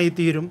അജയ്യനായി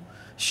തീരും,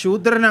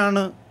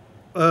 ശൂദ്രനാണ്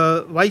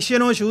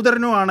വൈശ്യനോ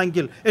ശൂദ്രനോ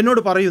ആണെങ്കിൽ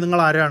എന്നോട് പറയൂ നിങ്ങൾ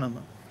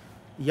ആരാണെന്ന്.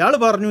 ഇയാൾ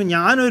പറഞ്ഞു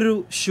ഞാനൊരു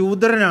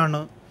ശൂദ്രനാണ്,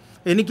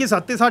 എനിക്ക്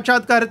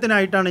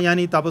സത്യസാക്ഷാത്കാരത്തിനായിട്ടാണ് ഞാൻ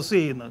ഈ തപസ്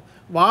ചെയ്യുന്നത്.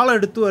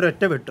 വാളെടുത്തു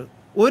ഒരൊറ്റ വെട്ട്,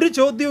 ഒരു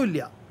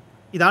ചോദ്യവുമില്ല.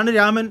 ഇതാണ്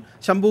രാമൻ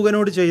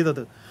ശംഭൂകനോട്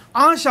ചെയ്തത്.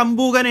 ആ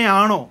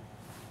ശംഭൂകനെയാണോ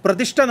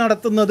പ്രതിഷ്ഠ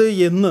നടത്തുന്നത്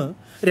എന്ന്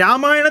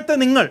രാമായണത്തെ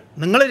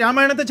നിങ്ങൾ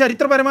രാമായണത്തെ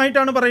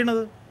ചരിത്രപരമായിട്ടാണ്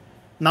പറയുന്നത്.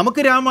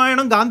 നമുക്ക്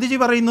രാമായണം ഗാന്ധിജി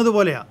പറയുന്നത്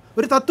പോലെയാണ്,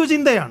 ഒരു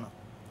തത്വചിന്തയാണ്.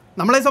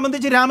 നമ്മളെ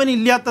സംബന്ധിച്ച് രാമൻ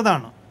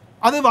ഇല്ലാത്തതാണ്.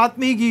 അത്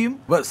വാത്മീകിയും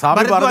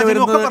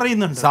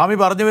പറയുന്നുണ്ട്. സ്വാമി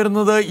പറഞ്ഞു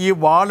വരുന്നത് ഈ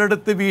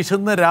വാളെടുത്ത്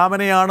വീശുന്ന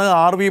രാമനെയാണ്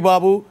RV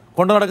ബാബു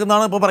കൊണ്ടു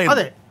നടക്കുന്നതാണ് ഇപ്പൊ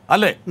പറയുന്നത്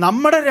അല്ലേ?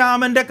 നമ്മുടെ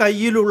രാമന്റെ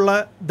കയ്യിലുള്ള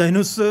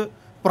ധനുസ്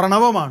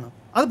പ്രണവമാണ്.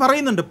 അത്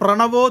പറയുന്നുണ്ട്,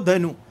 പ്രണവോ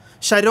ധനു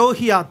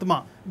ശരോഹി ആത്മ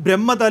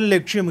ബ്രഹ്മതൽ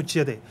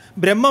ലക്ഷ്യമുച്യതേ.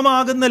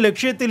 ബ്രഹ്മമാകുന്ന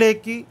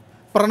ലക്ഷ്യത്തിലേക്ക്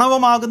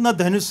പ്രണവമാകുന്ന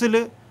ധനുസ്സിൽ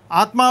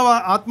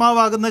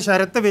ആത്മാവാകുന്ന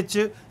ശരത്തെ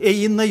വെച്ച്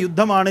എയ്യുന്ന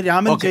യുദ്ധമാണ്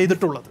രാമൻ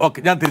ചെയ്തിട്ടുള്ളത്.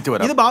 ഞാൻ തിരിച്ചു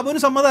വരാം. ഇത്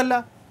ബാബുവിന് സമ്മതമല്ല.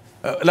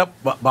 അല്ല,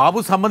 ബാബു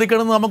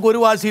സമ്മതിക്കണമെന്ന് നമുക്ക് ഒരു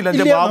വാശിയില്ല.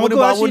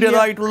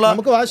 ബാബുവിൻ്റെതായിട്ടുള്ള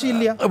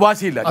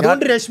വാശിയില്ല.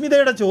 അതുകൊണ്ട്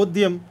രശ്മിതയുടെ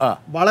ചോദ്യം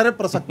വളരെ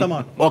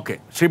പ്രസക്തമാണ്. ഓക്കെ,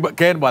 ശ്രീ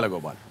KN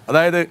ബാലഗോപാൽ,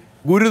 അതായത്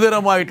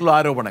ഗുരുതരമായിട്ടുള്ള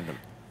ആരോപണങ്ങൾ,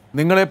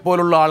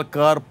 നിങ്ങളെപ്പോലുള്ള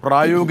ആൾക്കാർ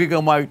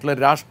പ്രായോഗികമായിട്ടുള്ള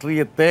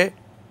രാഷ്ട്രീയത്തെ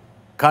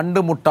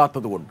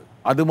കണ്ടുമുട്ടാത്തത് കൊണ്ട്,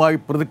 അതുമായി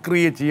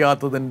പ്രതിക്രിയ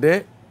ചെയ്യാത്തതിൻ്റെ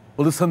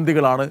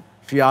പ്രതിസന്ധികളാണ്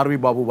ശ്രീ RV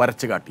ബാബു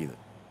വരച്ചു കാട്ടിയത്.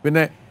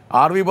 പിന്നെ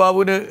RV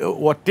ബാബുവിന്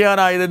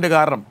ഒറ്റയാനായതിൻ്റെ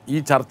കാരണം, ഈ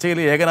ചർച്ചയിൽ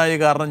ഏകനായ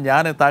കാരണം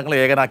ഞാൻ താങ്കളെ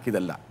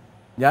ഏകനാക്കിയതല്ല.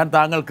 ഞാൻ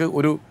താങ്കൾക്ക്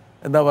ഒരു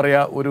എന്താ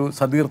പറയുക, ഒരു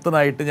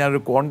സതീർത്ഥനായിട്ട്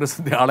ഞാനൊരു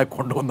കോൺഗ്രസിൻ്റെ ആളെ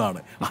കൊണ്ടുവന്നാണ്.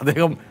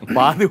 അദ്ദേഹം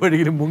പാതി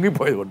വഴിയിൽ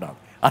മുങ്ങിപ്പോയത് കൊണ്ടാണ്.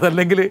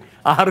 അതല്ലെങ്കിൽ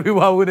RV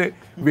ബാബുവിന്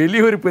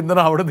വലിയൊരു പിന്തുണ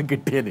അവിടെ നിന്ന്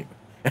കിട്ടിയേനെ.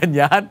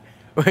 ഞാൻ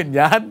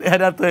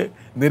അതിനകത്ത്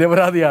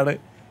നിരപരാധിയാണ്.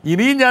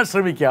 ഇനിയും ഞാൻ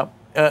ശ്രമിക്കാം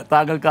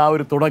താങ്കൾക്ക് ആ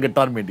ഒരു തുണ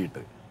കിട്ടാൻ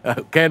വേണ്ടിയിട്ട്.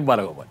 KN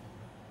ബാലഗോപാൽ,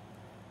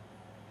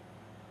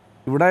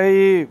 ഇവിടെ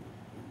ഈ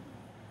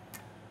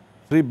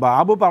ശ്രീ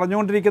ബാബു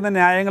പറഞ്ഞുകൊണ്ടിരിക്കുന്ന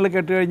ന്യായങ്ങൾ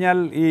കേട്ടുകഴിഞ്ഞാൽ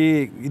ഈ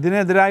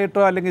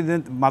ഇതിനെതിരായിട്ടോ അല്ലെങ്കിൽ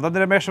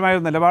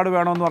മതനിരപേക്ഷമായ നിലപാട്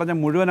വേണമെന്ന് പറഞ്ഞാൽ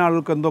മുഴുവൻ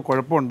ആളുകൾക്ക് എന്തോ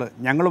കുഴപ്പമുണ്ട്,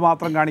 ഞങ്ങൾ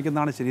മാത്രം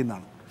കാണിക്കുന്നതാണ്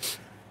ശരിയെന്നാണ്.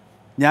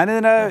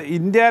 ഞാനിതിന്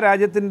ഇന്ത്യ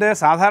രാജ്യത്തിൻ്റെ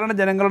സാധാരണ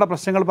ജനങ്ങളുടെ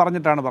പ്രശ്നങ്ങൾ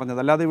പറഞ്ഞിട്ടാണ്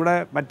പറഞ്ഞത്, അല്ലാതെ ഇവിടെ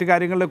മറ്റു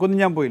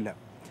കാര്യങ്ങളിലേക്കൊന്നും ഞാൻ പോയില്ല.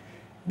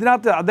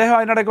 ഇതിനകത്ത് അദ്ദേഹം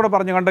അതിനിടയ്ക്ക് കൂടെ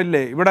പറഞ്ഞു,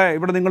 കണ്ടില്ലേ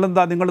ഇവിടെ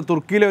നിങ്ങൾ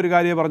തുർക്കിയിലെ ഒരു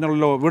കാര്യം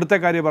പറഞ്ഞുള്ളൂ, ഇവിടുത്തെ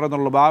കാര്യം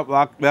പറയുന്നുള്ളൂ,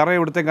 വേറെ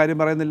ഇവിടുത്തെ കാര്യം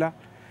പറയുന്നില്ല.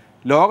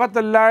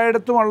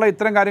 ലോകത്തെല്ലായിടത്തുമുള്ള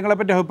ഇത്തരം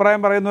കാര്യങ്ങളെപ്പറ്റി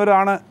അഭിപ്രായം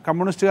പറയുന്നവരാണ്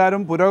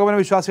കമ്മ്യൂണിസ്റ്റുകാരും പുരോഗമന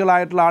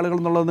വിശ്വാസികളായിട്ടുള്ള ആളുകൾ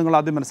എന്നുള്ളത് നിങ്ങൾ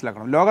ആദ്യം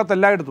മനസ്സിലാക്കണം.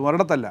 ലോകത്തെല്ലായിടത്തും,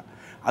 ഒരിടത്തല്ല,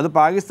 അത്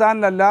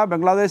പാകിസ്ഥാനിലല്ല,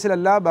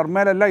 ബംഗ്ലാദേശിലല്ല,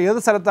 ബർമയിലല്ല, ഏത്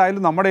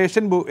സ്ഥലത്തായാലും, നമ്മുടെ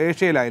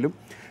ഏഷ്യയിലായാലും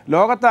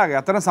ലോകത്താകെ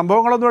അത്തരം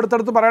സംഭവങ്ങളൊന്നും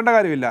എടുത്തെടുത്ത് പറയേണ്ട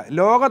കാര്യമില്ല.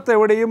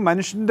 ലോകത്തെവിടെയും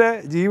മനുഷ്യൻ്റെ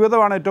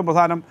ജീവിതമാണ് ഏറ്റവും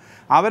പ്രധാനം.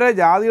 അവരെ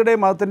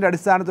ജാതിയുടെയും മതത്തിൻ്റെ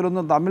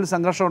അടിസ്ഥാനത്തിലൊന്നും തമ്മിൽ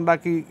സംഘർഷം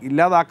ഉണ്ടാക്കി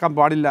ഇല്ലാതാക്കാൻ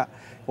പാടില്ല.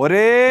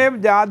 ഒരേ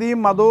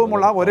ജാതിയും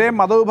മതവുമുള്ള ഒരേ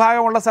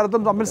മതവിഭാഗമുള്ള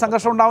സ്ഥലത്തും തമ്മിൽ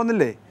സംഘർഷം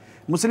ഉണ്ടാവുന്നില്ലേ?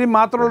 മുസ്ലിം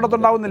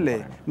മാത്രമുള്ളിടത്തുണ്ടാവുന്നില്ലേ?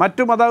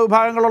 മറ്റു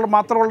മതവിഭാഗങ്ങളുള്ള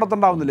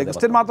മാത്രമുള്ളിടത്തുണ്ടാവുന്നില്ലേ?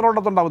 ക്രിസ്ത്യൻ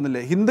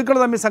മാത്രമുള്ളിടത്തുണ്ടാവുന്നില്ലേ? ഹിന്ദുക്കൾ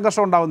തമ്മിൽ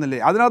സംഘർഷം ഉണ്ടാവുന്നില്ലേ?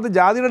 അതിനകത്ത്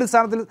ജാതിയുടെ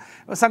അടിസ്ഥാനത്തിൽ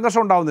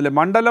സംഘർഷം ഉണ്ടാവുന്നില്ലേ?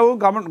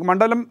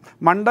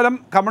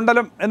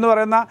 കമണ്ഡലം എന്ന്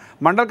പറയുന്ന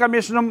മണ്ഡൽ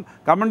കമ്മീഷനും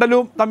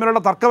കമണ്ഡലവും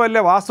തമ്മിലുള്ള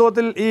തർക്കമല്ലേ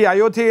വാസ്തവത്തിൽ ഈ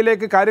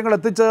അയോധ്യയിലേക്ക് കാര്യങ്ങൾ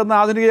എത്തിച്ചതെന്ന്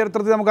ആധുനിക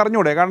ചരിത്രത്തിൽ നമുക്ക്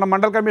അറിഞ്ഞൂടെ? കാരണം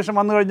മണ്ഡൽ കമ്മീഷൻ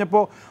വന്നു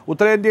കഴിഞ്ഞപ്പോൾ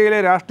ഉത്തരേന്ത്യയിലെ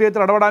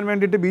രാഷ്ട്രീയത്തിൽ ഇടപെടാൻ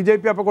വേണ്ടിയിട്ട്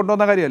BJP അപ്പോൾ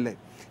കൊണ്ടുവന്ന കാര്യമല്ലേ?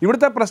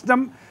 ഇവിടുത്തെ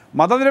പ്രശ്നം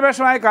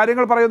മതനിരപേക്ഷമായ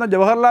കാര്യങ്ങൾ പറയുന്ന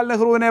ജവഹർലാൽ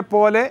നെഹ്റുവിനെ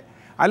പോലെ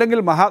അല്ലെങ്കിൽ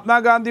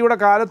മഹാത്മാഗാന്ധിയുടെ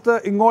കാലത്ത്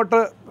ഇങ്ങോട്ട്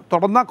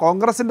തുടർന്ന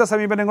കോൺഗ്രസിൻ്റെ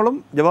സമീപനങ്ങളും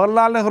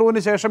ജവഹർലാൽ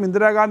നെഹ്റുവിന് ശേഷം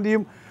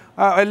ഇന്ദിരാഗാന്ധിയും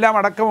എല്ലാം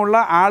അടക്കമുള്ള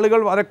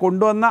ആളുകൾ വരെ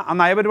കൊണ്ടുവന്ന ആ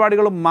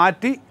നയപരിപാടികളും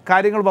മാറ്റി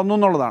കാര്യങ്ങൾ വന്നു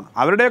എന്നുള്ളതാണ്.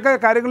 അവരുടെയൊക്കെ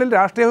കാര്യങ്ങളിൽ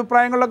രാഷ്ട്രീയ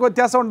അഭിപ്രായങ്ങളിലൊക്കെ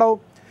വ്യത്യാസം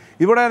ഉണ്ടാവും.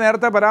 ഇവിടെ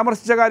നേരത്തെ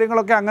പരാമർശിച്ച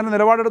കാര്യങ്ങളൊക്കെ അങ്ങനെ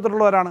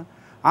നിലപാടെടുത്തിട്ടുള്ളവരാണ്.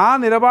 ആ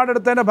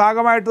നിലപാടെടുത്തതിൻ്റെ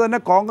ഭാഗമായിട്ട് തന്നെ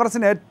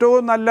കോൺഗ്രസിന്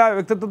ഏറ്റവും നല്ല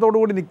വ്യക്തിത്വത്തോടു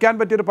കൂടി നിൽക്കാൻ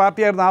പറ്റിയൊരു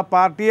പാർട്ടിയായിരുന്നു. ആ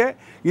പാർട്ടിയെ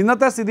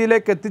ഇന്നത്തെ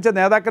സ്ഥിതിയിലേക്ക് എത്തിച്ച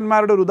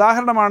നേതാക്കന്മാരുടെ ഒരു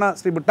ഉദാഹരണമാണ്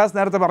ശ്രീ ബിട്ടാസ്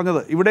നേരത്തെ പറഞ്ഞത്.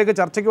 ഇവിടേക്ക്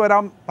ചർച്ചയ്ക്ക്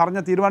വരാൻ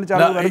തീരുമാനിച്ച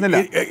ആളുകൾ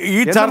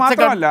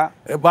വരുന്നില്ല.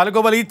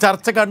 ബാലഗോപാൽ, ഈ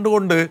ചർച്ച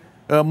കണ്ടുകൊണ്ട്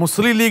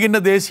മുസ്ലിം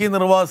ലീഗിൻ്റെ ദേശീയ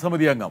നിർവാഹക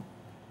സമിതി അംഗം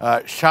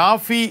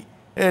ഷാഫി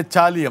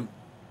ചാലിയം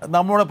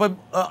നമ്മോടൊപ്പം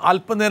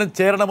അല്പനേരം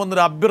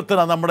ചേരണമെന്നൊരു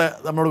അഭ്യർത്ഥന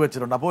നമ്മളോട്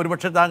വെച്ചിട്ടുണ്ട്. അപ്പോൾ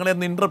ഒരുപക്ഷെ താങ്കളെ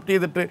ഒന്ന് ഇൻട്രപ്റ്റ്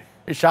ചെയ്തിട്ട്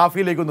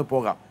ഷാഫിയിലേക്കൊന്ന്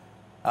പോകാം.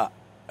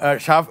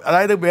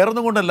 അതായത്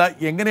വേറൊന്നും കൊണ്ടല്ല,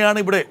 എങ്ങനെയാണ്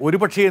ഇവിടെ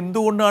ഒരുപക്ഷെ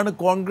എന്തുകൊണ്ടാണ്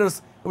കോൺഗ്രസ്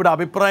ഇവിടെ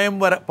അഭിപ്രായം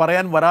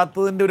പറയാൻ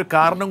വരാത്തതിൻ്റെ ഒരു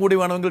കാരണം കൂടി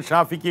വേണമെങ്കിൽ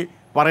ഷാഫിക്ക്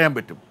പറയാൻ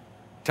പറ്റും.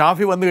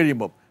 ഷാഫി വന്നു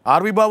കഴിയുമ്പം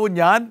RV ബാബു,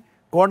 ഞാൻ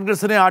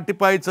കോൺഗ്രസിനെ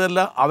ആട്ടിപ്പായച്ചതല്ല,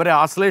 അവരെ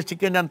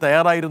ആശ്ലേഷിക്കാൻ ഞാൻ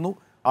തയ്യാറായിരുന്നു,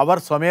 അവർ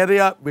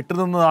സ്വമേധയാ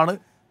വിട്ടുനിന്നതാണ്,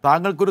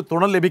 താങ്കൾക്കൊരു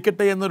തുണ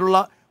ലഭിക്കട്ടെ എന്നുള്ള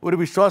ഒരു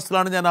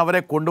വിശ്വാസത്തിലാണ് ഞാൻ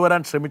അവരെ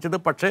കൊണ്ടുവരാൻ ശ്രമിച്ചത്.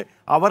 പക്ഷേ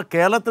അവർ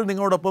കേരളത്തിൽ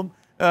നിങ്ങളോടൊപ്പം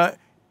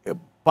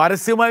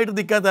പരസ്യമായിട്ട്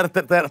നിൽക്കാൻ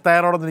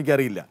തയ്യാറാണെന്ന്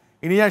എനിക്കറിയില്ല.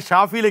 ഇനി ഞാൻ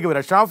ഷാഫിയിലേക്ക്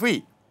വരാം.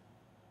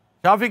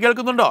 ഷാഫി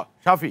കേൾക്കുന്നുണ്ടോ?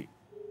 ഷാഫി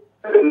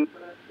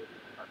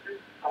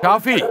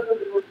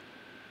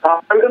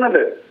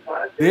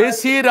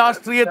ദേശീയ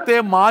രാഷ്ട്രീയത്തെ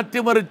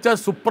മാറ്റിമറിച്ച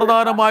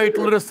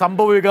സുപ്രധാനമായിട്ടുള്ളൊരു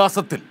സംഭവ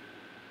വികാസത്തിൽ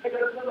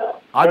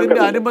അതിൻ്റെ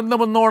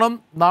അനുബന്ധമെന്നോണം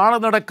നാളെ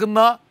നടക്കുന്ന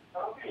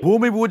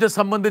ഭൂമി പൂജ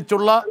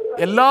സംബന്ധിച്ചുള്ള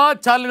എല്ലാ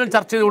ചാനലുകളും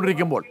ചർച്ച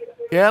ചെയ്തുകൊണ്ടിരിക്കുമ്പോൾ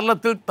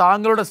കേരളത്തിൽ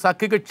താങ്കളുടെ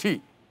സഖ്യകക്ഷി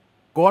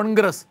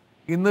കോൺഗ്രസ്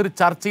ഇന്നൊരു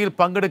ചർച്ചയിൽ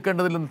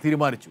പങ്കെടുക്കേണ്ടതില്ലെന്ന്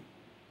തീരുമാനിച്ചു.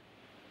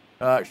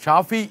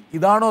 ഷാഫി,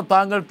 ഇതാണോ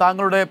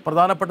താങ്കളുടെ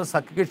പ്രധാനപ്പെട്ട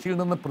സഖ്യകക്ഷിയിൽ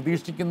നിന്ന്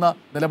പ്രതീക്ഷിക്കുന്ന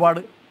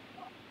നിലപാട്?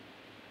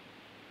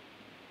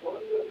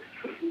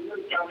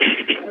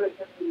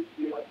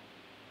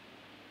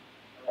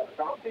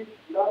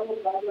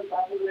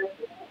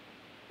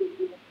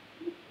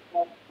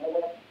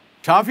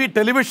 ഷാഫി,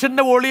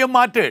 ടെലിവിഷന്റെ വോളിയം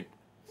മാറ്റ്.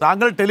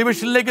 താങ്കൾ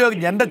ടെലിവിഷനിലേക്ക്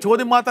എന്റെ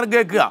ചോദ്യം മാത്രം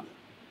കേൾക്കുക.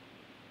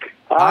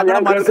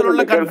 താങ്കളുടെ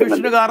മനസ്സിലുള്ള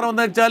കൺഫ്യൂഷന് കാരണം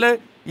എന്താ വെച്ചാൽ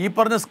ഈ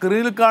പറഞ്ഞ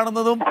സ്ക്രീനിൽ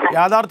കാണുന്നതും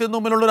യാഥാർത്ഥ്യവും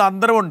തമ്മിലുള്ള ഒരു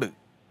അന്തരമുണ്ട്.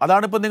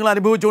 അതാണ് ഇപ്പൊ നിങ്ങൾ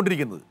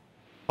അനുഭവിച്ചുകൊണ്ടിരിക്കുന്നത്.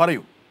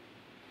 പറയൂ.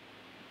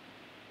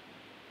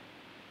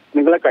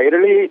 നിങ്ങളെ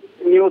കൈരളി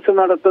ന്യൂസ്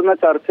നടത്തുന്ന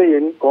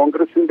ചർച്ചയിൽ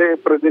കോൺഗ്രസിന്റെ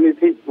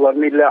പ്രതിനിധി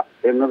വന്നില്ല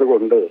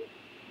എന്നതുകൊണ്ട്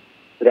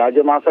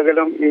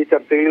രാജ്യമാസകലം ഈ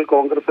ചർച്ചയിൽ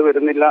കോൺഗ്രസ്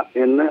വരുന്നില്ല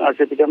എന്ന്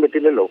ആക്ഷേപിക്കാൻ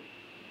പറ്റില്ലല്ലോ.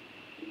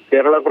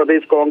 കേരള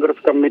പ്രദേശ്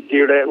കോൺഗ്രസ്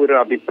കമ്മിറ്റിയുടെ ഒരു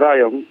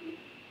അഭിപ്രായം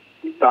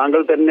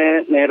താങ്കൾ തന്നെ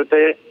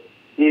നേരത്തെ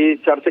ഈ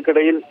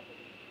ചർച്ചക്കിടയിൽ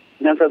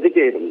ഞാൻ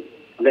ശ്രദ്ധിക്കുകയായിരുന്നു.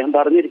 അദ്ദേഹം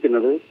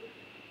പറഞ്ഞിരിക്കുന്നത്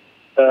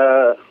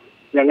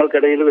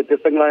ഞങ്ങൾക്കിടയിൽ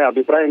വ്യത്യസ്തങ്ങളായ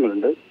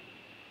അഭിപ്രായങ്ങളുണ്ട്,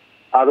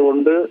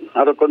 അതുകൊണ്ട്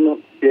അതൊക്കെ ഒന്ന്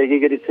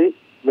ഏകീകരിച്ച്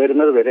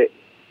വരുന്നത് വരെ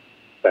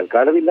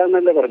തൽക്കാലം ഇല്ല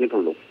എന്നല്ലേ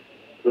പറഞ്ഞിട്ടുള്ളൂ.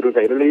 ഒരു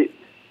കൈരളി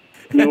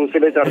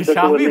ന്യൂസിലെ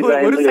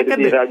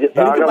ചർച്ചയ്ക്ക്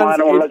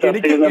രാജ്യത്താകമാനമുള്ള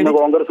ചർച്ചയിൽ നിന്ന്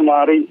കോൺഗ്രസ്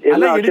മാറി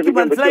എനിക്ക്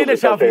മനസ്സിലായില്ല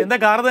ഷാഫി. എന്താ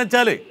കാരണം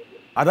വെച്ചാല്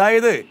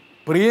അതായത്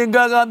പ്രിയങ്ക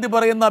ഗാന്ധി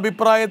പറയുന്ന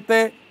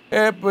അഭിപ്രായത്തെ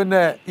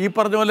പിന്നെ ഈ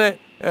പറഞ്ഞ പോലെ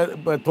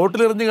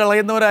തോട്ടിലെറിഞ്ഞ്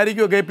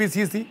കളയുന്നവരായിരിക്കുമോ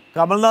KPCC?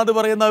 കമൽനാഥ്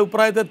പറയുന്ന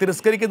അഭിപ്രായത്തെ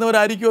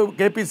തിരസ്കരിക്കുന്നവരായിരിക്കുമോ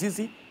KPCC?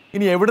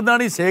 ഇനി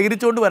എവിടുന്നാണ് ഈ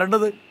ശേഖരിച്ചുകൊണ്ട്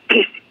വരേണ്ടത്?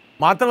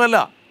 മാത്രമല്ല,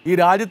 ഈ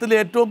രാജ്യത്തിലെ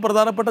ഏറ്റവും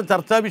പ്രധാനപ്പെട്ട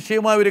ചർച്ചാ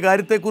വിഷയമായ ഒരു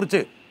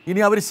കാര്യത്തെക്കുറിച്ച് ഇനി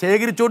അവർ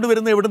ശേഖരിച്ചുകൊണ്ട്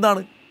വരുന്നത്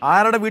എവിടുന്നാണ്?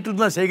 ആരുടെ വീട്ടിൽ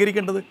നിന്നാണ്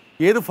ശേഖരിക്കേണ്ടത്?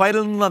 ഏത്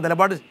ഫയലിൽ നിന്നാണ്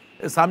നിലപാട്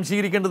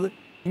സംശീകരിക്കേണ്ടത്?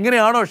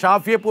 ഇങ്ങനെയാണോ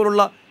ഷാഫിയെ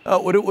പോലുള്ള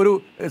ഒരു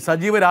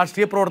സജീവ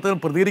രാഷ്ട്രീയ പ്രവർത്തകൻ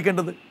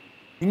പ്രതികരിക്കേണ്ടത്?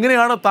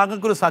 ഇങ്ങനെയാണോ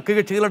താങ്കൾക്കൊരു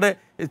സഖ്യകക്ഷികളുടെ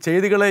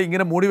ചെയ്തികളെ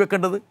ഇങ്ങനെ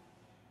മൂടിവെക്കേണ്ടത്?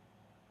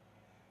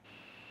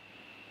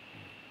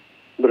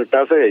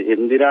 ബ്രിട്ടാസെ,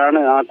 എന്തിനാണ്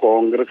ആ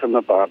കോൺഗ്രസ് എന്ന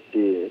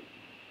പാർട്ടിയെ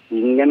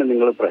ഇങ്ങനെ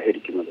നിങ്ങൾ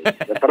പ്രഹരിക്കുന്നത്?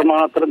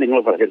 എത്രമാത്രം നിങ്ങൾ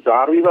പ്രഹരിച്ചു?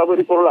 RV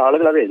ബാബുവിനെ പോലുള്ള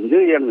ആളുകൾ അത്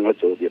എൻജോയ് ചെയ്യാണ് നിങ്ങളെ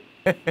ചോദ്യം.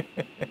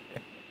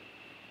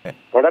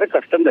 വളരെ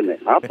കഷ്ടം തന്നെ.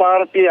 ആ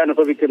പാർട്ടി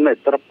അനുഭവിക്കുന്ന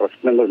എത്ര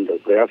പ്രശ്നങ്ങളുണ്ട്,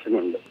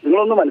 പ്രയാസങ്ങളുണ്ട്.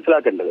 നിങ്ങളൊന്ന്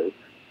മനസ്സിലാക്കേണ്ടത്,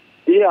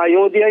 ഈ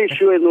അയോധ്യ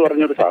ഇഷ്യൂ എന്ന്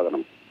പറഞ്ഞൊരു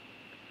സാധനം,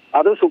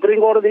 അത് സുപ്രീം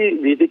കോടതി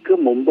വിധിക്ക്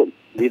മുമ്പും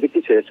വിധിക്ക്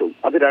ശേഷവും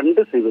അത്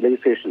രണ്ട്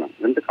സിവിലൈസേഷനാണ്,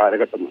 രണ്ട്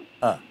കാലഘട്ടമാണ്.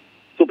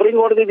 സുപ്രീം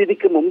കോടതി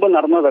വിധിക്ക് മുമ്പ്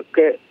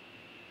നടന്നതൊക്കെ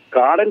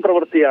കാടൻ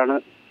പ്രവൃത്തിയാണ്,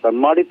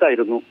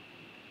 തമ്മാടിത്തായിരുന്നു,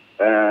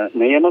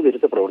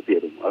 നിയമവിരുദ്ധ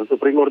പ്രവൃത്തിയായിരുന്നു. അത്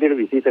സുപ്രീം കോടതിയുടെ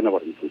വിധി തന്നെ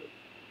പറഞ്ഞിട്ടുണ്ട്.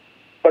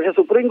 പക്ഷെ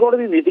സുപ്രീം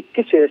കോടതി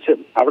വിധിക്ക് ശേഷം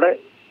അവിടെ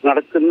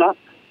നടക്കുന്ന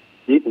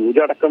ഈ പൂജ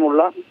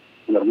അടക്കമുള്ള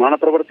നിർമ്മാണ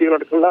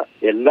പ്രവൃത്തികളടക്കമുള്ള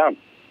എല്ലാം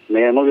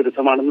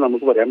നിയമവിരുദ്ധമാണെന്ന്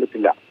നമുക്ക് പറയാൻ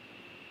പറ്റില്ല.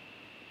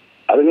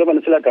 അത് നിങ്ങൾ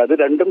മനസ്സിലാക്കുക. അത്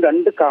രണ്ടും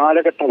രണ്ട്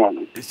കാലഘട്ടമാണ്.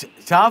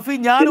 ഷാഫി,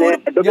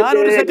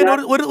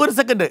 ഒരു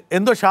സെക്കൻഡ്,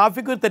 എന്തോ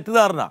ഷാഫിക്ക് ഒരു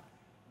തെറ്റിദ്ധാരണ.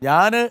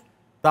 ഞാൻ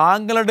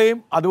താങ്കളുടെയും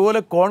അതുപോലെ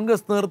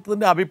കോൺഗ്രസ്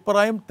നേതൃത്വത്തിന്റെ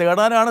അഭിപ്രായം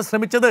തേടാനാണ്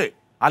ശ്രമിച്ചത്.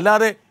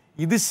 അല്ലാതെ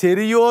ഇത്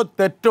ശരിയോ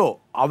തെറ്റോ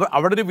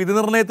അവിടെ ഒരു വിധി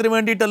നിർണയത്തിന്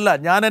വേണ്ടിയിട്ടല്ല.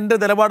 ഞാൻ എൻ്റെ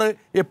നിലപാട്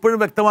എപ്പോഴും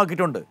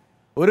വ്യക്തമാക്കിയിട്ടുണ്ട്.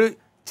 ഒരു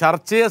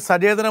ചർച്ചയെ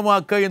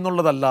സചേതനമാക്കുക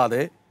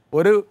എന്നുള്ളതല്ലാതെ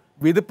ഒരു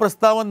വിധി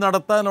പ്രസ്താവന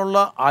നടത്താനുള്ള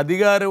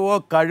അധികാരമോ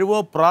കഴിവോ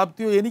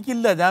പ്രാപ്തിയോ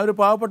എനിക്കില്ല. ഞാനൊരു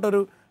പാവപ്പെട്ട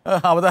ഒരു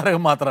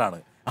അവതാരകൻ മാത്രമാണ്.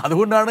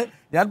 അതുകൊണ്ടാണ്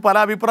ഞാൻ പല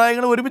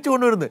അഭിപ്രായങ്ങളും ഒരുമിച്ച്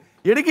കൊണ്ടുവരുന്നത്.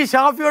 എനിക്ക്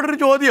ഷാഫിയോടൊരു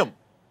ചോദ്യം,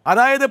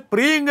 അതായത്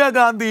പ്രിയങ്ക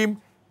ഗാന്ധിയും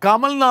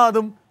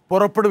കമൽനാഥും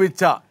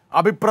പുറപ്പെടുവിച്ച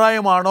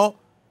അഭിപ്രായമാണോ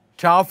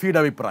ഷാഫിയുടെ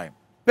അഭിപ്രായം?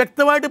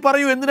 വ്യക്തമായിട്ട്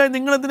പറയൂ.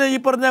 നിങ്ങളെന്തിനാ ഈ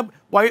പറഞ്ഞ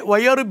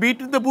why are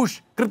beat in the Bush?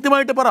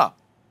 കൃത്യമായിട്ട് പറ.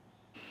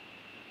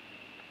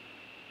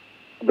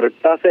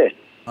 ബ്രിട്ടാസേ,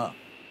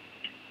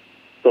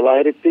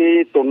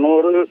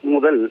 1990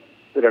 മുതൽ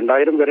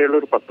 2000 വരെയുള്ള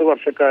ഒരു 10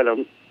 വർഷക്കാലം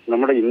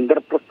നമ്മുടെ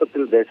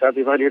ഇന്ദ്രപ്രസ്ഥത്തിൽ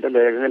ദേശാഭിമാനിയുടെ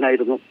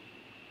ലേഖകനായിരുന്നു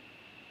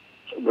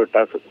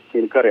ബ്രിട്ടാസ്.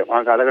 എനിക്കറിയാം. ആ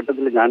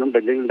കാലഘട്ടത്തിൽ ഞാനും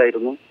ഡൽഹിയിൽ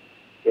ഉണ്ടായിരുന്നു.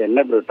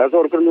 എന്നെ ബ്രിട്ടാസ്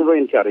ഓർക്കുന്നുണ്ടോ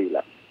എനിക്കറിയില്ല.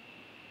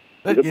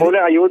 ഇതുപോലെ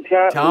അയോധ്യ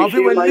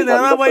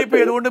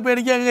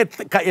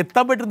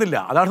എത്താൻ പറ്റുന്നില്ല,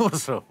 അതാണ്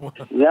പ്രശ്നം.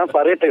 ഞാൻ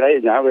പറയട്ടെ,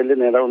 ഞാൻ വലിയ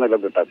നേതാവെന്നല്ല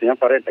ബ്രിട്ടാസ്. ഞാൻ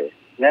പറയട്ടെ,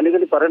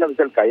 ഞാനിതിൽ പറയണത്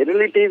വെച്ചാൽ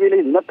കൈരളി TVയിൽ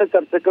ഇന്നത്തെ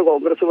ചർച്ചയ്ക്ക്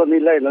കോൺഗ്രസ്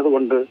വന്നില്ല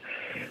എന്നതുകൊണ്ട്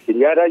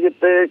ഇന്ത്യ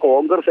രാജ്യത്തെ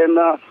കോൺഗ്രസ്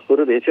എന്ന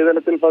ഒരു ദേശീയ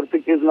തലത്തിൽ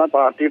പ്രവർത്തിക്കുന്ന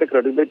പാർട്ടിയുടെ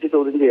ക്രെഡിബിലിറ്റി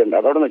ചോദ്യം ചെയ്യേണ്ട.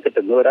 അതവിടെ നിൽക്കട്ടെ.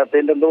 ഇന്ന്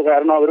വരാത്തതിന്റെ എന്തോ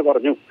കാരണം അവർ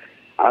പറഞ്ഞു.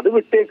 അത്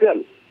വിട്ടേക്കാൻ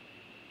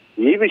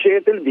ഈ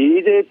വിഷയത്തിൽ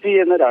BJP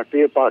എന്ന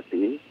രാഷ്ട്രീയ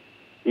പാർട്ടി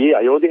ഈ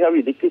അയോധ്യ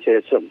വിധിക്ക്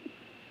ശേഷം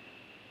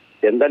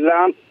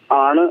എന്തെല്ലാം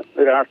ആണ്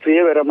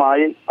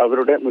രാഷ്ട്രീയപരമായി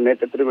അവരുടെ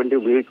മുന്നേറ്റത്തിന് വേണ്ടി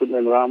ഉപയോഗിക്കുന്നു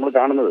എന്നതാണ് നമ്മൾ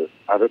കാണുന്നത്.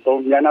 അതിപ്പോൾ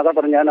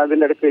ഞാൻ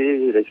അതിൻ്റെ ഇടയ്ക്ക്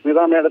ഈ രശ്മിത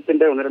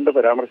മേഡത്തിന്റെ 1-2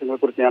 പരാമർശങ്ങളെ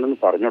കുറിച്ച് ഞാനൊന്ന്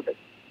പറഞ്ഞോട്ടെ,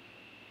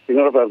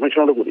 നിങ്ങളുടെ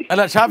പെർമിഷനോട് കൂടി.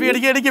 അല്ല ഷാഫി,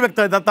 എനിക്ക്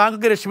വ്യക്തമായി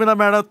താങ്കൾക്ക് രശ്മിത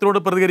മേഡത്തിനോട്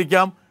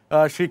പ്രതികരിക്കാം,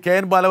 ശ്രീ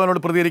KN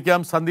ബാലവനോട് പ്രതികരിക്കാം,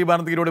 സന്ദീപ്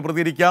ആനന്ദഗിരിയോട്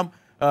പ്രതികരിക്കാം,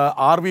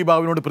 RV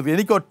ബാബുവിനോട് പ്രതികരിക്കാം.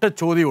 എനിക്ക് ഒറ്റ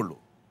ചോദ്യമുള്ളൂ.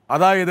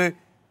 അതായത്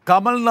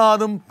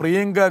കമൽനാഥും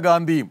പ്രിയങ്ക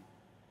ഗാന്ധിയും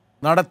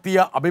നടത്തിയ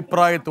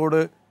അഭിപ്രായത്തോട്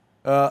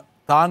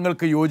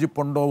താങ്കൾക്ക്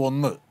യോജിപ്പുണ്ടോ?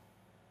 1.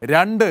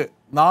 2,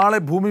 നാളെ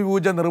ഭൂമി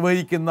പൂജ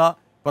നിർവഹിക്കുന്ന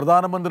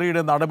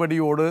പ്രധാനമന്ത്രിയുടെ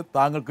നടപടിയോട്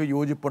താങ്കൾക്ക്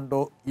യോജിപ്പുണ്ടോ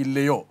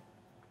ഇല്ലയോ?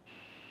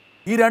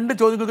 ഈ 2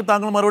 ചോദ്യങ്ങൾക്ക്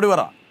താങ്കൾ മറുപടി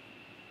പറ.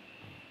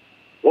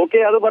 ഓക്കെ,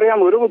 അത് പറയാൻ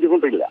ഒരു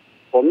ബുദ്ധിമുട്ടില്ല.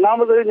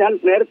 ഒന്നാമത് ഞാൻ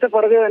നേരത്തെ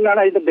പറഞ്ഞത്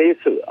തന്നെയാണ് അതിന്റെ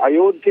ബേസ്.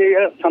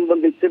 അയോധ്യയെ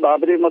സംബന്ധിച്ച്,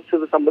 ബാബരി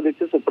മസ്ജിദ്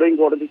സംബന്ധിച്ച് സുപ്രീം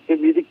കോടതിക്ക്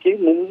വിധിക്ക്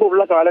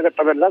മുമ്പുള്ള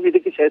കാലഘട്ടമല്ല,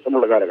 വിധിക്ക്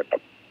ശേഷമുള്ള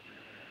കാലഘട്ടം.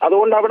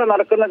 അതുകൊണ്ട് അവിടെ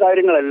നടക്കുന്ന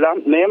കാര്യങ്ങളെല്ലാം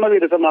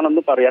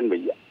നിയമവിരുദ്ധമാണെന്ന് പറയാൻ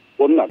വയ്യ.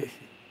 ഒന്നത്.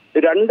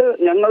 രണ്ട്,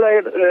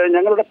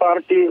 ഞങ്ങളുടെ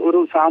പാർട്ടി ഒരു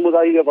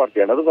സാമുദായിക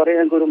പാർട്ടിയാണ്. അത് പറയാൻ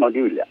ഞങ്ങൾക്ക് ഒരു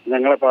മടിയില്ല.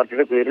 ഞങ്ങളുടെ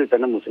പാർട്ടിയുടെ പേരിൽ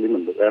തന്നെ മുസ്ലിം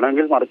ഉണ്ട്.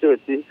 വേണമെങ്കിൽ മറച്ചു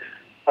വെച്ച്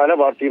പല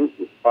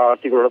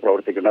പാർട്ടികളോട്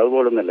പ്രവർത്തിക്കുന്നുണ്ട്.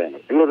 അതുപോലൊന്നല്ല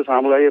ഞങ്ങളൊരു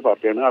സാമുദായിക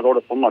പാർട്ടിയാണ്.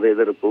 അതോടൊപ്പം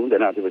മതേതരത്വവും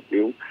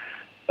ജനാധിപത്യവും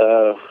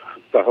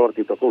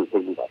സഹവർത്തിത്വമൊക്കെ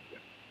ഉൾക്കൊള്ളുന്ന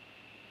പാർട്ടിയാണ്.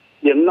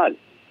 എന്നാൽ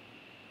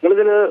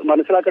നിങ്ങളിതിൽ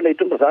മനസ്സിലാക്കേണ്ട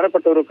ഏറ്റവും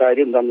പ്രധാനപ്പെട്ട ഒരു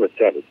കാര്യം എന്താണെന്ന്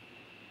വെച്ചാൽ,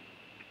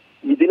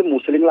 ഇതിൽ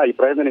മുസ്ലിങ്ങളെ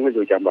അഭിപ്രായം നിങ്ങൾ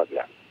ചോദിക്കാൻ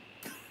പാടില്ല.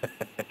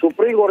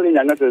 സുപ്രീം കോടതി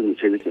ഞങ്ങൾക്ക്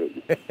നിഷേധിച്ചു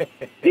കഴിഞ്ഞു.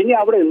 ഇനി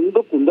അവിടെ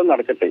എന്തോ കുന്തം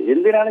നടക്കട്ടെ.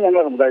 എന്തിനാണ്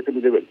ഞങ്ങളുടെ സമുദായത്തിൽ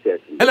ഇത്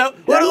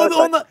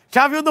ഒന്ന്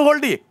ഷാഫി ഒന്ന്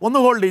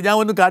ഹോൾഡ് ചെയ്യ് ഞാൻ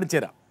ഒന്ന് കാണിച്ചു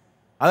തരാം.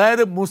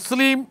 അതായത്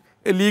മുസ്ലിം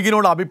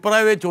ലീഗിനോട്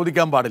അഭിപ്രായമേ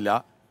ചോദിക്കാൻ പാടില്ല,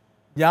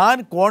 ഞാൻ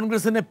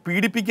കോൺഗ്രസിനെ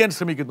പീഡിപ്പിക്കാൻ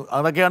ശ്രമിക്കുന്നു,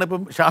 അതൊക്കെയാണ്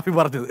ഇപ്പം ഷാഫി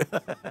പറഞ്ഞത്.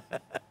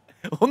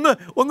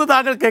 ഒന്ന്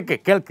താങ്കൾ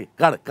കേൾക്ക്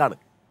കാണ്.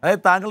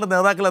 അതായത് താങ്കളുടെ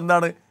നേതാക്കൾ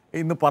എന്താണ്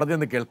ഇന്ന്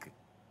പറഞ്ഞതെന്ന് കേൾക്ക്.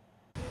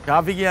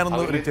 ഷാഫിക്ക്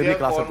ഞാനൊന്ന് ഒരു ചെറിയ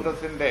ക്ലാസ്.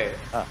 കോൺഗ്രസിന്റെ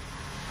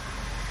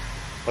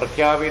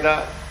പ്രഖ്യാപിത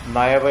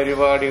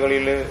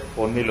നയപരിപാടികളിൽ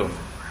ഒന്നിലും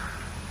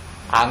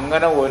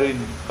അങ്ങനെ ഒരു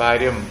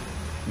കാര്യം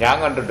ഞാൻ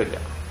കണ്ടിട്ടില്ല.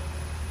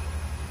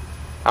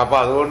 അപ്പൊ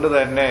അതുകൊണ്ട്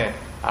തന്നെ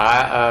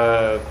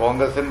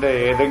കോൺഗ്രസിന്റെ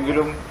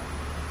ഏതെങ്കിലും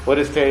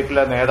ഒരു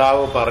സ്റ്റേറ്റിലെ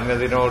നേതാവ്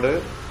പറഞ്ഞതിനോട്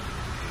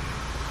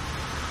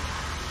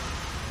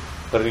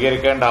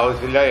പ്രതികരിക്കേണ്ട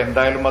ആവശ്യമില്ല.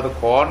 എന്തായാലും അത്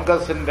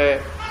കോൺഗ്രസിന്റെ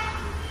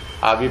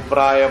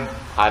അഭിപ്രായം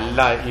അല്ല.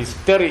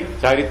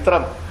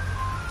 ചരിത്രം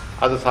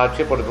അത്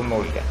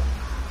സാക്ഷ്യപ്പെടുത്തുന്നുമില്ല.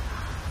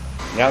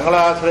 ഞങ്ങൾ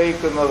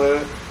ആശ്രയിക്കുന്നത്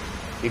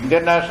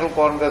ഇന്ത്യൻ നാഷണൽ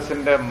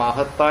കോൺഗ്രസിന്റെ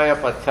മഹത്തായ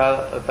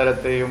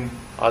പശ്ചാത്തലത്തെയും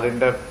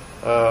അതിന്റെ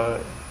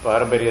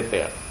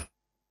പാരമ്പര്യത്തെയാണ്.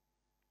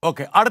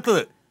 ഓക്കെ,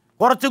 അടുത്തത്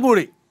കുറച്ചും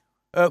കൂടി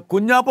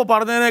കുഞ്ഞാപ്പ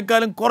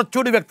പറഞ്ഞതിനേക്കാളും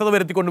കുറച്ചുകൂടി വ്യക്തത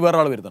വരുത്തിക്കൊണ്ട് വേറെ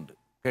ആൾ വരുന്നുണ്ട്.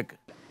 കേക്ക്.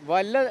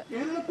 വല്ല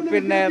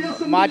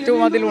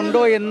മാറ്റവും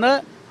അതിലുണ്ടോ എന്ന്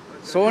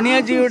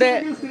സോണിയാജിയുടെ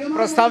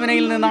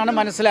പ്രസ്താവനയിൽ നിന്നാണ്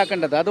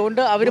മനസ്സിലാക്കേണ്ടത്.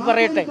 അതുകൊണ്ട് അവർ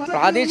പറയട്ടെ.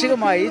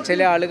 പ്രാദേശികമായി ചില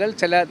ആളുകൾ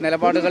ചില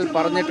നിലപാടുകൾ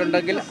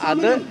പറഞ്ഞിട്ടുണ്ടെങ്കിൽ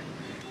അത്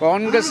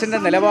കോൺഗ്രസിൻ്റെ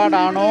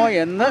നിലപാടാണോ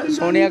എന്ന്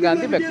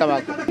സോണിയാഗാന്ധി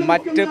വ്യക്തമാക്കും.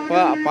 മറ്റ്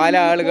പല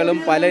ആളുകളും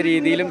പല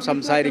രീതിയിലും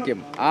സംസാരിക്കും.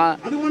 ആ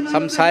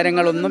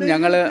സംസാരങ്ങളൊന്നും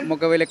ഞങ്ങൾ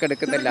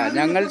മുഖവിലക്കെടുക്കുന്നില്ല.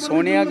 ഞങ്ങൾ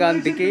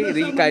സോണിയാഗാന്ധിക്ക്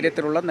ഈ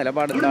കാര്യത്തിലുള്ള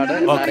നിലപാടെന്താണ്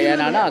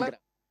അറിയാനാണ് ആഗ്രഹം.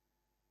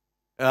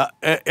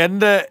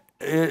 എൻ്റെ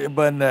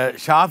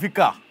ഷാഫിക്ക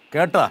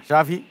കേട്ടാ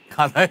ഷാഫി,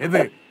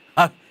 അതായത്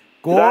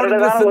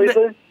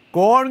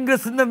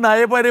കോൺഗ്രസിന്റെ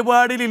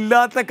നയപരിപാടിയിൽ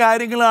ഇല്ലാത്ത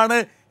കാര്യങ്ങളാണ്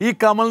ഈ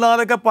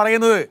കമൽനാഥൊക്കെ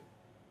പറയുന്നത്.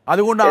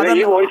 അതുകൊണ്ട്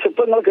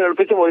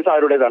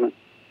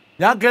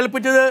ഞാൻ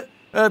കേൾപ്പിച്ചത്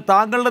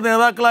താങ്കളുടെ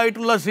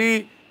നേതാക്കളായിട്ടുള്ള ശ്രീ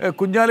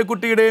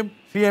കുഞ്ഞാലിക്കുട്ടിയുടെയും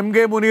ശ്രീ എം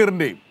കെ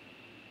മുനീറിന്റെയും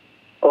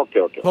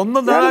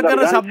സ്വന്തം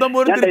നേതാക്കളുടെ ശബ്ദം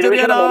പോലും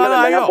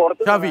തിരിച്ചറിയാനായോ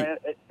ഷാഫി?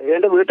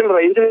 എന്റെ വീട്ടിൽ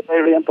റേഞ്ച്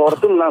ഞാൻ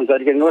പുറത്തു നിന്നാണ്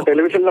സംസാരിക്കുന്നത്.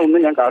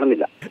 ടെലിവിഷനിലൊന്നും ഞാൻ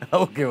കാണുന്നില്ല.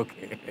 ഓക്കെ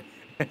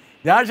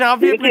ഞാൻ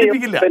ഷാഫിയെ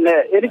പിടിപ്പിക്കില്ല. പിന്നെ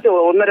എനിക്ക്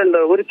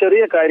ഒരു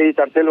ചെറിയ കാര്യം ഈ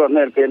ചർച്ചയിൽ വന്നു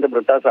നിൽക്കുക എന്റെ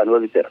ബ്രിട്ടാസ്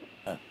അനുവദിച്ചു തരണം.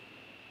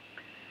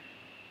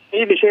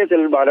 ഈ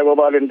വിഷയത്തിൽ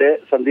ബാലഗോപാലിന്റെ,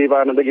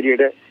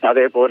 സന്ദീപാനന്ദഗിരിയുടെ,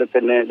 അതേപോലെ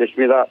തന്നെ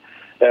ലക്ഷ്മിത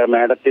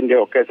മാഡത്തിന്റെ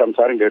ഒക്കെ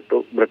സംസാരം കേട്ടു,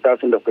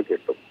 ബ്രിട്ടാസിന്റെ ഒക്കെ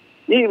കേട്ടു.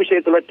 ഈ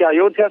വിഷയത്തിൽ ഒറ്റ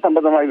അയോധ്യ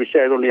സംബന്ധമായ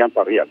വിഷയമായതുകൊണ്ട് ഞാൻ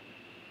പറയാം,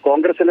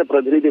 കോൺഗ്രസിന്റെ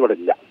പ്രതിനിധി ഇവിടെ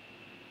ഇല്ല.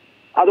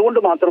 അതുകൊണ്ട്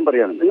മാത്രം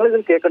പറയാണ്.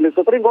 നിങ്ങളിതിൽ കേൾക്കേണ്ടത്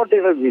സുപ്രീം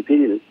കോടതിയുടെ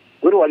വിധിയിൽ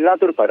ഒരു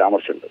വല്ലാത്തൊരു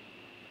പരാമർശമുണ്ട്.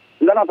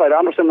 എന്താണ് ആ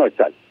പരാമർശം എന്ന്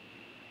വെച്ചാൽ,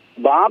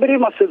 ബാബരി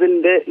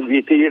മസ്ജിദിന്റെ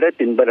വിധിയുടെ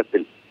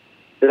പിൻബലത്തിൽ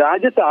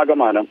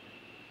രാജ്യത്താകമാനം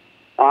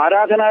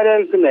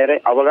ആരാധനാലയങ്ങൾക്ക് നേരെ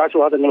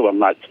അവകാശവാദങ്ങൾ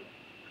വന്നാൽ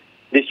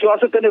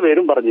വിശ്വാസത്തിന്റെ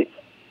പേരും പറഞ്ഞ്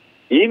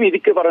ഈ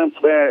വിധിക്ക്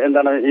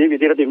ഈ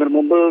വിധിയുടെ പിന്നിൽ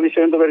മുമ്പ്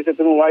വിശ്വഹിന്ദു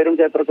പരിഷത്ത് 3000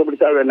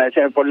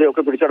 ക്ഷേത്രമൊക്കെ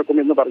പള്ളിയൊക്കെ പിടിച്ചടക്കും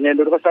എന്ന്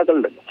പറഞ്ഞതിന്റെ ഒരു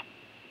പശ്ചാത്തലമുണ്ടല്ലോ.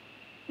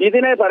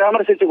 ഇതിനെ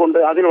പരാമർശിച്ചുകൊണ്ട്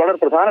അതിൽ വളരെ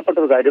പ്രധാനപ്പെട്ട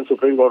ഒരു കാര്യം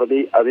സുപ്രീം കോടതി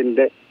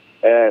അതിന്റെ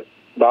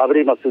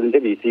ബാബരി മസ്ജിദിന്റെ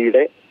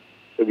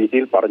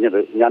വിധിയിൽ പറഞ്ഞത്,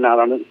 ഞാൻ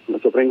അതാണ്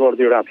സുപ്രീം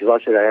കോടതിയുടെ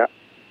അഭിഭാഷകരായ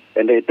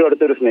എന്റെ ഏറ്റവും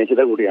അടുത്തൊരു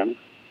സ്നേഹിത കൂടിയാണ്,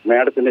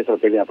 മാഡത്തിന്റെ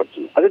ശ്രദ്ധയിൽ ഞാൻ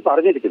പഠിച്ചു. അതിൽ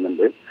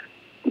പറഞ്ഞിരിക്കുന്നുണ്ട്,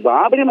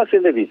 ബാബരി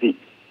മസ്ജിദിന്റെ വിധി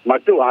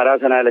മറ്റു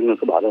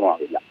ആരാധനാലയങ്ങൾക്ക്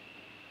ബാധകമാവില്ല.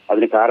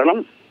 അതിന് കാരണം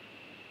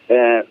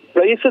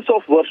പ്ലേസസ്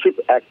ഓഫ്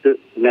വർഷിപ്പ് ആക്ട്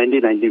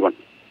 1991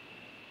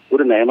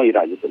 ഒരു നിയമം ഈ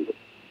രാജ്യത്തുണ്ട്.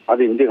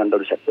 അത് ഇന്ത്യ കണ്ട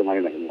ഒരു ശക്തമായ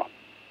നിയമമാണ്.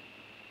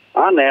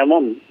 ആ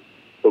നിയമം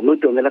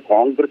 91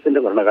 കോൺഗ്രസിന്റെ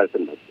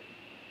ഭരണകാലത്തുണ്ട്.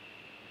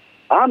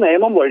 ആ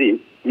നിയമം വഴി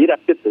ഈ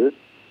രാജ്യത്ത്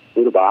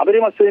ഒരു ബാബരി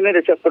മസ്ജിദിനെ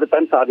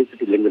രക്ഷപ്പെടുത്താൻ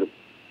സാധിച്ചിട്ടില്ലെങ്കിലും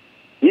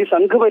ഈ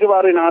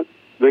സംഘപരിവാറിനാൽ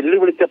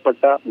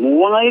വെല്ലുവിളിക്കപ്പെട്ട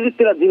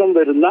 3000-ലധികം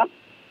വരുന്ന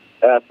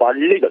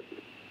പള്ളികൾ,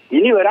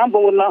 ഇനി വരാൻ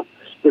പോകുന്ന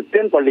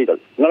ക്രിസ്ത്യൻ പള്ളികൾ,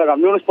 നിങ്ങളെ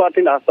കമ്മ്യൂണിസ്റ്റ്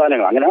പാർട്ടിന്റെ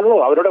ആസ്ഥാനങ്ങൾ, അങ്ങനെയാണല്ലോ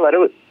അവരുടെ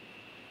വരവ്,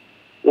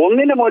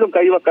 ഒന്നിനെ പോലും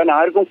കൈവെക്കാൻ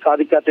ആർക്കും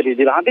സാധിക്കാത്ത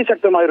രീതിയിൽ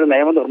അതിശക്തമായൊരു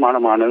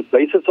നിയമനിർമ്മാണമാണ്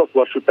പ്ലേസസ് ഓഫ്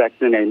വർഷിപ്പ്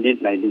ആക്ട്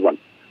 1991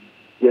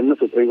 എന്ന്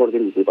സുപ്രീം കോടതി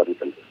വിധി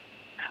പറഞ്ഞിട്ടുണ്ട്.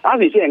 ആ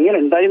വിധി എങ്ങനെ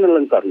ഉണ്ടായി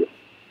എന്നുള്ളത് എനിക്കറിയാം.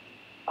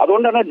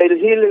 അതുകൊണ്ടാണ്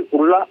ഡൽഹിയിൽ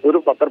ഉള്ള ഒരു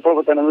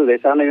പത്രപ്രവർത്തനം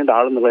ദേശാടനയുടെ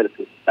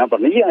ആളെന്നുള്ളവർക്ക് ഞാൻ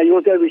പറഞ്ഞു, ഈ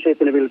അയോധ്യ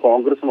വിഷയത്തിന് പേരിൽ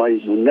കോൺഗ്രസുമായി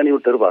മുന്നണി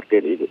വിട്ടൊരു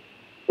പാർട്ടിയെ ലീഗ്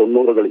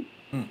 90കളിൽ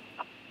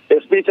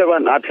SP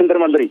ചവാൻ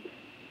ആഭ്യന്തരമന്ത്രി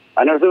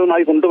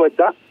അനധികൃതമായി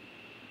കൊണ്ടുവച്ച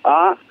ആ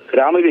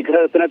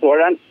രാമവിഗ്രഹത്തിനെ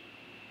തൊഴാൻ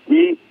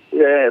ഈ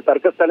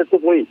തർക്കസ്ഥലത്ത്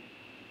പോയി.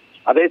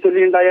 അതേ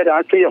ചൊല്ലിയുണ്ടായ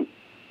രാഷ്ട്രീയം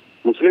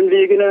മുസ്ലിം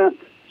ലീഗിന്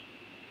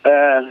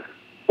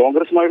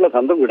കോൺഗ്രസുമായുള്ള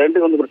ബന്ധം വിടേണ്ടി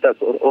വന്നു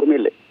ബ്രിട്ടാസ്,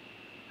 ഓർമ്മയില്ലേ?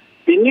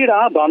 പിന്നീട്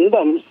ആ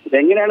ബന്ധം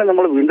എങ്ങനെയാണ്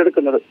നമ്മൾ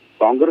വീണ്ടെടുക്കുന്നത്?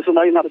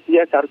 കോൺഗ്രസുമായി നടത്തിയ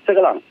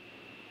ചർച്ചകളാണ്.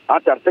 ആ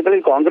ചർച്ചകളിൽ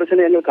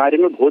കോൺഗ്രസിനെ ഞങ്ങൾ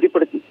കാര്യങ്ങൾ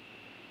ബോധ്യപ്പെടുത്തി.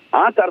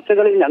 ആ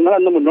ചർച്ചകളിൽ ഞങ്ങൾ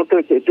അന്ന് മുന്നോട്ട്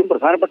വെച്ച ഏറ്റവും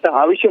പ്രധാനപ്പെട്ട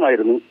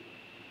ആവശ്യമായിരുന്നു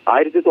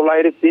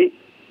 1988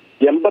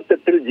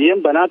 GM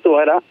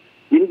ബനാത്വാല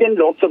ഇന്ത്യൻ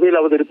ലോക്സഭയിൽ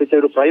അവതരിപ്പിച്ച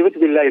ഒരു private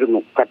ബില്ലായിരുന്നു,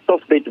 cut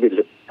off date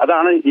bill.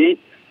 അതാണ് ഈ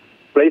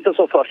പ്ലേസസ്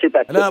ഓഫ് വർഷിപ്പ്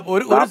ആക്ട്.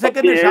 ഒരു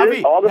സെക്കൻഡ് ഷാഫി,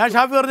 ഞാൻ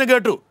ഷാഫി പറഞ്ഞു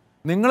കേട്ടു.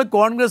 നിങ്ങൾ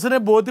കോൺഗ്രസിനെ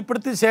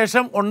ബോധ്യപ്പെടുത്തിയ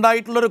ശേഷം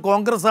ഉണ്ടായിട്ടുള്ള ഒരു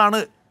കോൺഗ്രസ് ആണ്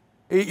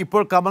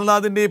ഇപ്പോൾ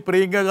കമൽനാഥിന്റെയും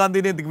പ്രിയങ്ക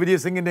ഗാന്ധിന്റെയും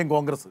ദിഗ്വിജയ് സിംഗിന്റെയും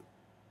കോൺഗ്രസ്.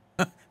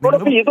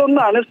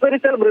 ഇതൊന്ന്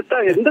അനുസ്മരിച്ചാൽ ബ്രിട്ട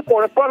എന്ത്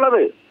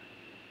കുഴപ്പമുള്ളത്?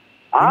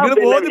 ആ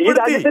ഈ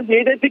രാജ്യത്തെ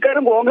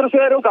BJP-ക്കാരും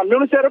കോൺഗ്രസുകാരും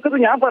കമ്മ്യൂണിസ്റ്റുകാരും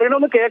ഒക്കെ ഞാൻ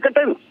പറയണമെന്ന്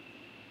കേൾക്കട്ടെ.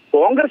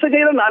 കോൺഗ്രസ്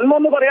ചെയ്ത നന്മ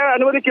ഒന്ന് പറയാൻ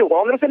അനുവദിക്കൂ.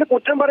 കോൺഗ്രസിന്റെ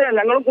കുറ്റം പറയാം,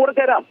 ഞങ്ങളും കൂടെ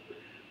തരാം.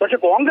 പക്ഷെ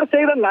കോൺഗ്രസ്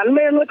ചെയ്ത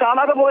നന്മയെന്ന്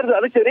കാണാതെ പോകരുത്.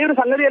 അത് ചെറിയൊരു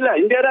സംഗതിയല്ല.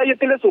 ഇന്ത്യ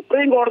രാജ്യത്തിലെ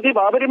സുപ്രീം കോടതി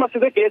ബാബരി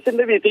മസ്ജിദ്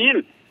കേസിന്റെ വിധിയിൽ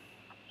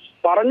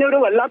പറഞ്ഞൊരു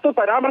വല്ലാത്ത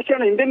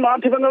പരാമർശമാണ്. ഇന്ത്യൻ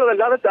മാധ്യമങ്ങൾ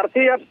വല്ലാതെ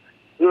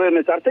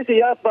ചർച്ച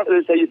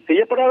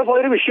ചെയ്യപ്പെടാതെ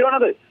പോയൊരു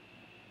വിഷയമാണത്.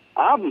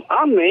 ആ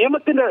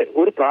നിയമത്തിന്റെ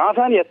ഒരു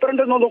പ്രാധാന്യം എത്ര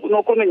ഉണ്ടെന്ന്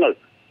നോക്കൂ നിങ്ങൾ.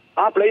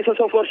 ആ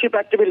places of worship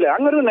act bill,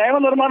 അങ്ങനെ ഒരു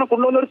നിയമനിർമ്മാണം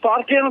കൊണ്ടുവന്ന ഒരു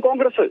പാർട്ടിയാണ്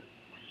കോൺഗ്രസ്.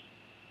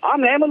 ആ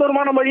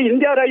നിയമനിർമ്മാണം വഴി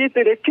ഇന്ത്യ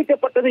രാജ്യത്ത്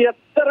രക്ഷിക്കപ്പെട്ടത്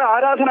എത്ര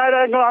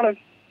ആരാധനാലയങ്ങളാണ്.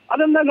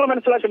 അതെന്താ നിങ്ങൾ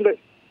മനസ്സിലാക്കേണ്ടത്?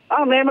 ആ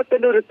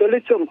നിയമത്തിന്റെ ഒരു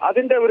തെളിച്ചം,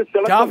 അതിന്റെ ഒരു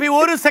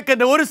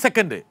ഒരു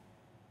സെക്കൻഡ്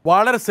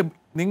വളരെ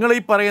നിങ്ങൾ ഈ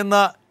പറയുന്ന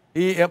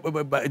ഈ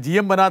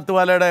GM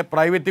ബനാത്വാലയുടെ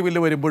പ്രൈവറ്റ് ബില്ല്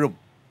വരുമ്പോഴും,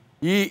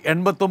 ഈ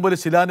 89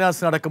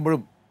 ശിലാന്യാസം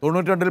നടക്കുമ്പോഴും,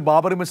 92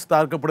 ബാബറി മസ്ജിദ്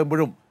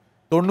തകർക്കപ്പെടുമ്പോഴും,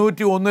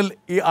 91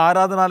 ഈ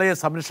ആരാധനാലയ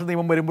സംരക്ഷണ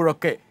നിയമം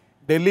വരുമ്പോഴൊക്കെ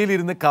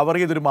ഡൽഹിയിലിരുന്ന് കവർ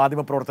ചെയ്തൊരു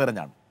മാധ്യമ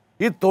പ്രവർത്തകനാണ്.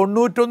 ഈ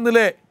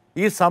 91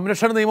 ഈ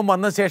സംരക്ഷണ നിയമം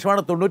വന്ന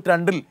ശേഷമാണ്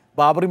 92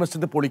 ബാബറി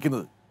മസ്ജിദ്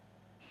പൊളിക്കുന്നത്.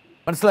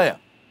 മനസ്സിലായ?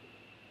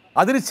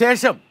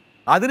 അതിനുശേഷം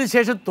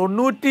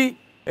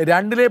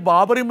 92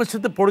 ബാബറി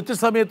മസ്ജിദ് പൊളിച്ച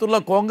സമയത്തുള്ള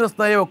കോൺഗ്രസ്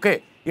നയമൊക്കെ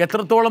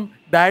എത്രത്തോളം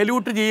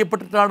ഡയലൂട്ട്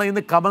ചെയ്യപ്പെട്ടിട്ടാണ്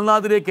ഇന്ന്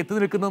കമൽനാഥിലേക്ക് എത്തി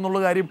നിൽക്കുന്നത് എന്നുള്ള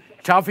കാര്യം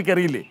ഷാഫിക്ക്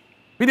അറിയില്ലേ?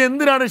 പിന്നെ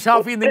എന്തിനാണ്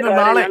ഷാഫി നിങ്ങൾ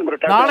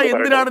നാളെ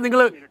എന്തിനാണ് നിങ്ങൾ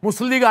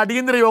മുസ്ലിം ലീഗ്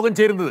അടിയന്തര യോഗം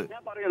ചേരുന്നത്?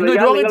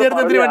 യോഗം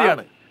ചേരുന്നത് എന്തിനു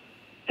വേണ്ടിയാണ്?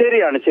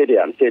 ശരിയാണ്.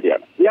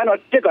 ഞാൻ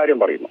ഒറ്റ കാര്യം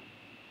പറയുന്നു.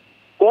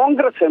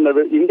 കോൺഗ്രസ്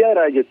എന്നത് ഇന്ത്യ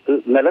രാജ്യത്ത്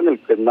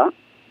നിലനിൽക്കുന്ന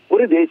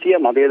ഒരു ദേശീയ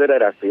മതേതര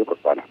രാഷ്ട്രീയ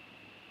പ്രസ്ഥാനമാണ്.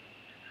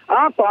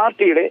 ആ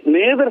പാർട്ടിയുടെ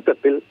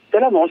നേതൃത്വത്തിൽ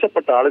ചില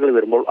മോശപ്പെട്ട ആളുകൾ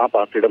വരുമ്പോൾ ആ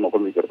പാർട്ടിയുടെ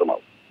മുഖം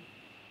വികൃതമാവും.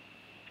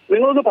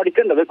 നിങ്ങളൊന്ന്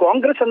പഠിക്കേണ്ടത്,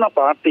 കോൺഗ്രസ് എന്ന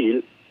പാർട്ടിയിൽ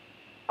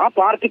ആ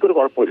പാർട്ടിക്ക് ഒരു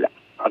കുഴപ്പമില്ല.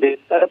 അത്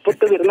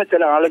തരപ്പെട്ട് വരുന്ന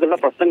ചില ആളുകളുടെ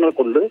പ്രശ്നങ്ങൾ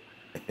കൊണ്ട്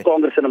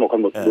കോൺഗ്രസിന്റെ മുഖം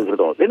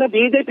വികൃതമാവും. പിന്നെ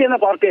BJP എന്ന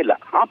പാർട്ടിയല്ല,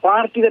 ആ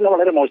പാർട്ടി തന്നെ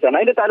വളരെ മോശമാണ്.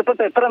 അതിന്റെ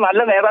തലപ്പത്ത് എത്ര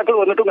നല്ല നേതാക്കൾ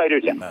വന്നിട്ടും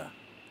കാര്യമില്ല.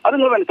 അത്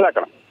നിങ്ങൾ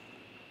മനസ്സിലാക്കണം.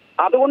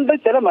 അതുകൊണ്ട്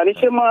ചില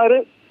മനുഷ്യന്മാര്,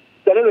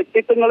 ചില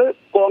വ്യക്തിത്വങ്ങൾ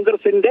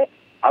കോൺഗ്രസിന്റെ,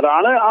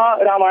 അതാണ് ആ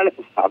രാമായണം.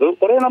 അത്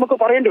കുറെ നമുക്ക്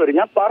പറയേണ്ടി വരും.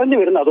 ഞാൻ പറഞ്ഞു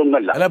വരുന്നത്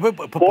അതൊന്നല്ല.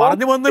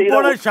 പറഞ്ഞു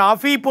വന്നപ്പോൾ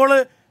ഷാഫി ഇപ്പോൾ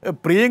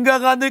പ്രിയങ്ക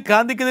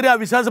ഗാന്ധിക്കെതിരെ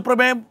അവിശ്വാസ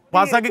പ്രമേയം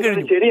പാസാക്കി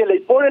കഴിഞ്ഞു. ശരിയല്ല.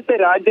 ഇപ്പോഴത്തെ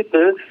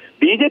രാജ്യത്ത്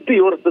BJP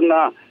ഉയർത്തുന്ന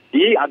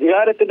ഈ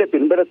അധികാരത്തിന്റെ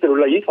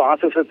പിൻബലത്തിലുള്ള ഈ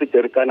ഫാസിസത്തെ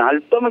ചെറുക്കാൻ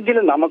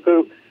അല്പമെങ്കിലും നമുക്ക്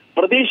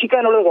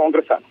പ്രതീക്ഷിക്കാനുള്ള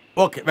കോൺഗ്രസ്സാണ്.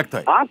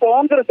 ആ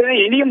കോൺഗ്രസിനെ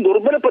ഇനിയും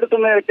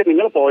ദുർബലപ്പെടുത്തുന്നതിനൊക്കെ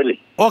നിങ്ങൾ പോയല്ലേ?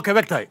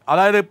 വ്യക്തമായി.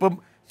 അതായത് ഇപ്പം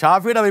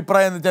ഷാഫിയുടെ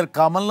അഭിപ്രായം എന്ന് വെച്ചാൽ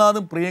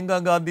കമൽനാഥും പ്രിയങ്ക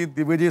ഗാന്ധിയും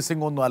ദിഗ്വിജയ്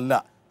സിംഗ് ഒന്നും അല്ല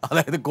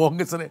അതായത്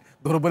കോൺഗ്രസിനെ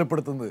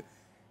ദുർബലപ്പെടുത്തുന്നത്.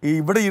 ഈ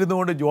ഇവിടെ ഇരുന്നു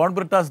കൊണ്ട് ജോൺ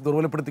ബ്രിട്ടാസ്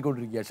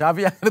ദുർബലപ്പെടുത്തിക്കൊണ്ടിരിക്കുക.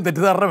 ഷാഫി അങ്ങനെ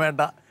തെറ്റിദ്ധാരണ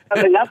വേണ്ട.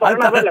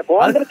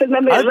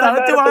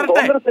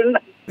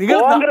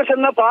 കോൺഗ്രസ്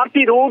എന്ന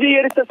പാർട്ടി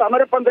രൂപീകരിച്ച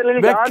സമരപന്തലിൽ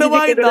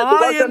വ്യക്തമായി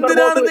നാളെ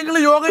എന്തിനാണ് നിങ്ങൾ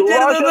യോഗം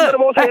ചേരുന്നത്?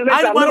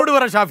 മറുപടി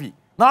പറ ഷാഫി,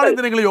 നാളെ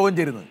എന്തിനാണ് നിങ്ങൾ യോഗം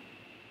ചേരുന്നത്?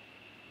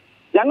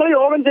 ഞങ്ങൾ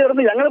യോഗം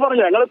ചേർന്ന് ഞങ്ങൾ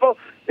പറഞ്ഞു, ഞങ്ങളിപ്പോ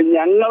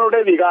ഞങ്ങളുടെ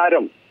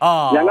വികാരം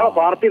ഞങ്ങളെ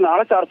പാർട്ടി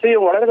നാളെ ചർച്ച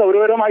ചെയ്യും വളരെ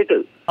ഗൗരവമായിട്ട്.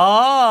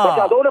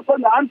 പക്ഷെ അതോടൊപ്പം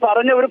ഞാൻ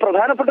പറഞ്ഞ ഒരു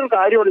പ്രധാനപ്പെട്ട ഒരു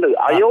കാര്യമുണ്ട്.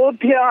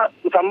 അയോധ്യ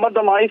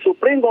സംബന്ധമായി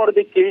സുപ്രീം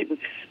കോടതിക്ക്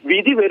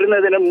വിധി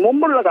വരുന്നതിന്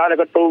മുമ്പുള്ള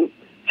കാലഘട്ടവും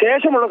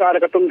ശേഷമുള്ള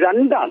കാലഘട്ടവും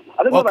രണ്ടാണ്.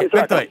 അത്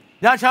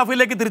ഞാൻ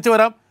ഷാഫിയിലേക്ക് തിരിച്ചു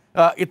വരാം.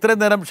 ഇത്രയും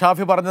നേരം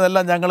ഷാഫി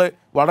പറഞ്ഞതെല്ലാം ഞങ്ങൾ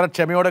വളരെ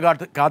ക്ഷമയോടെ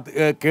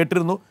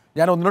കേട്ടിരുന്നു.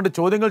 ഞാൻ ഒന്ന് രണ്ട്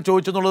ചോദ്യങ്ങൾ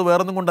ചോദിച്ചെന്നുള്ളത്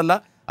വേറൊന്നും കൊണ്ടല്ല,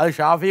 അത്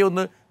ഷാഫിയെ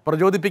ഒന്ന്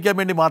പ്രചോദിപ്പിക്കാൻ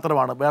വേണ്ടി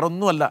മാത്രമാണ്,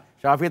 വേറൊന്നുമല്ല.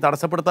 ഷാഫിയെ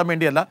തടസ്സപ്പെടുത്താൻ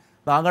വേണ്ടിയല്ല.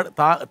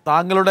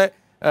 താങ്കളുടെ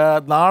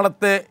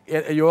നാളത്തെ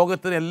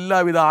യോഗത്തിന്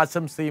എല്ലാവിധ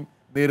ആശംസയും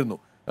നേരുന്നു.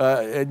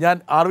 ഞാൻ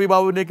RV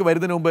ബാബുവിലേക്ക്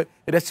വരുന്നതിന് മുമ്പ്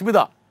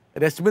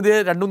രശ്മിതയെ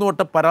 2-3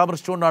 വട്ടം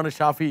പരാമർശിച്ചുകൊണ്ടാണ്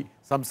ഷാഫി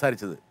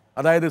സംസാരിച്ചത്.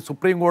 അതായത്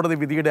സുപ്രീം കോടതി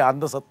വിധിയുടെ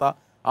അന്തസത്ത,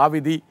 ആ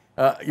വിധി.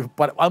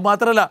 അത്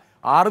മാത്രമല്ല,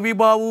 RV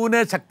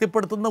ബാബുവിനെ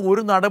ശക്തിപ്പെടുത്തുന്ന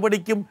ഒരു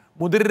നടപടിക്കും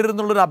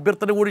മുതിരരുതെന്നുള്ളൊരു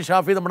അഭ്യർത്ഥന കൂടി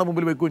ഷാഫി നമ്മുടെ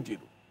മുമ്പിൽ വെക്കുകയും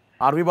ചെയ്തു.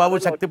 RV ബാബു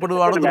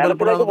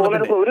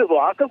ശക്തിപ്പെടുകയാണോ ഒരു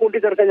വാക്ക്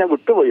കൂട്ടിച്ചേർക്കാൻ ഞാൻ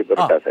വിട്ടുപോയി.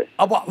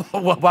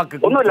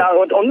 ഒന്നുമില്ല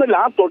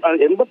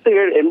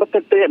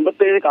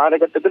 87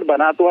 കാലഘട്ടത്തിൽ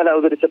ബനാത്വാല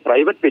അവതരിച്ച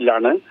പ്രൈവറ്റ്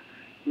ബില്ലാണ്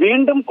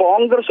വീണ്ടും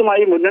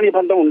കോൺഗ്രസുമായി മുന്നണി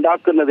ബന്ധം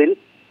ഉണ്ടാക്കുന്നതിൽ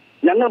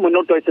ഞങ്ങൾ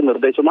മുന്നോട്ട് വെച്ച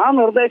നിർദ്ദേശം, ആ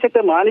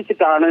നിർദ്ദേശത്തെ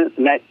മാനിച്ചിട്ടാണ്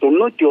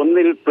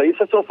 91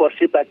 places of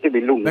worship act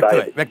bill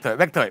ഉണ്ടായത്.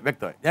 വ്യക്തമായി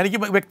എനിക്ക്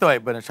വ്യക്തമായി.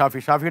 പിന്നെ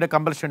ഷാഫിയുടെ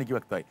കമ്പൽഷൻ എനിക്ക്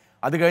വ്യക്തമായി.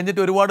 അത്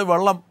കഴിഞ്ഞിട്ട് ഒരുപാട്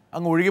വെള്ളം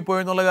അങ്ങ്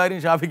ഒഴുകിപ്പോയെന്നുള്ള കാര്യം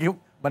ഷാഫിക്കും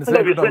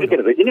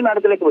മനസ്സിലാക്കരുത്. ഇനി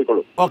മാഡത്തിലേക്ക്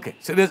പോയിക്കോളൂ. ഓക്കെ,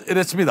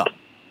 രശ്മിത.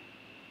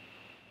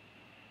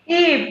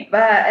 ഈ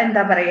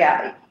എന്താ പറയാ,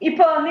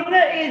 ഇപ്പോ നിങ്ങൾ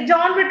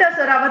ജോൺ വിട്ടേഴ്സ്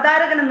ഒരു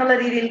അവതാരകൻ എന്നുള്ള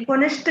രീതിയിൽ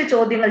കൊനിഷ്ഠ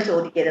ചോദ്യങ്ങൾ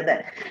ചോദിക്കരുത്.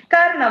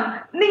 കാരണം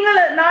നിങ്ങൾ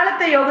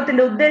നാളത്തെ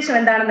യോഗത്തിന്റെ ഉദ്ദേശം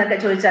എന്താണെന്നൊക്കെ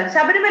ചോദിച്ചാൽ,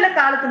 ശബരിമല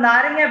കാലത്ത്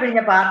നാരങ്ങ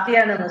പിഴിഞ്ഞ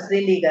പാർട്ടിയാണ്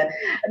മുസ്ലിം ലീഗ്.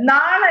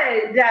 നാളെ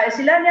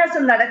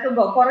ശിലാന്യാസം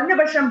നടക്കുമ്പോൾ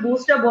കുറഞ്ഞപക്ഷം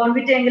ബൂസ്റ്റോ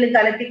ബോൺവിറ്റയെങ്കിലും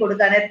കലക്കി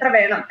കൊടുക്കാൻ എത്ര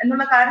വേണം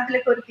എന്നുള്ള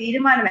കാര്യത്തിലേക്ക് ഒരു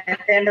തീരുമാനം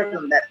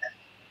എത്തേണ്ടതുണ്ട്.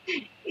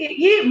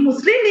 ഈ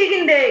മുസ്ലിം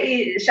ലീഗിന്റെ ഈ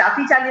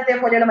ഷാഫി ചാലിയത്തെ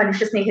പോലെയുള്ള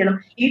മനുഷ്യസ്നേഹികളും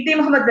ടി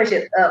മുഹമ്മദ്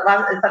ബഷീർ,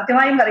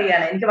 സത്യമായും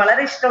പറയുകയാണ്, എനിക്ക്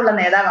വളരെ ഇഷ്ടമുള്ള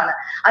നേതാവാണ്.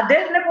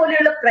 അദ്ദേഹത്തിനെ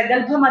പോലെയുള്ള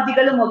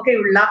പ്രഗത്ഭമതികളും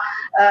ഒക്കെയുള്ള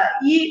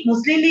ഈ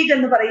മുസ്ലിം ലീഗ്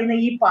എന്ന് പറയുന്ന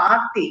ഈ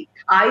പാർട്ടി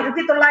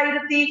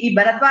 1900 ഈ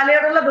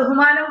ഭരത്വാലയോടുള്ള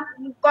ബഹുമാനം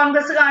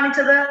കോൺഗ്രസ്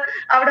കാണിച്ചത്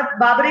അവിടെ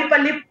ബാബറി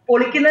പള്ളി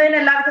പൊളിക്കുന്നതിന്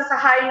എല്ലാവിധ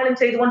സഹായങ്ങളും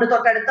ചെയ്തുകൊണ്ട്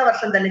തൊട്ടടുത്ത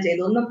വർഷം തന്നെ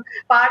ചെയ്തു. ഒന്നും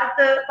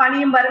പാടത്ത്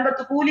പണിയും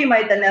വരമ്പത്ത്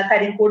കൂലിയുമായി തന്നെ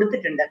കാര്യം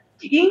കൊടുത്തിട്ടുണ്ട്.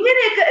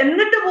 ഇങ്ങനെയൊക്കെ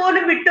എന്നിട്ട്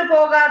പോലും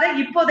വിട്ടുപോകാതെ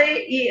ഇപ്പോഴേ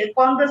ഈ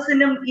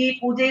കോൺഗ്രസിനും ഈ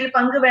പൂജയിൽ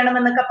പങ്ക്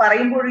വേണമെന്നൊക്കെ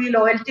പറയുമ്പോൾ ഈ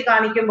ലോയൽറ്റി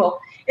കാണിക്കുമ്പോൾ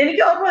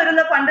എനിക്ക് ഓർമ്മ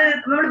വരുന്ന, പണ്ട്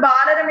നമ്മൾ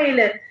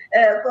ബാലരമയില്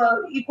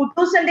ഈ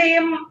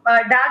കുട്ടൂസന്റെയും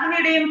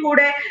ഡാഗിനിയുടെയും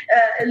കൂടെ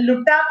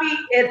ലുട്ടാപ്പി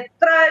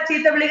എത്ര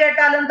ചീത്തവിളി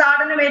കേട്ടാലും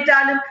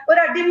താടനമേറ്റാലും ഒരു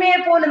അടിമയെ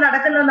പോലെ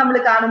നടക്കുന്നത് നമ്മൾ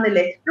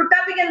കാണുന്നില്ലേ?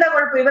 ലുട്ടാപ്പിക്ക് എന്താ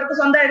കുഴപ്പം? ഇവർക്ക്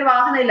സ്വന്തം ഒരു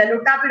വാഹനമില്ല,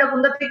 ലുട്ടാപ്പിയുടെ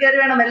കുന്തത്തിൽ കയറി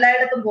വേണം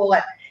എല്ലായിടത്തും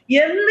പോകാൻ.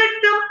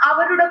 എന്നിട്ടും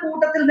അവരുടെ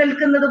കൂട്ടത്തിൽ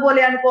നിൽക്കുന്നത്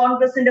പോലെയാണ്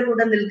കോൺഗ്രസിന്റെ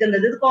കൂടെ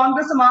നിൽക്കുന്നത്. ഇത്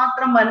കോൺഗ്രസ്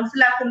മാത്രം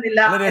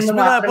മനസ്സിലാക്കുന്നില്ല.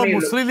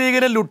 മുസ്ലിം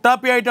ലീഗിനെ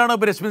ലുട്ടാപ്പി ആയിട്ടാണ്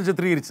രശ്മി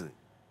ചിത്രീകരിച്ചത്.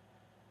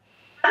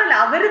 അല്ല,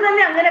 അവര്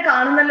തന്നെ അങ്ങനെ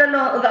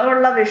കാണുന്നല്ലോ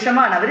ഉള്ള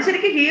വിഷമാണ്. അവര്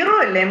ശരിക്കും ഹീറോ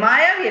അല്ലേ,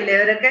 മായാവി അല്ലേ?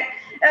 അവരൊക്കെ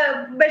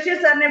ബഷീർ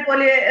സാറിനെ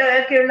പോലെ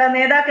ഒക്കെയുള്ള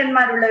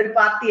നേതാക്കന്മാരുള്ള ഒരു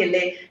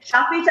പാർട്ടിയല്ലേ?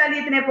 ഷാഫി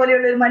ചാലിയത്തിനെ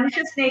പോലെയുള്ള ഒരു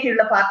മനുഷ്യ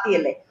സ്നേഹിയുള്ള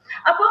പാർട്ടിയല്ലേ?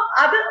 അപ്പൊ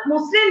അത്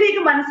മുസ്ലിം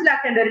ലീഗ്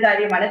മനസ്സിലാക്കേണ്ട ഒരു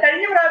കാര്യമാണ്.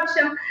 കഴിഞ്ഞ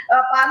പ്രാവശ്യം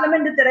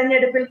പാർലമെന്റ്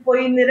തെരഞ്ഞെടുപ്പിൽ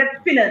പോയി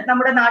നിരപ്പിന്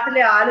നമ്മുടെ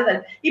നാട്ടിലെ ആളുകൾ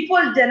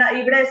ഇപ്പോൾ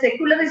ഇവിടെ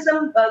സെക്യുലറിസം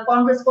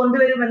കോൺഗ്രസ്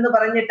കൊണ്ടുവരുമെന്ന്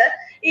പറഞ്ഞിട്ട്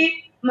ഈ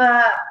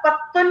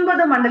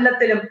 19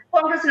 മണ്ഡലത്തിലും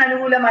കോൺഗ്രസിന്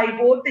അനുകൂലമായി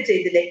വോട്ട്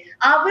ചെയ്തില്ലേ?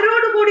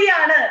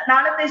 അവരോടുകൂടിയാണ്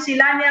നാളത്തെ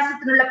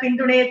ശിലാന്യാസത്തിനുള്ള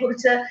പിന്തുണയെ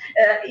കുറിച്ച്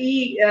ഈ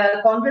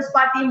കോൺഗ്രസ്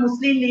പാർട്ടിയും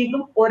മുസ്ലിം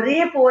ലീഗും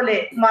ഒരേപോലെ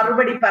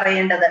മറുപടി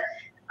പറയേണ്ടത്.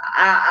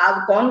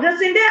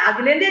 കോൺഗ്രസിന്റെ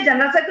അഖിലേന്ത്യാ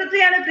ജനറൽ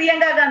സെക്രട്ടറിയാണ്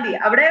പ്രിയങ്ക ഗാന്ധി.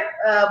 അവിടെ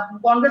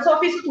കോൺഗ്രസ്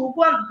ഓഫീസ്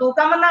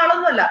തൂക്കാൻ വന്ന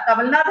ആളൊന്നുമല്ല,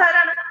 കമൽനാഥ്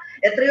ആരാണ്?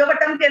 എത്രയോ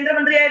വട്ടം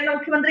കേന്ദ്രമന്ത്രിയായിരുന്ന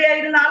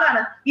മുഖ്യമന്ത്രിയായിരുന്ന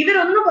ആളാണ്.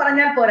 ഇവരൊന്നും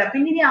പറഞ്ഞാൽ പോരാ,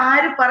 പിന്നെ ഇനി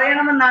ആര്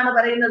പറയണമെന്നാണ്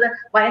പറയുന്നത്?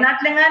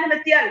 വയനാട്ടിലെങ്ങാനും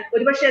എത്തിയാൽ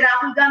ഒരുപക്ഷെ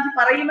രാഹുൽ ഗാന്ധി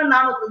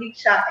പറയുമെന്നാണോ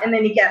പ്രതീക്ഷ എന്ന്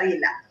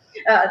എനിക്കറിയില്ല.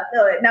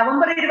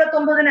 നവംബർ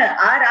 29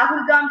 ആ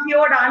രാഹുൽ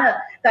ഗാന്ധിയോടാണ്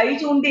കൈ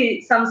ചൂണ്ടി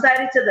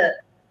സംസാരിച്ചത്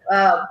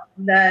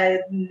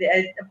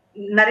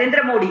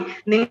നരേന്ദ്രമോദി.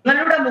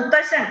 നിങ്ങളുടെ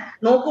മുത്തശ്ശൻ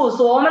നോക്കൂ,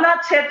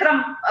 സോമനാഥ് ക്ഷേത്രം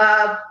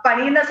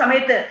പണിയുന്ന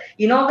സമയത്ത്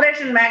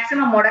ഇനോഗ്രേഷൻ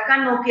മാക്സിമം മുടക്കാൻ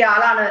നോക്കിയ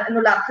ആളാണ്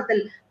എന്നുള്ള അർത്ഥത്തിൽ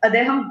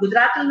അദ്ദേഹം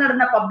ഗുജറാത്തിൽ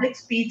നടന്ന പബ്ലിക്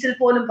സ്പീച്ചിൽ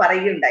പോലും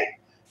പറയുകയുണ്ടായി.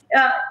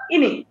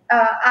 ഇനി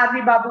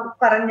ആർ.വി. ബാബു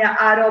പറഞ്ഞ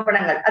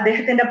ആരോപണങ്ങൾ,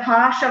 അദ്ദേഹത്തിന്റെ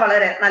ഭാഷ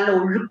വളരെ നല്ല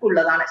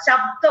ഒഴുക്കുള്ളതാണ്,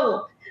 ശബ്ദവും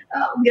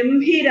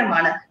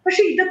ഗംഭീരമാണ്.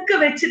 പക്ഷെ ഇതൊക്കെ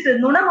വെച്ചിട്ട്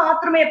നുണ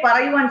മാത്രമേ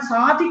പറയുവാൻ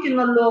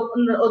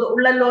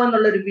ഉള്ളല്ലോ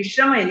എന്നുള്ളൊരു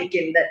വിഷമം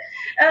എനിക്കുണ്ട്.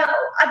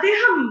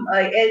 അദ്ദേഹം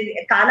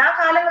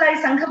കാലാകാലങ്ങളായി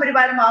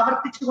സംഘപരിവാരം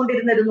ആവർത്തിച്ചു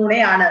കൊണ്ടിരുന്ന ഒരു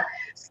നുണയാണ്,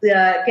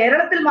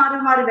 കേരളത്തിൽ മാറി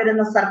മാറി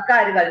വരുന്ന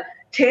സർക്കാരുകൾ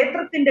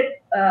ക്ഷേത്രത്തിന്റെ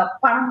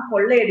പണം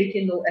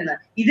കൊള്ളയടിക്കുന്നു എന്ന്.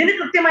 ഇതിന്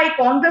കൃത്യമായി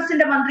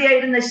കോൺഗ്രസിന്റെ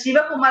മന്ത്രിയായിരുന്ന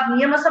ശിവകുമാർ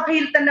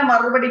നിയമസഭയിൽ തന്നെ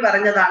മറുപടി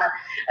പറഞ്ഞതാണ്.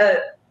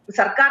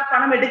 സർക്കാർ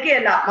പണം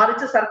എടുക്കുകയല്ല,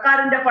 മറിച്ച്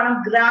സർക്കാരിന്റെ പണം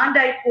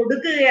ഗ്രാൻഡായി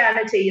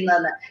കൊടുക്കുകയാണ്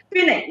ചെയ്യുന്നതെന്ന്.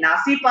 പിന്നെ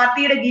നാസി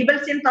പാർട്ടിയുടെ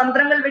ഗീബൽസ്യൻ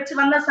തന്ത്രങ്ങൾ വെച്ച്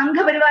വന്ന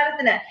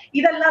സംഘപരിവാരത്തിന്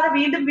ഇതല്ലാതെ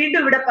വീണ്ടും വീണ്ടും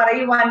ഇവിടെ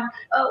പറയുവാൻ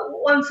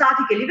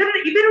സാധിക്കില്ല.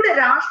 ഇവരുടെ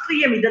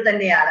രാഷ്ട്രീയം ഇത്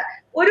തന്നെയാണ്.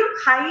 ഒരു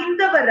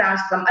ഹൈന്ദവ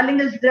രാഷ്ട്രം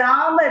അല്ലെങ്കിൽ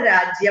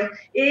രാമരാജ്യം,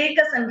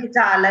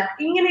 ഏകസംഖ്യചാലക്,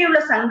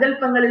 ഇങ്ങനെയുള്ള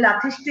സങ്കല്പങ്ങളിൽ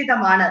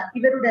അധിഷ്ഠിതമാണ്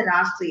ഇവരുടെ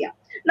രാഷ്ട്രീയം.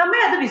 നമ്മെ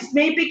അത്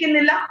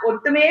വിസ്മയിപ്പിക്കുന്നില്ല,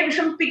 ഒട്ടുമേ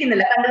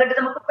വിഷമിപ്പിക്കുന്നില്ല. കണ്ടുകെട്ട്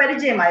നമുക്ക്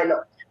പരിചയമായല്ലോ.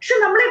 പക്ഷെ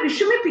നമ്മളെ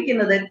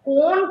വിഷമിപ്പിക്കുന്നത്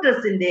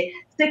കോൺഗ്രസിന്റെ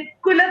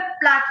സെക്കുലർ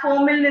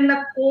പ്ലാറ്റ്ഫോമിൽ നിന്ന്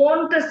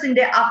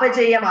കോൺഗ്രസിന്റെ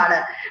അപജയമാണ്.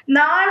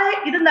 നാളെ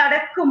ഇത്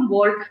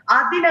നടക്കുമ്പോൾ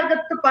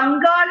അതിനകത്ത്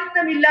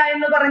പങ്കാളിത്തമില്ല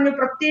എന്ന് പറഞ്ഞ്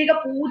പ്രത്യേക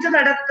പൂജ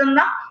നടത്തുന്ന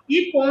ഈ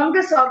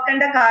കോൺഗ്രസ്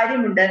ഓർക്കേണ്ട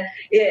കാര്യമുണ്ട്.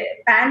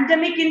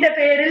 പാൻഡമിക്കിന്റെ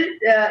പേരിൽ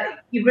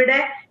ഇവിടെ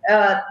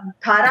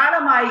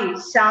ധാരാളമായി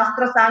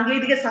ശാസ്ത്ര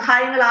സാങ്കേതിക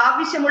സഹായങ്ങൾ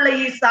ആവശ്യമുള്ള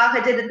ഈ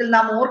സാഹചര്യത്തിൽ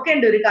നാം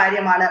ഓർക്കേണ്ട ഒരു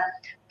കാര്യമാണ്,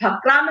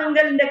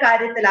 ഭക്രാമംഗലിന്റെ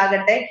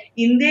കാര്യത്തിലാകട്ടെ,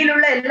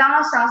 ഇന്ത്യയിലുള്ള എല്ലാ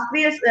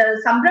ശാസ്ത്രീയ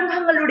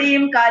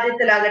സംരംഭങ്ങളുടെയും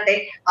കാര്യത്തിലാകട്ടെ,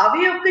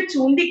 അവയൊക്കെ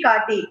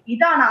ചൂണ്ടിക്കാട്ടി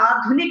ഇതാണ്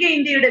ആധുനിക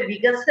ഇന്ത്യയുടെ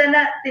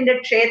വികസനത്തിന്റെ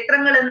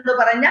ക്ഷേത്രങ്ങൾ എന്ന്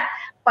പറഞ്ഞ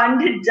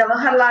പണ്ഡിറ്റ്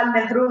ജവഹർലാൽ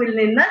നെഹ്റുവിൽ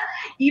നിന്ന്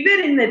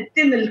ഇവരിന്ന്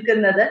എത്തി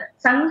നിൽക്കുന്നത്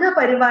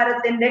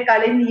സംഘപരിവാരത്തിന്റെ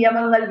കളി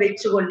നിയമങ്ങൾ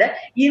വെച്ചുകൊണ്ട്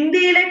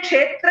ഇന്ത്യയിലെ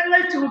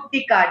ക്ഷേത്രങ്ങൾ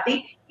ചൂണ്ടിക്കാട്ടി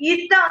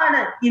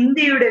ഇതാണ്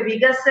ഇന്ത്യയുടെ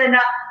വികസന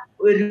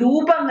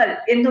രൂപങ്ങൾ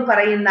എന്ന്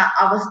പറയുന്ന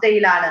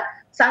അവസ്ഥയിലാണ്.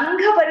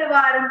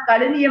 സംഘപരിവാരം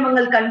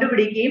കളിനിയമങ്ങൾ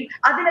കണ്ടുപിടിക്കുകയും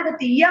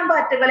അതിനകത്ത്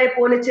ഈയാമ്പാറ്റകളെ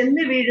പോലെ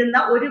ചെന്ന് വീഴുന്ന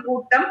ഒരു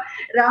കൂട്ടം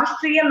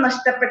രാഷ്ട്രീയം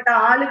നഷ്ടപ്പെട്ട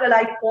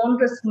ആളുകളായി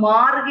കോൺഗ്രസ്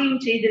മാറുകയും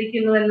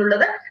ചെയ്തിരിക്കുന്നു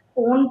എന്നുള്ളത്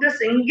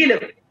കോൺഗ്രസ്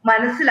എങ്കിലും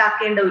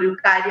മനസ്സിലാക്കേണ്ട ഒരു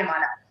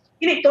കാര്യമാണ്.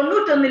 ഇനി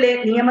 91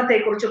 നിയമത്തെ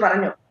കുറിച്ച്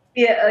പറഞ്ഞു,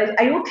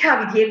 അയോധ്യ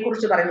വിധിയെ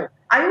കുറിച്ച് പറഞ്ഞു.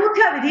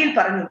 അയോധ്യ വിധിയിൽ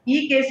പറഞ്ഞു ഈ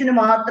കേസിന്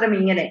മാത്രം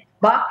ഇങ്ങനെ,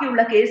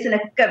 ബാക്കിയുള്ള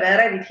കേസിനൊക്കെ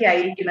വേറെ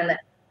വിധിയായിരിക്കുമെന്ന്.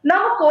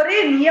 നമുക്ക് ഒരേ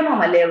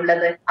നിയമമല്ലേ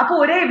ഉള്ളത്, അപ്പൊ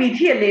ഒരേ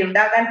വിധിയല്ലേ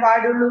ഉണ്ടാകാൻ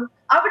പാടുള്ളൂ.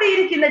 അവിടെ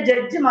ഇരിക്കുന്ന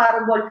ജഡ്ജ്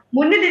മാറുമ്പോൾ,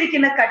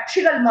 മുന്നിലിരിക്കുന്ന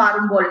കക്ഷികൾ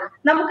മാറുമ്പോൾ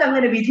നമുക്ക്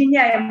അങ്ങനെ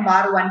വിധിന്യായം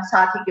മാറുവാൻ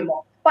സാധിക്കുമോ?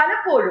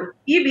 പലപ്പോഴും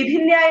ഈ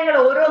വിധിന്യായങ്ങൾ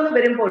ഓരോന്ന്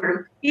വരുമ്പോഴും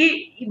ഈ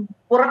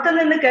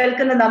പുറത്തുനിന്ന്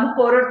കേൾക്കുന്ന നമുക്ക്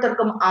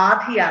ഓരോരുത്തർക്കും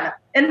ആധിയാണ്.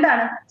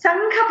 എന്താണ്?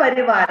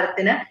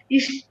 സംഘപരിവാരത്തിന്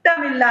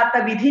ഇഷ്ടമില്ലാത്ത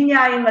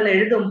വിധിന്യായങ്ങൾ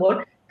എഴുതുമ്പോൾ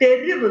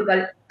തെരുവുകൾ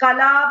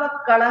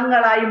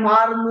കലാപക്കളങ്ങളായി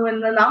മാറുന്നു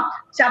എന്ന് നാം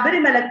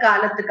ശബരിമല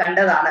കാലത്ത്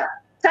കണ്ടതാണ്.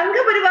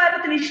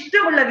 സംഘപരിവാരത്തിന്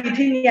ഇഷ്ടമുള്ള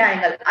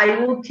വിധിന്യായങ്ങൾ,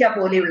 അയോധ്യ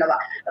പോലെയുള്ളവ,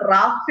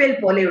 റാഫേൽ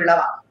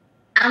പോലെയുള്ളവ,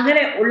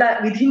 അങ്ങനെ ഉള്ള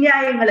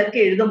വിധിന്യായങ്ങളൊക്കെ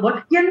എഴുതുമ്പോൾ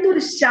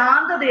എന്തൊരു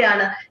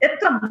ശാന്തതയാണ്,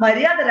 എത്ര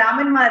മര്യാദ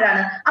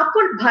രാമന്മാരാണ്.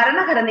 അപ്പോൾ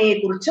ഭരണഘടനയെ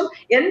കുറിച്ചും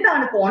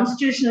എന്താണ്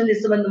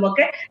കോൺസ്റ്റിറ്റ്യൂഷണലിസം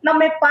എന്നുമൊക്കെ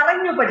നമ്മെ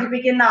പറഞ്ഞു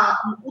പഠിപ്പിക്കുന്ന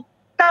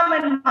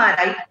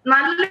ഉത്തമന്മാരായി,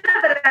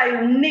 നല്ലവരായ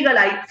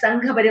ഉണ്ണികളായി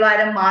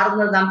സംഘപരിവാരം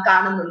മാറുന്നത് നാം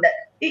കാണുന്നുണ്ട്.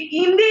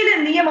 ഇന്ത്യയിലെ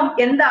നിയമം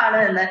എന്താണ്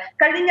എന്ന്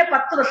കഴിഞ്ഞ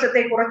 10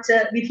 വർഷത്തെ കുറച്ച്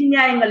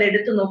വിധിന്യായങ്ങൾ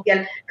എടുത്തു നോക്കിയാൽ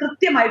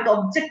കൃത്യമായിട്ട്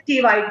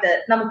ഒബ്ജക്റ്റീവായിട്ട്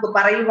നമുക്ക്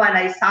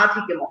പറയുവാനായി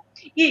സാധിക്കുമോ?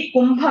 ഈ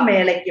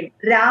കുംഭമേളയ്ക്കും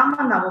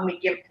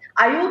രാമനവമിക്കും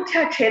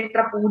അയോധ്യ ക്ഷേത്ര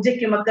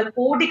പൂജയ്ക്കുമൊക്കെ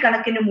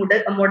കോടിക്കണക്കിന്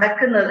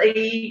മുടക്കുന്നത്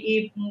ഈ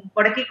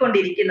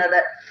മുടക്കിക്കൊണ്ടിരിക്കുന്നത്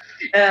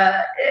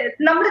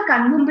നമ്മുടെ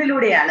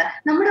കൺമുമ്പിലൂടെയാണ്.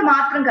 നമ്മുടെ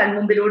മാത്രം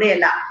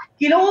കൺമുമ്പിലൂടെയല്ല,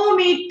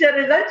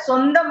 കിലോമീറ്ററുകൾ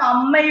സ്വന്തം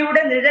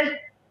അമ്മയുടെ നിഴൽ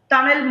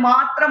തണൽ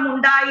മാത്രം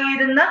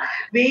ഉണ്ടായിരുന്ന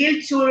വെയിൽ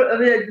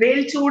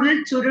ചൂടിൽ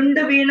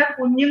ചുരുണ്ടു വീണ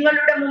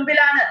കുഞ്ഞുങ്ങളുടെ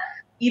മുമ്പിലാണ്.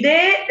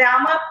 ഇതേ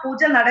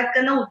രാമപൂജ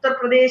നടക്കുന്ന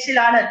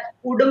ഉത്തർപ്രദേശിലാണ്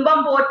കുടുംബം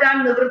പോറ്റാൻ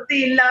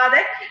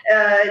നിവൃത്തിയില്ലാതെ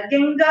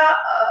ഗംഗ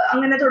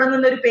അങ്ങനെ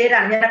തുടങ്ങുന്ന ഒരു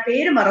പേരാണ്, ഞാൻ ആ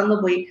പേര്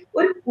മറന്നുപോയി,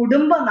 ഒരു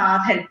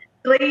കുടുംബനാഥൻ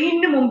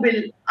ട്രെയിനിന് മുമ്പിൽ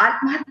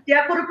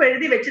ആത്മഹത്യാക്കുറിപ്പ്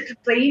എഴുതി വെച്ചിട്ട്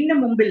ട്രെയിനിന്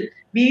മുമ്പിൽ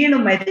വീണു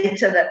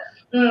മരിച്ചത്.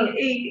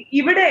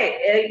 ഇവിടെ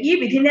ഈ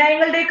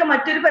വിധിന്യായങ്ങളുടെയൊക്കെ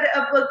മറ്റൊരു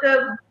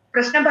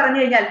പ്രശ്നം പറഞ്ഞു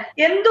കഴിഞ്ഞാൽ,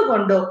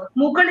 എന്തുകൊണ്ടോ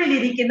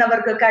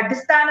മുകളിലിരിക്കുന്നവർക്കൊക്കെ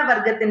അടിസ്ഥാന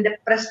വർഗത്തിന്റെ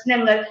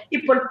പ്രശ്നങ്ങൾ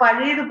ഇപ്പോൾ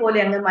പഴയതുപോലെ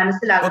അങ്ങ്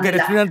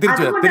മനസ്സിലാകുന്നില്ല.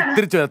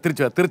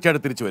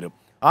 തീർച്ചയായിട്ടും തിരിച്ചു വരും.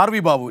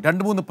 RV ബാബു,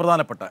 2-3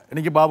 പ്രധാനപ്പെട്ട,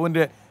 എനിക്ക്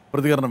ബാബുവിന്റെ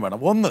പ്രതികരണം വേണം.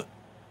 ഒന്ന്,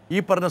 ഈ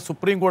പറഞ്ഞ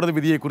സുപ്രീം കോടതി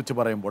വിധിയെക്കുറിച്ച്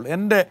പറയുമ്പോൾ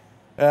എൻ്റെ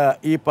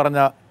ഈ പറഞ്ഞ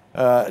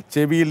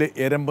ചെവിയിൽ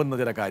എരമ്പുന്ന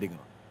ചില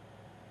കാര്യങ്ങളുണ്ട്.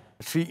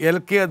 ശ്രീ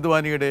LK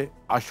അദ്വാനിയുടെ,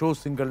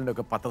 അശോക് സിംഗളിൻ്റെ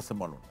ഒക്കെ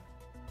പത്രസമ്മേളനമുണ്ട്.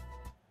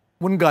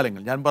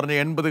 മുൻകാലങ്ങൾ ഞാൻ പറഞ്ഞ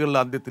 80കളുടെ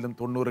അന്ത്യത്തിലും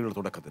 90കളുടെ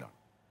തുടക്കത്തിലാണ്.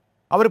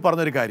 അവർ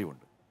പറഞ്ഞൊരു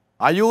കാര്യമുണ്ട്,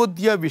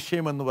 അയോധ്യ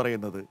വിഷയം എന്ന്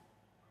പറയുന്നത്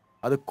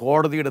അത്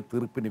കോടതിയുടെ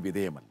തീർപ്പിന്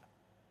വിധേയമല്ല.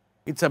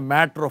 It's A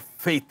matter of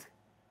faith,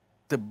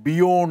 it's A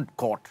beyond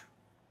court,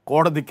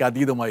 കോടതിക്ക്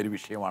അതീതമായൊരു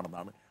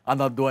വിഷയമാണെന്നാണ്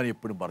അന്ന് അദ്വാനി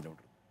എപ്പോഴും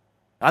പറഞ്ഞുകൊണ്ടിരുന്നത്.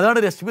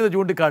 അതാണ് രശ്മിത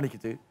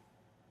ചൂണ്ടിക്കാണിച്ചിട്ട്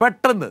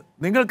പെട്ടെന്ന്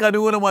നിങ്ങൾക്ക്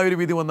അനുകൂലമായൊരു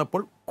വിധി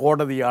വന്നപ്പോൾ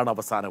കോടതിയാണ്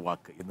അവസാന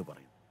വാക്ക് എന്ന്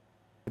പറയും.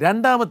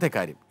 രണ്ടാമത്തെ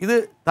കാര്യം, ഇത്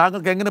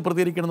താങ്കൾക്ക് എങ്ങനെ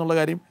പ്രതികരിക്കണം എന്നുള്ള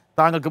കാര്യം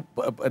താങ്കൾക്ക്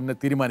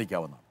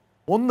തീരുമാനിക്കാവുന്നതാണ്.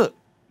 ഒന്ന്,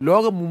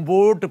 ലോകം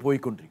മുമ്പോട്ട്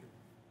പോയിക്കൊണ്ടിരിക്കുന്നു,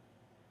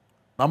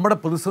 നമ്മുടെ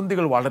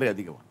പ്രതിസന്ധികൾ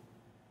വളരെയധികമാണ്.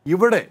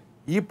 ഇവിടെ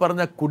ഈ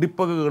പറഞ്ഞ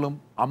കുടിപ്പകകളും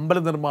അമ്പല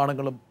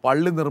നിർമ്മാണങ്ങളും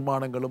പള്ളി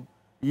നിർമ്മാണങ്ങളും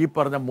ഈ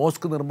പറഞ്ഞ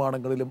മോസ്ക്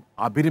നിർമ്മാണങ്ങളിലും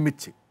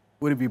അഭിരമിച്ച്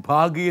ഒരു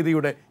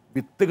വിഭാഗീയതയുടെ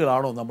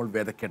വിത്തുകളാണോ നമ്മൾ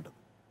വിതയ്ക്കേണ്ടത്?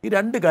 ഈ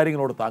 2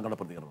 കാര്യങ്ങളോട് താങ്കളുടെ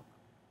പ്രതികരണം.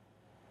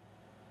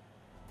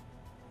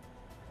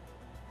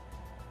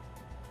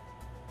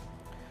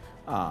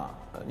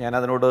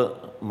 ഞാനതിനോട്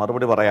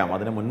മറുപടി പറയാം.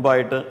 അതിന്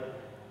മുൻപായിട്ട്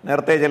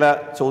നേരത്തെ ചില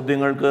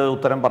ചോദ്യങ്ങൾക്ക്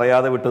ഉത്തരം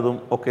പറയാതെ വിട്ടതും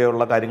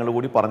ഒക്കെയുള്ള കാര്യങ്ങൾ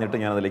കൂടി പറഞ്ഞിട്ട്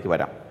ഞാനതിലേക്ക്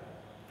വരാം.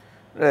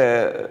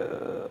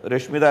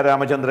 രശ്മിത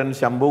രാമചന്ദ്രൻ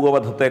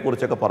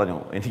ശംഭുകവധത്തെക്കുറിച്ചൊക്കെ പറഞ്ഞു.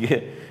 എനിക്ക്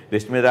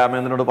രശ്മിത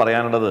രാമചന്ദ്രനോട്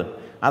പറയാനുള്ളത്,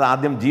 അത്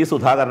ആദ്യം G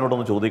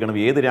സുധാകരനോടൊന്ന് ചോദിക്കണം.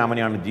 ഏത്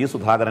രാമനെയാണ് G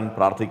സുധാകരൻ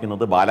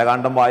പ്രാർത്ഥിക്കുന്നത്?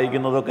 ബാലകാണ്ഡം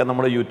വായിക്കുന്നതൊക്കെ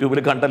നമ്മൾ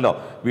യൂട്യൂബിൽ കണ്ടല്ലോ,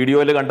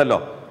 വീഡിയോയിൽ കണ്ടല്ലോ.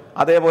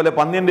 അതേപോലെ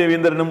പന്ന്യൻ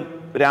രവീന്ദ്രനും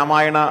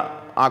രാമായണ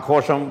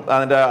ആഘോഷം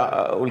അതിൻ്റെ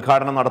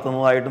ഉദ്ഘാടനം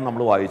നടത്തുന്നതായിട്ടും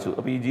നമ്മൾ വായിച്ചു.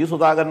 അപ്പോൾ ഈ G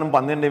സുധാകരനും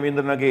പന്ന്യൻ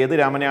രവീന്ദ്രനൊക്കെ ഏത്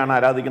രാമനെയാണ്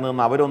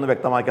ആരാധിക്കുന്നതെന്ന് അവരൊന്ന്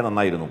വ്യക്തമാക്കിയാൽ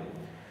നന്നായിരുന്നു.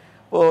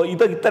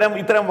 അപ്പോൾ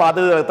ഇത്തരം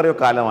വാദങ്ങൾ എത്രയോ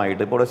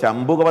കാലമായിട്ട്. ഇപ്പോൾ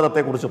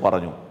ശംഭുകവധത്തെക്കുറിച്ച്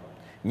പറഞ്ഞു.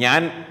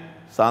 ഞാൻ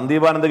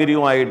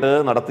സാന്ദീപാനന്ദഗിരിയുമായിട്ട്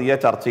നടത്തിയ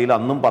ചർച്ചയിൽ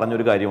അന്നും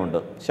പറഞ്ഞൊരു കാര്യമുണ്ട്.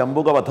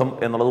 ശംഭുകവധം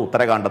എന്നുള്ളത്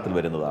ഉത്തരകാണ്ഡത്തിൽ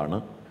വരുന്നതാണ്.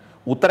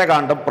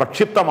 ഉത്തരകാണ്ഡം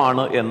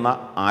പ്രക്ഷിപ്തമാണ് എന്ന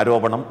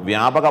ആരോപണം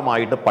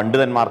വ്യാപകമായിട്ട്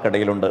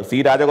പണ്ഡിതന്മാർക്കിടയിലുണ്ട്.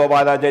 C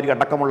രാജഗോപാലാചാരി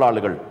അടക്കമുള്ള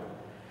ആളുകൾ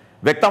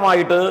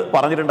വ്യക്തമായിട്ട്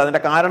പറഞ്ഞിട്ടുണ്ട്.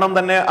 അതിൻ്റെ കാരണം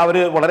തന്നെ അവർ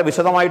വളരെ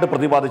വിശദമായിട്ട്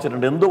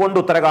പ്രതിപാദിച്ചിട്ടുണ്ട്, എന്തുകൊണ്ട്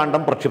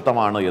ഉത്തരകാണ്ഡം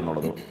പ്രക്ഷിപ്തമാണ്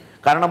എന്നുള്ളത്.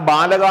 കാരണം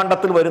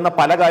ബാലകാണ്ഡത്തിൽ വരുന്ന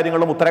പല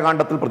കാര്യങ്ങളും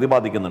ഉത്തരകാണ്ഡത്തിൽ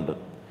പ്രതിപാദിക്കുന്നുണ്ട്.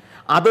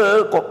 അത്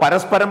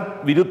പരസ്പരം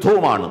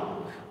വിരുദ്ധവുമാണ്.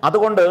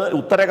 അതുകൊണ്ട്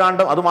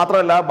ഉത്തരകാണ്ഡം,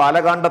 അതുമാത്രമല്ല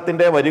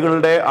ബാലകാണ്ഡത്തിൻ്റെ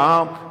വരികളുടെ ആ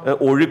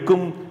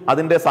ഒഴുക്കും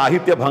അതിൻ്റെ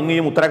സാഹിത്യ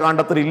ഭംഗിയും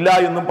ഉത്തരകാണ്ഡത്തിൽ ഇല്ല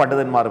എന്നും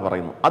പണ്ഡിതന്മാർ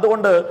പറയുന്നു.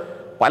 അതുകൊണ്ട്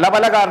പല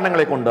പല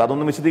കാരണങ്ങളെ കൊണ്ട്,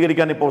 അതൊന്നും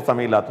വിശദീകരിക്കാൻ ഇപ്പോൾ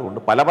സമയമില്ലാത്തതുകൊണ്ട്,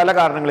 പല പല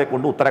കാരണങ്ങളെ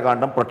കൊണ്ട്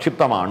ഉത്തരകാണ്ഡം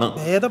പ്രക്ഷിപ്തമാണ്,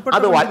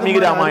 അത്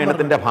വാൽമീകി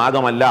രാമായണത്തിന്റെ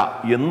ഭാഗമല്ല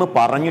എന്ന്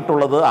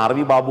പറഞ്ഞിട്ടുള്ളത് RV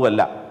ബാബു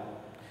അല്ല.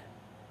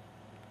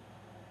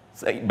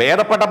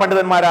 ഭേദപ്പെട്ട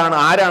പണ്ഡിതന്മാരാണ്.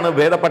 ആരാണ്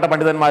ഭേദപ്പെട്ട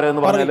പണ്ഡിതന്മാർ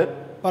എന്ന് പറഞ്ഞാൽ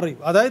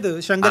അതായത്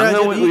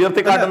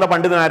ഉയർത്തിക്കാട്ടുന്ന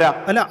പണ്ഡിതനാരാ?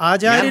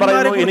 ഞാൻ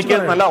പറയുന്നു, എനിക്ക്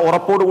നല്ല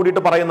ഉറപ്പോട്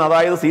കൂടിയിട്ട് പറയുന്നു,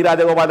 അതായത് C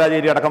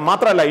രാജഗോപാലാചാരി അടക്കം.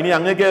 മാത്രമല്ല, ഇനി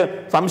അങ്ങേക്ക്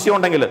സംശയം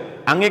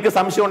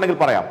ഉണ്ടെങ്കിൽ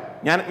പറയാം.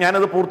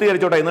 ഞാനത്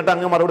പൂർത്തീകരിച്ചോട്ടെ, എന്നിട്ട്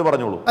അങ്ങ് മറുപടി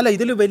പറഞ്ഞോളൂ. അല്ല,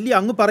 ഇതിൽ വലിയ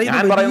അങ്ങ്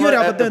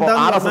പറയുന്നത്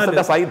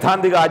RSSന്റെ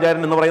സൈദ്ധാന്തിക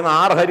ആചാര്യൻ എന്ന് പറയുന്ന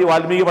R ഹരി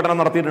വാൽമീകി പഠനം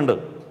നടത്തിയിട്ടുണ്ട്.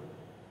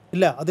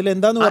 ഇല്ല,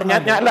 അതിലെന്താന്ന്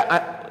പറഞ്ഞാൽ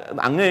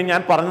അങ്ങ്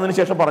ഞാൻ പറഞ്ഞതിന്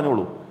ശേഷം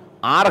പറഞ്ഞോളൂ.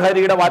 R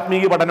ഹരിയുടെ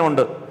വാൽമീകി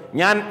പഠനമുണ്ട്.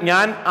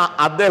 ഞാൻ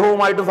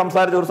അദ്ദേഹവുമായിട്ട്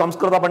സംസാരിച്ച ഒരു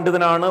സംസ്കൃത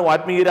പണ്ഡിതനാണ്.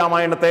 വാൽമീകി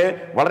രാമായണത്തെ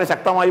വളരെ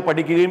ശക്തമായി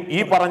പഠിക്കുകയും ഈ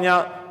പറഞ്ഞ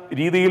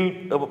രീതിയിൽ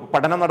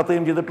പഠനം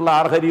നടത്തുകയും ചെയ്തിട്ടുള്ള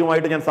R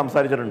ഹരിയുമായിട്ട് ഞാൻ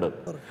സംസാരിച്ചിട്ടുണ്ട്.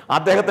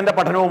 അദ്ദേഹത്തിന്റെ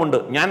പഠനവുമുണ്ട്.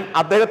 ഞാൻ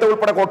അദ്ദേഹത്തെ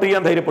ഉൾപ്പെടെ കോട്ട്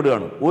ചെയ്യാൻ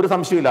ധൈര്യപ്പെടുകയാണ്, ഒരു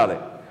സംശയമില്ലാതെ.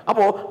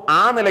 അപ്പോൾ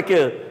ആ നിലയ്ക്ക്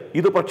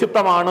ഇത്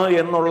പ്രക്ഷിപ്തമാണ്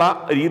എന്നുള്ള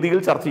രീതിയിൽ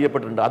ചർച്ച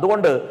ചെയ്യപ്പെട്ടിട്ടുണ്ട്.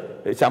 അതുകൊണ്ട്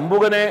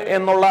ശംഭുകനെ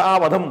എന്നുള്ള ആ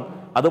വധം,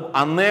 അത്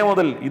അന്നേ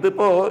മുതൽ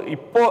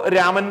ഇപ്പോ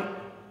രാമൻ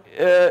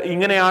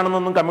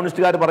ഇങ്ങനെയാണെന്നൊന്നും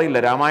കമ്മ്യൂണിസ്റ്റുകാർ പറയില്ല.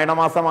 രാമായണ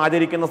മാസം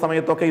ആചരിക്കുന്ന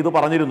സമയത്തൊക്കെ ഇത്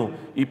പറഞ്ഞിരുന്നു.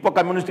 ഇപ്പൊ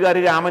കമ്മ്യൂണിസ്റ്റുകാർ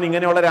രാമൻ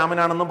ഇങ്ങനെയുള്ള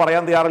രാമനാണെന്നും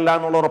പറയാൻ തയ്യാറില്ല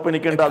എന്നുള്ള ഉറപ്പ്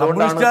എനിക്കുണ്ട്.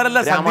 അതുകൊണ്ടാണ്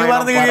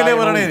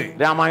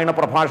രാമായണ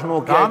പ്രഭാഷണവും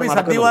ഒക്കെ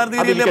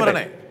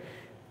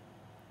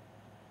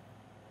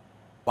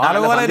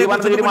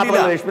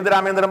രശ്മിത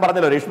രാമേന്ദ്രൻ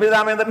പറഞ്ഞല്ലോ. രശ്മിത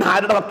രാമേന്ദ്രൻ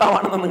ആരുടെ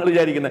ഭർത്താവാണെന്ന് നിങ്ങൾ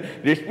വിചാരിക്കുന്നത്?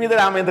 രശ്മിത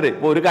രാമേന്ദ്രൻ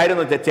ഇപ്പൊ ഒരു കാര്യം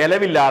എന്ന് വെച്ചാൽ,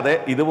 ചെലവില്ലാതെ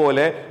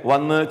ഇതുപോലെ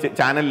വന്ന്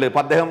ചാനലിൽ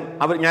ഇപ്പൊ അദ്ദേഹം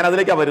ഞാൻ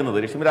അതിലേക്കാണ് വരുന്നത്.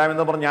 രശ്മിത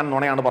രാമേന്ദ്രൻ പറഞ്ഞു ഞാൻ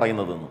നുണയാണ്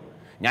പറയുന്നതെന്ന്.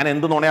 ഞാൻ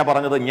എന്ത് നുണയാ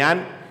പറഞ്ഞത്? ഞാൻ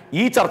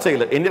ഈ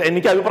ചർച്ചയിൽ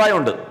എനിക്ക്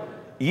അഭിപ്രായമുണ്ട്.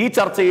 ഈ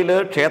ചർച്ചയിൽ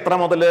ക്ഷേത്രം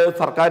മുതൽ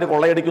സർക്കാർ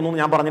കൊള്ളയടിക്കുന്നു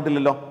ഞാൻ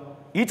പറഞ്ഞിട്ടില്ലല്ലോ.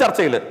 ഈ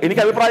ചർച്ചയിൽ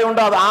എനിക്ക്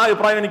അഭിപ്രായമുണ്ട്. ആ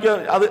അഭിപ്രായം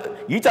അത്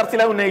ഈ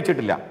ചർച്ചയിൽ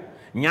ഉന്നയിച്ചിട്ടില്ല.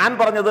 ഞാൻ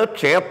പറഞ്ഞത്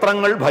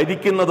ക്ഷേത്രങ്ങൾ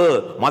ഭരിക്കുന്നത്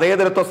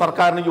മതേതരത്വ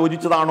സർക്കാരിന്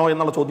യോജിച്ചതാണോ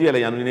എന്നുള്ള ചോദ്യമല്ലേ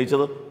ഞാൻ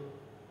ഉന്നയിച്ചത്.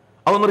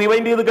 അതൊന്ന്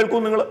റിവൈൻഡ് ചെയ്ത് കേൾക്കൂ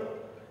നിങ്ങൾ.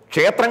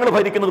 ക്ഷേത്രങ്ങൾ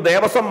ഭരിക്കുന്നത്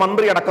ദേവസ്വം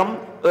മന്ത്രി അടക്കം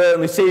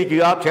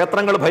നിശ്ചയിക്കുക.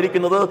 ക്ഷേത്രങ്ങൾ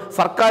ഭരിക്കുന്നത്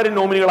സർക്കാർ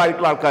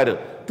നോമിനികളായിട്ടുള്ള ആൾക്കാർ.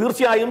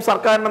 തീർച്ചയായും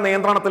സർക്കാരിന്റെ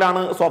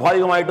നിയന്ത്രണത്തിലാണ്.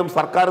 സ്വാഭാവികമായിട്ടും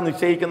സർക്കാർ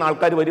നിശ്ചയിക്കുന്ന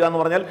ആൾക്കാർ വരിക എന്ന്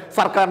പറഞ്ഞാൽ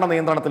സർക്കാരിന്റെ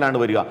നിയന്ത്രണത്തിലാണ്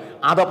വരിക.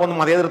 അതപ്പം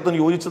മതേതരത്വത്തിന്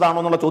യോജിച്ചതാണോ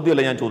എന്നുള്ള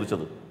ചോദ്യമല്ല ഞാൻ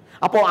ചോദിച്ചത്.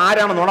 അപ്പോൾ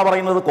ആരാണ് നുണ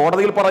പറയുന്നത്?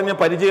 കോടതിയിൽ പറഞ്ഞ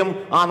പരിചയം,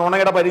 ആ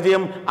നുണയുടെ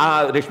പരിചയം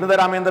രശ്മിത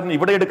രാമേന്ദ്രൻ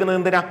ഇവിടെ എടുക്കുന്നത്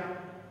എന്തിനാ?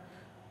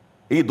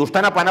 ഈ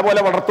ദുഷ്ടനെ പന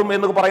പോലെ വളർത്തും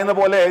എന്ന് പറയുന്ന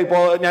പോലെ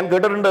ഇപ്പോൾ ഞാൻ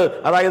കേട്ടിട്ടുണ്ട്.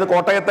 അതായത്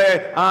കോട്ടയത്തെ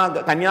ആ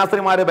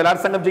കന്യാസ്ത്രീമാര്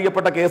ബലാത്സംഗം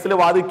ചെയ്യപ്പെട്ട കേസിൽ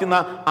വാദിക്കുന്ന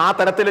ആ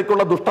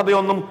തരത്തിലേക്കുള്ള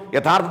ദുഷ്ടതയൊന്നും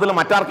യഥാർത്ഥത്തിൽ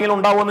മറ്റാർക്കെങ്കിലും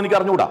ഉണ്ടാവുമെന്ന് എനിക്ക്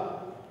അറിഞ്ഞുകൂടാ.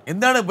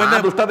 എന്താണ്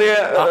ദുഷ്ടതയെ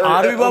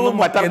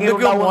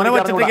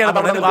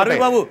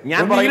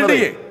ഞാൻ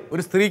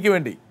ഒരു സ്ത്രീക്ക്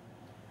വേണ്ടി,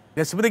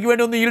 രശ്മിതയ്ക്ക്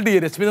വേണ്ടി ഒന്ന് ഈൽഡ്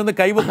ചെയ്യേ, രശ്മിത ഒന്ന്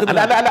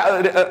കൈവെക്കുന്നില്ല.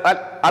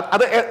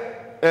 അത്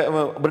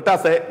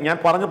ബ്രിട്ടാസെ ഞാൻ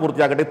പറഞ്ഞു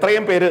പൂർത്തിയാക്കട്ടെ.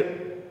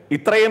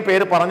 ഇത്രയും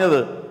പേര് പറഞ്ഞത്,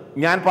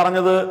 ഞാൻ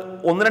പറഞ്ഞത്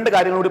ഒന്ന് രണ്ട്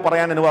കാര്യങ്ങൾ കൂടി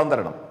പറയാൻ അനുവാദം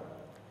തരണം.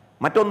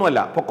 മറ്റൊന്നുമല്ല,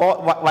 ഇപ്പോൾ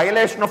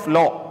വയലേഷൻ ഓഫ്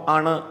ലോ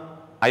ആണ്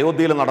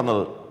അയോധ്യയിൽ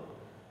നടന്നത്.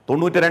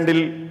 92-ൽ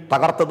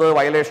തകർത്തത്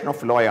വയലേഷൻ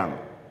ഓഫ് ലോ ആണ്.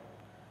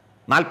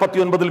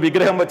 49-ൽ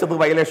വിഗ്രഹം വെച്ചത്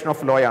വയലേഷൻ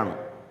ഓഫ് ലോ ആണ്.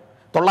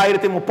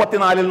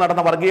 934-ൽ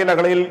നടന്ന വർഗീയ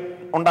ലഹളയിൽ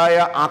ഉണ്ടായ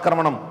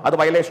ആക്രമണം അത്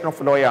വയലേഷൻ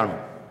ഓഫ് ലോ ആണ്.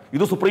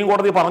 ഇത് സുപ്രീം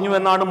കോടതി പറഞ്ഞു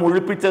എന്നാണ്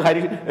മുഴിപ്പിച്ച്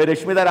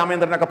രശ്മിത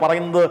രാമേന്ദ്രനൊക്കെ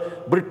പറയുന്നത്,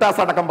 ബ്രിട്ടാസ്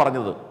അടക്കം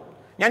പറഞ്ഞത്.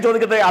 ഞാൻ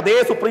ചോദിക്കട്ടെ, അതേ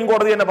സുപ്രീം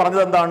കോടതി തന്നെ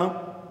പറഞ്ഞത് എന്താണ്?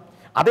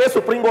 അതേ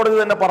സുപ്രീം കോടതി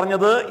തന്നെ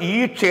പറഞ്ഞത്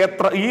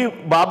ഈ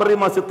ബാബറി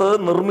മസ്ജിദ്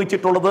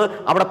നിർമ്മിച്ചിട്ടുള്ളത്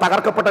അവിടെ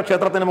തകർക്കപ്പെട്ട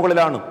ക്ഷേത്രത്തിന്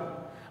മുകളിലാണ്.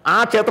 ആ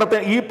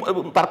ക്ഷേത്രത്തിന്, ഈ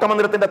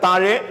തർക്കമന്ദിരത്തിന്റെ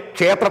താഴെ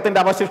ക്ഷേത്രത്തിന്റെ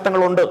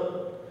അവശിഷ്ടങ്ങളുണ്ട്.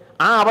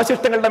 ആ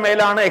അവശിഷ്ടങ്ങളുടെ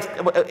മേലാണ്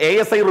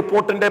ASI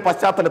റിപ്പോർട്ടിന്റെ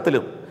പശ്ചാത്തലത്തിൽ,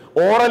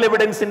 ഓറൽ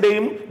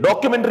എവിഡൻസിന്റെയും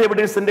ഡോക്യുമെന്ററി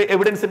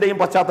എവിഡൻസിന്റെയും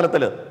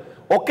പശ്ചാത്തലത്തിൽ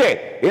ഒക്കെ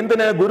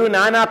എന്തിന് ഗുരു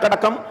നാനാക്ക്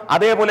അടക്കം,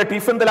 അതേപോലെ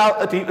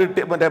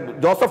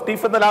ജോസഫ്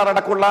ടീഫൻദലാർ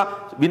അടക്കമുള്ള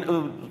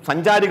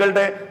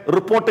സഞ്ചാരികളുടെ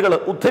റിപ്പോർട്ടുകൾ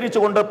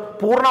ഉദ്ധരിച്ചുകൊണ്ട്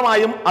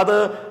പൂർണ്ണമായും അത്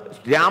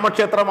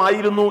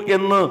രാമക്ഷേത്രമായിരുന്നു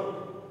എന്ന്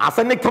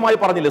അസന്നിഗ്ധമായി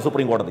പറഞ്ഞില്ലേ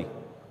സുപ്രീം കോടതി?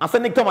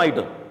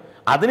 അസന്നിഗ്ധമായിട്ട്.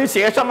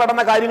 അതിനുശേഷം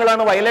നടന്ന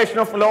കാര്യങ്ങളാണ് വയലേഷൻ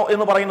ഓഫ് ലോ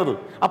എന്ന് പറയുന്നത്.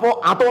 അപ്പോൾ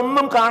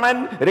അതൊന്നും കാണാൻ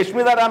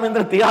രശ്മിത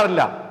രാമേന്ദ്രൻ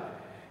തയ്യാറില്ല.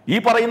 ഈ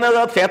പറയുന്നത്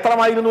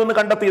ക്ഷേത്രമായിരുന്നു എന്ന്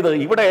കണ്ടെത്തിയത്.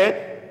 ഇവിടെ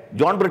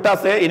ജോൺ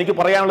ബ്രിട്ടാസെ, എനിക്ക്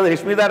പറയാനുള്ളത്,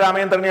 രശ്മിത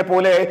രാമേന്ദ്രനെ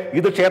പോലെ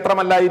ഇത്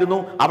ക്ഷേത്രമല്ലായിരുന്നു,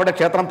 അവിടെ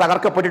ക്ഷേത്രം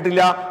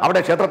തകർക്കപ്പെട്ടിട്ടില്ല,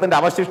 അവിടെ ക്ഷേത്രത്തിന്റെ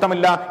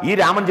അവശിഷ്ടമില്ല, ഈ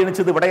രാമൻ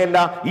ജനിച്ചത് ഇവിടെയല്ല,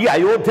 ഈ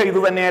അയോധ്യ ഇത്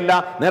തന്നെയല്ല,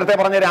 നേരത്തെ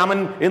പറഞ്ഞ രാമൻ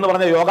എന്ന്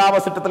പറഞ്ഞ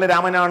യോഗാവശിഷ്ടത്തിലെ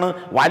രാമനാണ്,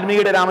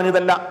 വാൽമീകിയുടെ രാമൻ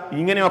ഇതല്ല,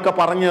 ഇങ്ങനെയൊക്കെ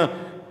പറഞ്ഞ്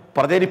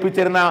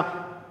പ്രചരിപ്പിച്ചിരുന്ന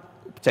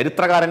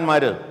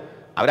ചരിത്രകാരന്മാര്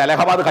അവർ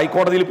അലഹബാദ്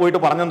ഹൈക്കോടതിയിൽ പോയിട്ട്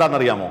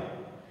പറഞ്ഞെന്താണെന്നറിയാമോ?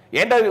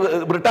 എന്റെ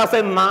ബ്രിട്ടാസെ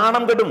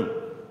നാണം കെടും,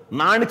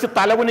 നാണിച്ച്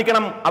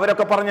തലകുനിക്കണം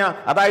അവരൊക്കെ പറഞ്ഞ,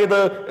 അതായത്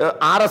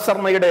RS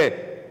ശർമ്മയുടെ,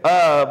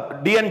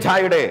 DN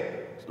ഝായുടെ,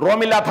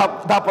 റോമില്ല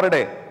ഥാപ്പറുടെ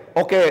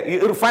ഒക്കെ,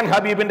 ഇർഫാൻ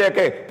ഹബീബിന്റെ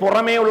ഒക്കെ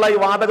പുറമേയുള്ള ഈ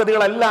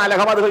വാദഗതികളല്ല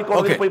അലഹബാദ്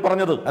ഹൈക്കോടതിയിൽ പോയി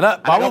പറഞ്ഞത്.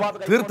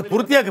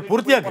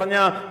 പറഞ്ഞ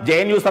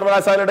JNU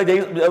സർവകലാശാലയുടെ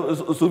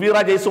സുവീറ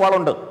ജയ്സ്വാൾ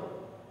ഉണ്ട്.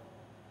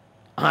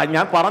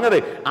 ഞാൻ പറഞ്ഞത്,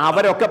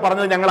 അവരൊക്കെ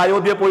പറഞ്ഞത് ഞങ്ങൾ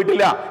അയോധ്യ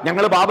പോയിട്ടില്ല,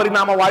 ഞങ്ങൾ ബാബറി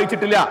നാമ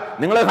വായിച്ചിട്ടില്ല.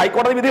 നിങ്ങൾ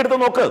ഹൈക്കോടതി വിധി എടുത്ത്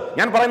നോക്ക്.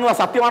 ഞാൻ പറയുന്നത്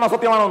സത്യമാണോ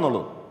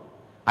എന്നുള്ളത്.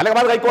 അല്ലെങ്കിൽ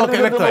അത് ഹൈക്കോടതി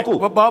നോക്കൂ.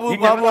 ബാബു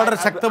വളരെ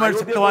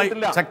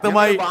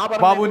ശക്തമായി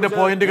ബാബുവിന്റെ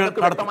പോയിന്റുകൾ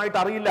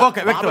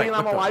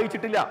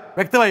വായിച്ചിട്ടില്ല,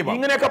 വ്യക്തമായി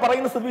ഇങ്ങനെയൊക്കെ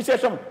പറയുന്ന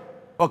സ്ഥിതിവിശേഷം.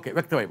 ഓക്കെ,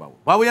 വ്യക്തമായി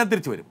ബാബു ഞാൻ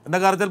തിരിച്ചു വരും. എന്താ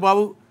കാരണത്താൽ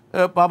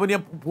ബാബുവിന്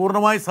ഞാൻ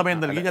പൂർണ്ണമായി സമയം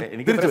നൽകി. ഞാൻ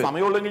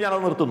സമയമുള്ളെങ്കിൽ ഞാൻ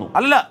അത് നിർത്തുന്നു.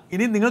 അല്ല,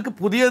 ഇനി നിങ്ങൾക്ക്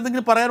പുതിയ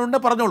എന്തെങ്കിലും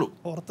പറയാനുണ്ടെങ്കിൽ പറഞ്ഞോളൂ,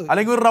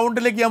 അല്ലെങ്കിൽ ഒരു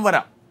റൗണ്ടിലേക്ക് ഞാൻ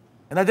വരാം.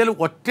 എന്താ വെച്ചാൽ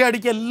ഒറ്റ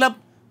അടിക്ക് എല്ലാം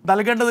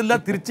നൽകേണ്ടതില്ല.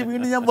 തിരിച്ച്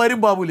വീണ്ടും ഞാൻ വരും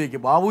ബാബുവിലേക്ക്.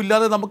 ബാബു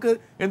ഇല്ലാതെ നമുക്ക്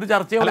എന്ത്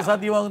ചർച്ചയാണ്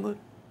സാധ്യമാകുന്നത്?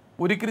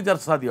 ഒരിക്കലും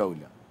ചർച്ച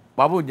സാധ്യമാവില്ല.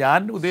 ബാബു,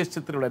 ഞാൻ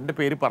ഉദ്ദേശിച്ചതിലുള്ള എൻ്റെ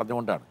പേര്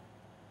പറഞ്ഞുകൊണ്ടാണ്.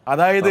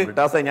 അതായത്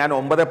ഞാൻ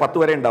 9-10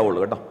 വരെ ഉണ്ടാവുള്ളൂ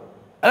കേട്ടോ.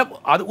 അല്ല,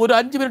 അത് ഒരു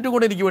 5 മിനിറ്റ്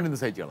കൂടെ എനിക്ക് വേണ്ടി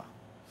സഹിച്ചോളാം.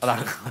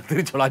 അതാണ്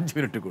തിരിച്ചോളാം, 5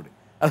 മിനിറ്റ് കൂടി.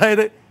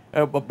 അതായത്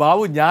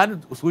ബാബു, ഞാൻ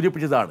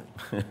സൂചിപ്പിച്ചതാണ്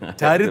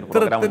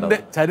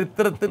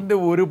ചരിത്രത്തിന്റെ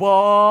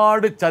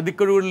ഒരുപാട്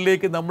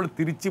ചതിക്കഴിവുകളിലേക്ക് നമ്മൾ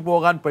തിരിച്ചു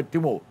പോകാൻ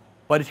പറ്റുമോ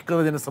പരിഷ്കൃത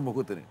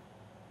ജനസമൂഹത്തിന്?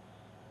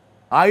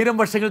 1000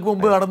 വർഷങ്ങൾക്ക്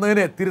മുമ്പ്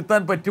നടന്നതിനെ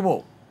തിരുത്താൻ പറ്റുമോ?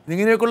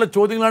 ഇങ്ങനെയൊക്കെയുള്ള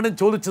ചോദ്യങ്ങളാണ്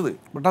ചോദിച്ചത്.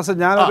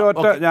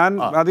 ഞാൻ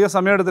അധികം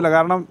സമയം എടുത്തില്ല,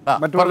 കാരണം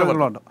മറ്റു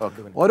പലതുണ്ട്.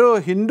 ഒരു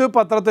ഹിന്ദു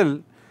പത്രത്തിൽ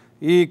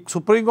ഈ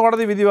സുപ്രീം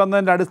കോടതി വിധി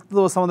വന്നതിൻ്റെ അടുത്ത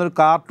ദിവസം വന്നൊരു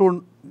കാർട്ടൂൺ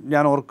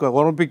ഞാൻ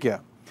ഓർമ്മിപ്പിക്കുക.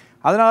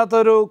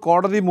 അതിനകത്തൊരു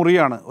കോടതി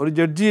മുറിയാണ്, ഒരു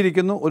ജഡ്ജി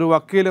ഇരിക്കുന്നു, ഒരു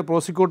വക്കീൽ,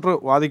 പ്രോസിക്യൂട്ടർ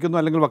വാദിക്കുന്നു,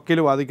 അല്ലെങ്കിൽ വക്കീൽ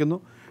വാദിക്കുന്നു.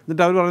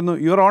 എന്നിട്ട് അവർ പറയുന്നു,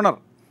 your honour,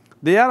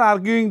 they are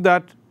arguing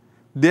that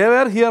they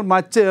were here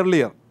much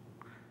earlier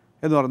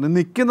എന്ന് പറഞ്ഞു.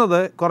 നിൽക്കുന്നത്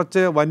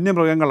കുറച്ച്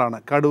വന്യമൃഗങ്ങളാണ്,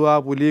 കടുവ,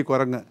 പുലി,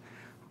 കുരങ്ങ്.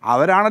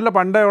 അവരാണല്ലോ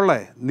പണ്ടേ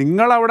ഉള്ളത്.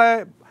 നിങ്ങളവിടെ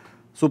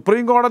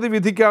സുപ്രീം കോടതി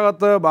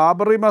വിധിക്കകത്ത്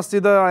ബാബറി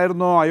മസ്ജിദ്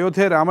ആയിരുന്നു,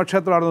 അയോധ്യ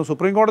രാമക്ഷേത്രമായിരുന്നു.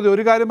 സുപ്രീം കോടതി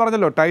ഒരു കാര്യം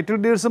പറഞ്ഞല്ലോ, ടൈറ്റിൽ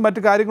ഡീഡ്സും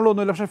മറ്റു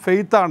കാര്യങ്ങളൊന്നുമില്ല, പക്ഷേ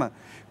ഫെയ്ത്താണ്,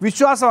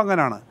 വിശ്വാസം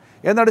അങ്ങനെയാണ്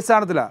എന്ന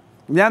അടിസ്ഥാനത്തിലാണ്.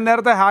 ഞാൻ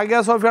നേരത്തെ ഹാഗിയ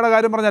സോഫിയയുടെ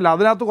കാര്യം പറഞ്ഞല്ലോ,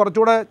 അതിനകത്ത്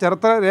കുറച്ചുകൂടെ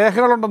ചരിത്ര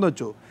രേഖകളുണ്ടെന്ന്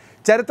വെച്ചു.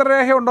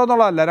 ചരിത്രരേഖ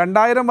ഉണ്ടോയെന്നുള്ളതല്ല,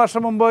 2000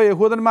 വർഷം മുമ്പ്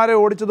യഹൂദന്മാരെ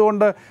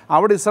ഓടിച്ചതുകൊണ്ട്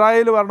അവിടെ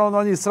ഇസ്രായേൽ വരണമെന്ന്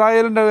പറഞ്ഞ്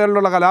ഇസ്രായേലിൻ്റെ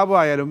പേരിലുള്ള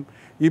കലാപമായാലും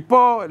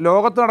ഇപ്പോൾ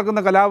ലോകത്ത്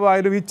നടക്കുന്ന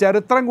കലാപമായാലും ഈ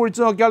ചരിത്രം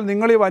കുഴിച്ച് നോക്കിയാൽ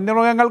നിങ്ങൾ ഈ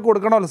വന്യമൃഗങ്ങൾക്ക്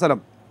കൊടുക്കണമല്ലോ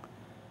സ്ഥലം.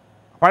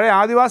 പഴയ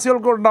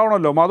ആദിവാസികൾക്ക്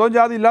ഉണ്ടാവണമല്ലോ, മതവും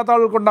ജാതി ഇല്ലാത്ത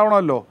ആളുകൾക്ക്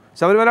ഉണ്ടാവണമല്ലോ.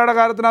 ശബരിമലയുടെ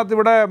കാര്യത്തിനകത്ത്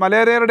ഇവിടെ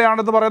മലേറിയയുടെ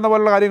ആണെന്ന് പറയുന്ന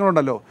പോലുള്ള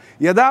കാര്യങ്ങളുണ്ടല്ലോ.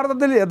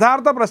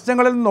 യഥാർത്ഥ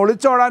പ്രശ്നങ്ങളിൽ നിന്ന്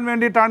ഒളിച്ചോടാൻ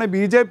വേണ്ടിയിട്ടാണ്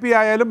BJP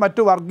ആയാലും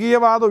മറ്റു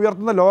വർഗീയവാദം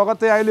ഉയർത്തുന്ന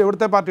ലോകത്തെ ആയാലും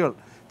ഇവിടുത്തെ പാർട്ടികൾ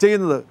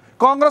ചെയ്യുന്നത്.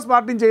 കോൺഗ്രസ്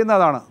പാർട്ടിയും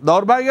ചെയ്യുന്നതാണ്.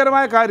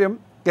 ദൗർഭാഗ്യകരമായ കാര്യം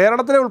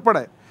കേരളത്തിലെ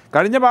ഉൾപ്പെടെ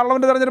കഴിഞ്ഞ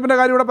പാർലമെൻറ്റ് തെരഞ്ഞെടുപ്പിൻ്റെ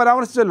കാര്യം ഇവിടെ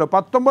പരാമർശിച്ചല്ലോ.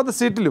 19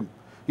 സീറ്റിലും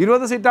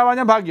 20 സീറ്റാവാൻ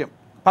ഞാൻ ഭാഗ്യം.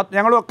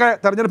 ഞങ്ങളുമൊക്കെ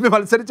തെരഞ്ഞെടുപ്പിൽ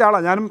മത്സരിച്ച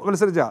ആളാണ്, ഞാനും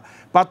മത്സരിച്ച.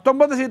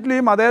 19 സീറ്റിൽ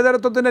ഈ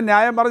മതേതരത്വത്തിൻ്റെ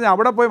ന്യായം പറഞ്ഞ്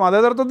അവിടെ പോയി,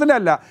 മതേതരത്വത്തിൻ്റെ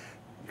അല്ല,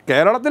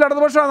 കേരളത്തിൽ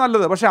ഇടതുപക്ഷമാണ്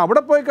നല്ലത്, പക്ഷേ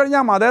അവിടെ പോയി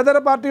കഴിഞ്ഞാൽ മതേതര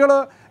പാർട്ടികൾ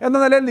എന്ന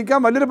നിലയിൽ നിൽക്കാൻ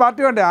വലിയൊരു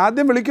പാർട്ടി വേണ്ടേ?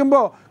 ആദ്യം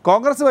വിളിക്കുമ്പോൾ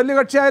കോൺഗ്രസ് വലിയ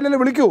കക്ഷിയായാലും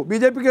വിളിക്കൂ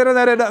BJPക്ക്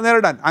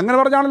നേരിടാൻ. അങ്ങനെ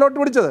പറഞ്ഞാണ് ലോട്ട്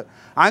പിടിച്ചത്.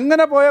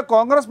 അങ്ങനെ പോയ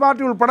കോൺഗ്രസ്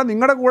പാർട്ടി ഉൾപ്പെടെ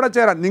നിങ്ങളുടെ കൂടെ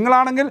ചേരാൻ,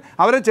 നിങ്ങളാണെങ്കിൽ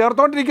അവരെ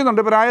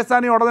ചേർത്തോണ്ടിരിക്കുന്നുണ്ട്. ഇപ്പോൾ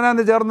രാജസ്ഥാനി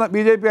ഉടനെ ചേർന്ന്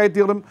BJP ആയി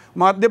തീർന്നും,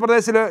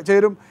 മധ്യപ്രദേശിൽ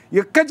ചേരും,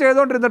 ഒക്കെ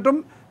ചെയ്തുകൊണ്ടിരുന്നിട്ടും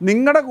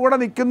നിങ്ങളുടെ കൂടെ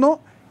നിൽക്കുന്നു.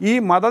 ഈ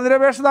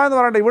മതനിരപേക്ഷത എന്ന്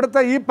പറയട്ടെ,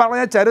 ഇവിടുത്തെ ഈ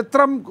പറഞ്ഞ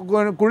ചരിത്രം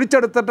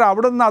കുഴിച്ചെടുത്തിട്ട്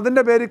അവിടുന്ന്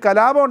അതിൻ്റെ പേരിൽ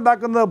കലാപം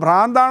ഉണ്ടാക്കുന്നത്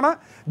ഭ്രാന്താണ്,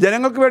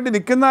 ജനങ്ങൾക്ക് വേണ്ടി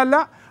നിൽക്കുന്നതല്ല,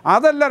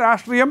 അതല്ല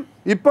രാഷ്ട്രീയം.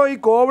 ഇപ്പോൾ ഈ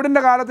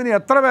കോവിഡിൻ്റെ കാലത്തിന്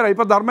എത്ര പേരാണ്,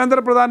 ഇപ്പോൾ ധർമ്മേന്ദ്ര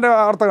പ്രധാൻ്റെ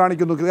വാർത്ത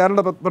കാണിക്കുന്നു,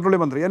 കേരള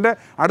പെട്രോളിയം മന്ത്രി. എൻ്റെ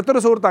അടുത്തൊരു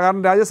സുഹൃത്താണ്,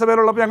 കാരണം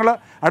രാജ്യസഭയിലുള്ളപ്പോൾ ഞങ്ങൾ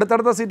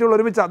അടുത്തടുത്ത സീറ്റുകൾ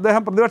ഒരുമിച്ച്,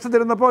 അദ്ദേഹം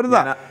പ്രതിപക്ഷത്തിരുന്നപ്പോൾ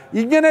ഒരുതാണ്.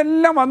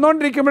 ഇങ്ങനെയെല്ലാം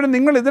വന്നുകൊണ്ടിരിക്കുമ്പോഴും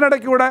നിങ്ങൾ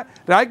ഇതിനിടയ്ക്കൂടെ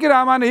രാഖി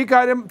രാമാൻ ഈ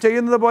കാര്യം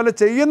ചെയ്യുന്നത് പോലെ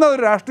ചെയ്യുന്ന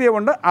ഒരു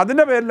രാഷ്ട്രീയമുണ്ട്.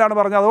 അതിൻ്റെ പേരിലാണ്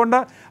പറഞ്ഞത്. അതുകൊണ്ട്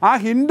ആ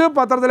ഹിന്ദു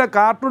പത്രത്തിലെ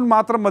കാർട്ടൂൺ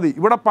മാത്രം മതി.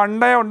 ഇവിടെ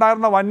പണ്ടേ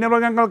ഉണ്ടായിരുന്ന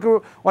വന്യമൃഗങ്ങൾക്ക്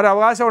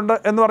ഒരവകാശമുണ്ട്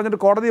എന്ന്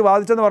പറഞ്ഞിട്ട് കോടതി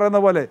വാദിച്ചെന്ന്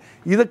പറയുന്ന പോലെ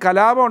ഇത്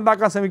കലാപം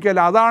ഉണ്ടാക്കാൻ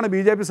ശ്രമിക്കുകയല്ല, അതാണ്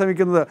BJP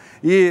ശ്രമിക്കുന്നത്.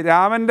 ഈ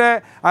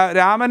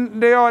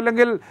രാമൻ്റെയോ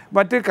അല്ലെങ്കിൽ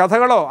മറ്റ്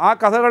കഥകളോ ആ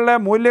കഥകളിലെ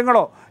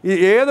മൂല്യങ്ങളോ ഈ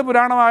ഏത്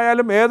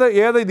പുരാണമായാലും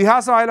ഏത്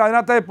ഇതിഹാസമായാലും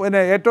അതിനകത്തെ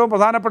ഏറ്റവും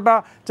പ്രധാനപ്പെട്ട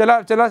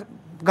ചില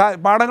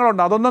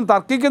പാഠങ്ങളുണ്ട്. അതൊന്നും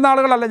തർക്കിക്കുന്ന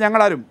ആളുകളല്ല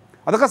ഞങ്ങളാരും.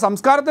 അതൊക്കെ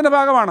സംസ്കാരത്തിൻ്റെ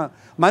ഭാഗമാണ്,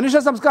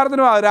 മനുഷ്യ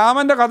സംസ്കാരത്തിൻ്റെ ഭാഗം.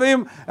 രാമൻ്റെ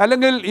കഥയും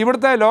അല്ലെങ്കിൽ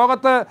ഇവിടുത്തെ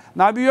ലോകത്ത്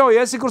നബിയോ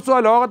യേശുക്രിസ്തുവോ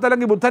ലോകത്ത്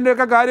അല്ലെങ്കിൽ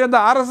ബുദ്ധൻ്റെയൊക്കെ കാര്യം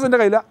എന്താ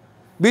RSSൻ്റെ കയ്യിലാണ്,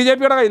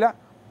 BJPയുടെ കയ്യിലാണ്?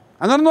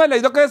 അങ്ങനൊന്നുമല്ല.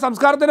 ഇതൊക്കെ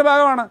സംസ്കാരത്തിൻ്റെ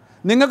ഭാഗമാണ്.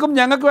 നിങ്ങൾക്കും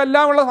ഞങ്ങൾക്കും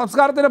എല്ലാം ഉള്ള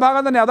സംസ്കാരത്തിൻ്റെ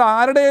ഭാഗം തന്നെ. അത്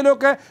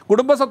ആരുടെയിലൊക്കെ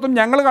കുടുംബസ്വത്വം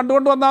ഞങ്ങൾ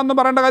കണ്ടുകൊണ്ട് വന്നതെന്നും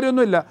പറയേണ്ട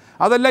കാര്യമൊന്നുമില്ല.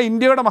 അതെല്ലാം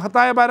ഇന്ത്യയുടെ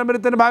മഹത്തായ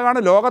പാരമ്പര്യത്തിൻ്റെ ഭാഗമാണ്,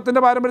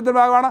 ലോകത്തിൻ്റെ പാരമ്പര്യത്തിൻ്റെ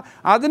ഭാഗമാണ്.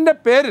 അതിൻ്റെ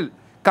പേരിൽ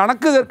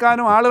കണക്ക്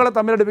തീർക്കാനും ആളുകളെ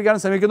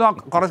തമ്മിലടിപ്പിക്കാനും ശ്രമിക്കുന്നു.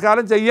 കുറച്ചു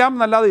കാലം ചെയ്യാം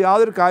എന്നല്ലാതെ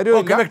യാതൊരു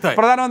കാര്യവും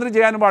പ്രധാനമന്ത്രി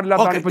ചെയ്യാനും പാടില്ല.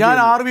 ഞാൻ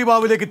RV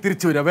ബാബുവിലേക്ക്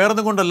തിരിച്ചു വരാം.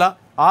 വേറൊന്നും കൊണ്ടല്ല,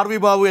 RV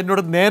ബാബു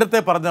എന്നോട്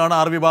നേരത്തെ പറഞ്ഞതാണ്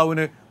RV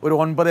ബാബുവിന് ഒരു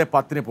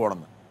 9:10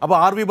 പോകണമെന്ന്. അപ്പോൾ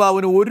RV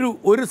ബാബുവിന്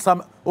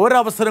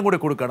ഒരവസരം കൂടി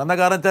കൊടുക്കണം. എന്താ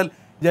കാരണം വെച്ചാൽ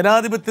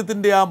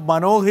ജനാധിപത്യത്തിൻ്റെ ആ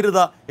മനോഹരിത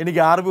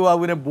എനിക്ക് RV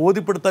ബാബുവിനെ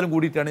ബോധ്യപ്പെടുത്താനും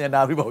കൂടിയിട്ടാണ് ഞാൻ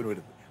RV ബാബുവിന്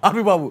വരുന്നത്. RV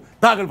ബാബു,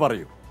 താങ്കൾ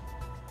പറയൂ.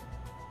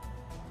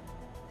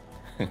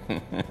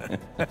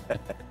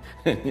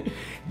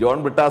 ജോൺ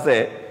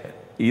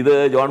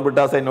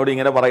ബ്രിട്ടാസെ എന്നോട്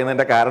ഇങ്ങനെ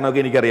പറയുന്നതിൻ്റെ കാരണമൊക്കെ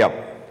എനിക്കറിയാം.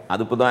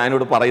 അതിപ്പോൾ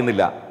ഞാനോട്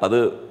പറയുന്നില്ല, അത്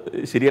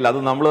ശരിയല്ല, അത്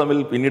നമ്മൾ തമ്മിൽ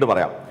പിന്നീട്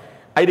പറയാം.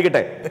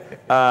 ആയിരിക്കട്ടെ,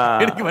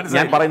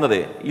 ഞാൻ പറയുന്നത്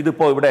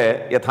ഇതിപ്പോൾ ഇവിടെ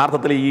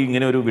യഥാർത്ഥത്തിൽ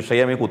ഇങ്ങനെ ഒരു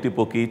വിഷയമേ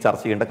കുത്തിപ്പൊക്കി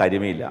ചർച്ച ചെയ്യേണ്ട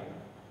കാര്യമേ ഇല്ല.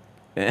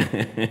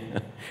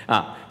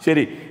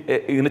 ശരി,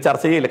 ഇങ്ങനെ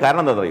ചർച്ച ചെയ്യില്ല.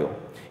 കാരണം എന്താണെന്നറിയോ?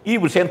 ഈ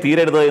വിഷയം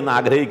തീരരുത് എന്ന്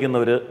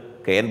ആഗ്രഹിക്കുന്നവർ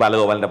KN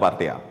ബാലഗോപാലിൻ്റെ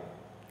പാർട്ടിയാണ്.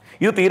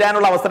 ഇത്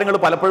തീരാനുള്ള അവസരങ്ങൾ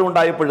പലപ്പോഴും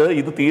ഉണ്ടായപ്പോൾ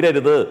ഇത്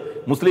തീരരുത്,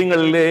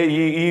 മുസ്ലിങ്ങളിലെ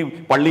ഈ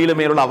പള്ളിയിലെ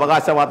മേലുള്ള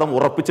അവകാശവാദം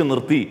ഉറപ്പിച്ച്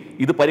നിർത്തി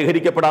ഇത്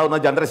പരിഹരിക്കപ്പെടാവുന്ന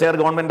ചന്ദ്രശേഖർ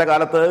ഗവൺമെന്റിന്റെ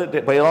കാലത്ത്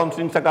പൈറാം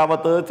സിംഗ്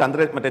ഷെഖാവത്ത്,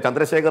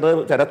 ചന്ദ്രശേഖർ,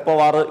 ശരത്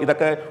പവാർ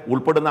ഇതൊക്കെ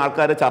ഉൾപ്പെടുന്ന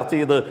ആൾക്കാർ ചർച്ച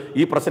ചെയ്ത്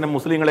ഈ പ്രശ്നം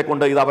മുസ്ലിങ്ങളെ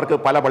കൊണ്ട് ഇത് അവർക്ക്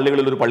പല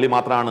പള്ളികളിൽ ഒരു പള്ളി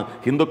മാത്രമാണ്,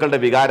 ഹിന്ദുക്കളുടെ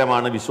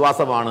വികാരമാണ്,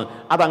 വിശ്വാസമാണ്,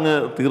 അതങ്ങ്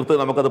തീർത്ത്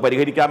നമുക്കത്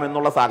പരിഹരിക്കാം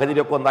എന്നുള്ള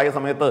സാഹചര്യമൊക്കെ ഉണ്ടായ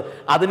സമയത്ത്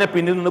അതിനെ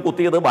പിന്നിൽ നിന്ന്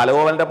കുത്തിയത്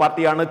ബാലഗോപാലിന്റെ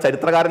പാർട്ടിയാണ്,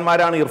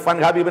 ചരിത്രകാരന്മാരാണ്, ഇർഫാൻ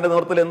ഹബീബിന്റെ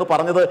നേതൃത്വത്തിൽ എന്ന്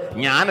പറഞ്ഞത്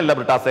ഞാനല്ല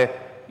ബ്രിട്ടാസെ,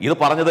 ഇത്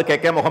പറഞ്ഞത്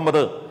കെ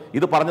മുഹമ്മദ്,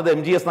 ഇത് പറഞ്ഞത്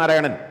MGS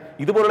നാരായണൻ,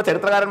 ഇതുപോലുള്ള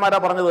ചരിത്രകാരന്മാരാ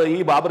പറഞ്ഞത്. ഈ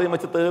ബാബറി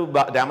മസ്ജിദ്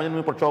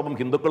രാമജന്മഭൂമി പ്രക്ഷോഭം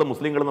ഹിന്ദുക്കളും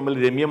മുസ്ലിങ്ങളും തമ്മിൽ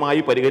രമ്യമായി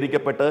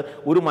പരിഹരിക്കപ്പെട്ട്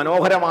ഒരു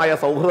മനോഹരമായ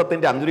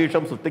സൗഹൃദത്തിന്റെ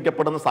അന്തരീക്ഷം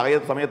സൃഷ്ടിക്കപ്പെടുന്ന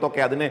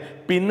സമയത്തൊക്കെ അതിനെ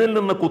പിന്നിൽ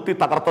നിന്ന് കുത്തി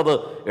തകർത്തത്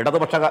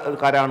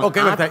ഇടതുപക്ഷക്കാരാണ്.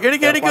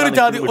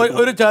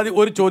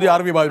 ഒരു ചോദ്യം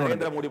R V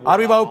ബാബുവിനോട്. R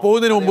V Babu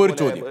പോകുന്നതിന് മുമ്പ് ഒരു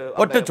ചോദ്യം,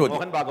 ഒറ്റ ചോദ്യം.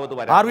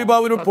 ആർ വി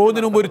ബാബുവിനോട്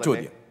പോകുന്നതിന് മുമ്പ്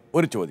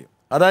ഒരു ചോദ്യം.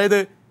 അതായത്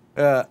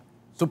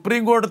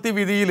സുപ്രീം കോടതി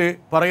വിധിയിൽ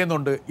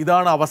പറയുന്നുണ്ട്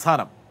ഇതാണ്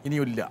അവസാനം,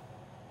 ഇനിയില്ല.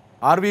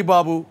 ആർ വി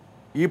ബാബു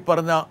ഈ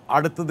പറഞ്ഞ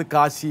അടുത്തത്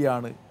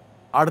കാശിയാണ്,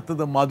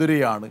 അടുത്തത്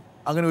മധുരയാണ്,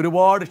 അങ്ങനെ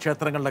ഒരുപാട്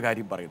ക്ഷേത്രങ്ങളുടെ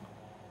കാര്യം പറയുന്നു.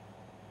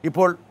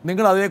 ഇപ്പോൾ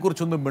നിങ്ങൾ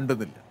അതിനെക്കുറിച്ചൊന്നും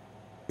മിണ്ടുന്നില്ല,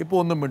 ഇപ്പോൾ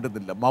ഒന്നും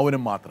മിണ്ടുന്നില്ല,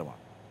 മൗനം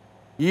മാത്രമാണ്.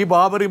 ഈ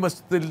ബാബറി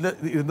മസ്ജിദിൽ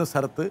ഇരുന്ന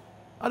സ്ഥലത്ത്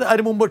അത്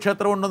അതിന് മുമ്പ്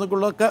ക്ഷേത്രം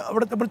ഉണ്ടെന്നൊക്കെ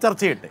അവിടെ നമ്മൾ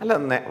ചർച്ച ചെയ്യട്ടെ. അല്ല,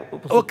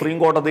 സുപ്രീം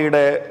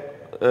കോടതിയുടെ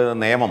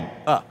നിയമം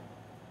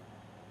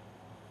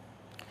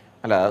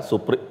അല്ല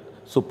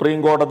സുപ്രീം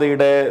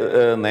കോടതിയുടെ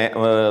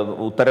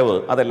ഉത്തരവ്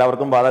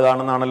അതെല്ലാവർക്കും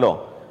ബാധകമാണെന്നാണല്ലോ.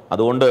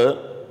 അതുകൊണ്ട്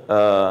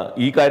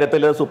ഈ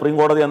കാര്യത്തിൽ സുപ്രീം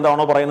കോടതി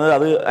എന്താണോ പറയുന്നത്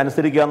അത്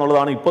അനുസരിക്കുക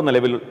എന്നുള്ളതാണ് ഇപ്പോൾ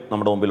നിലവിൽ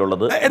നമ്മുടെ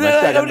മുമ്പിലുള്ളത്.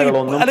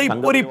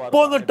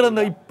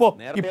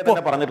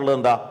 പറഞ്ഞിട്ടുള്ളത്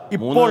എന്താ,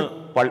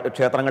 3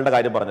 ക്ഷേത്രങ്ങളുടെ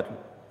കാര്യം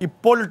പറഞ്ഞിട്ടുണ്ട്.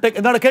 ഇപ്പോൾ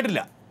എന്താണ് കേട്ടില്ല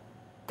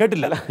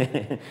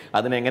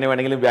അതിനെങ്ങനെ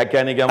വേണമെങ്കിലും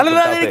വ്യാഖ്യാനിക്കാം.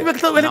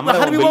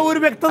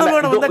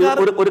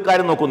 ഒരു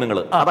കാര്യം നോക്കൂ നിങ്ങൾ,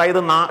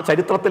 അതായത്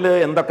ചരിത്രത്തിൽ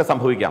എന്തൊക്കെ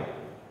സംഭവിക്കാം.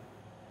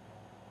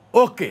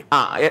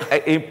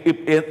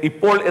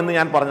 ഇപ്പോൾ എന്ന്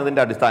ഞാൻ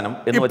പറഞ്ഞതിന്റെ അടിസ്ഥാനം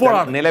എന്ന് വെച്ചാൽ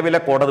നിലവിലെ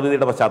കോടതി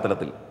വിധിയുടെ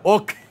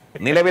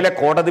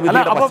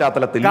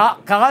പശ്ചാത്തലത്തിൽ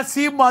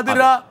കാശി,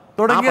 മധുര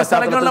തുടങ്ങിയ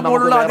സ്ഥലങ്ങളുടെ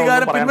മുകളിലുള്ള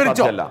അധികാരം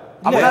പിൻവലിച്ചോ?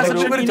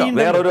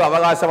 വേറൊരു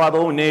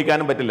അവകാശവാദവും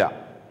ഉന്നയിക്കാനും പറ്റില്ല.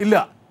 ഇല്ല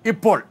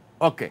ഇപ്പോൾ.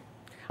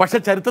 പക്ഷെ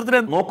ചരിത്രത്തിൽ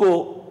നോക്കൂ,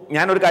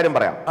 ഞാനൊരു കാര്യം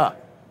പറയാം.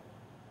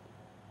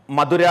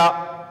 മധുര,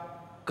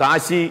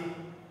 കാശി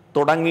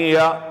തുടങ്ങിയ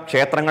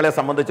ക്ഷേത്രങ്ങളെ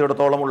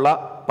സംബന്ധിച്ചിടത്തോളമുള്ള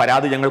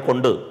പരാതി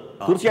ഞങ്ങൾക്കുണ്ട്,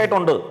 തീർച്ചയായിട്ടും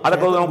ഉണ്ട്.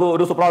 അതൊക്കെ നമുക്ക്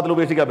ഒരു സുപ്രഭാതത്തിൽ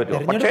ഉപേക്ഷിക്കാൻ പറ്റുമോ?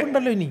 പക്ഷേ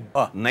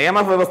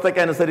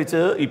നിയമവ്യവസ്ഥയ്ക്ക്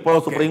അനുസരിച്ച് ഇപ്പോൾ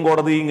സുപ്രീം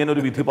കോടതി ഇങ്ങനെ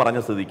ഒരു വിധി പറഞ്ഞ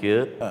സ്ഥിതിക്ക്,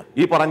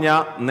 ഈ പറഞ്ഞ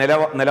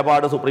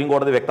നിലപാട് സുപ്രീം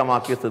കോടതി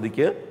വ്യക്തമാക്കിയ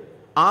സ്ഥിതിക്ക്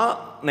ആ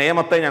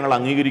നിയമത്തെ ഞങ്ങൾ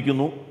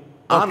അംഗീകരിക്കുന്നു.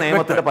 ആ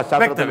നിയമത്തിന്റെ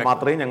പശ്ചാത്തലത്തിൽ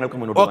മാത്രമേ ഞങ്ങൾക്ക്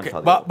മുന്നോട്ട് പോകാൻ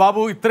സാധിക്കൂ.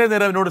 ബാബു, ഇത്രയും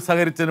നേരം എന്നോട്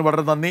സഹകരിച്ചതിന്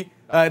വളരെ നന്ദി.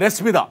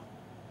 രശ്മിത,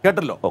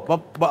 കേട്ടല്ലോ,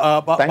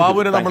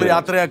 ബാബുവിനെ നമ്മൾ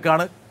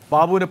യാത്രയാക്കാണ്.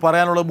 ബാബുവിന്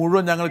പറയാനുള്ളത്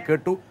മുഴുവൻ ഞങ്ങൾ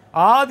കേട്ടു.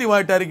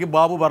 ആദ്യമായിട്ടായിരിക്കും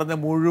ബാബു പറഞ്ഞ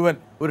മുഴുവൻ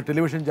ഒരു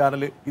ടെലിവിഷൻ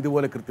ചാനൽ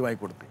ഇതുപോലെ കൃത്യമായി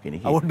കൊടുത്തു.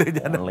 അതുകൊണ്ട്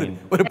ഞാൻ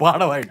ഒരു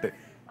പാഠമായിട്ട്.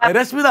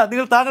 രശ്മിത,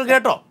 താങ്കൾ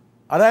കേട്ടോ?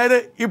 അതായത്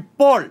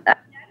ഇപ്പോൾ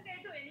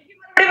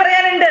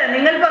പറയാനുണ്ട്,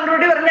 നിങ്ങൾ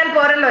മറുപടി പറഞ്ഞാൽ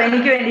പോരല്ലോ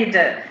എനിക്ക്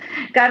വേണ്ടിയിട്ട്.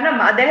 കാരണം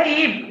അദ്ദേഹം ഈ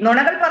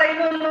നുണകൾ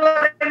പറയുന്നു എന്ന്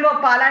പറയുമ്പോ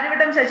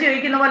പാലാരിവട്ടം ശശി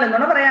ചോദിക്കുന്ന പോലെ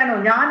നുണ പറയാനോ,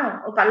 ഞാനോ,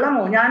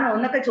 കള്ളമോ, ഞാനോ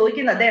എന്നൊക്കെ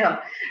ചോദിക്കുന്ന അദ്ദേഹം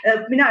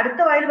പിന്നെ അടുത്ത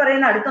വായിൽ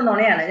പറയുന്ന അടുത്ത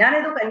നുണയാണ്.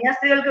 ഞാനേതോ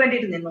കന്യാസ്ത്രീകൾക്ക്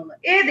വേണ്ടിയിട്ട് നിന്നു,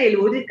 ഏതേലും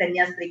ഒരു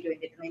കന്യാസ്ത്രീക്ക്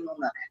വേണ്ടിയിട്ട്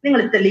നിന്നു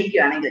നിങ്ങൾ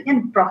തെളിയിക്കുകയാണെങ്കിൽ ഞാൻ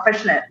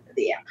പ്രൊഫഷണൽ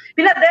ചെയ്യാം.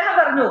 പിന്നെ അദ്ദേഹം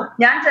പറഞ്ഞു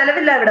ഞാൻ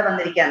ചെലവില്ല ഇവിടെ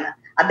വന്നിരിക്കാന്ന്.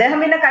 അദ്ദേഹം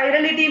പിന്നെ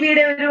കൈരളി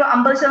ടിവിയുടെ ഒരു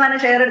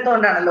 50% ഷെയർ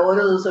എടുത്തുകൊണ്ടാണല്ലോ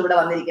ഓരോ ദിവസവും ഇവിടെ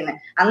വന്നിരിക്കുന്നത്.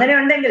 അങ്ങനെ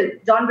ഉണ്ടെങ്കിൽ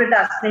ജോൺ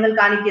ബ്രിട്ടാസ് നിങ്ങൾ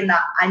കാണിക്കുന്ന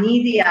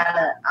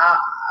അനീതിയാണ്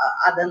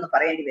അതെന്ന്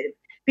പറയേണ്ടി വരും.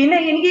 പിന്നെ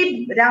എനിക്ക്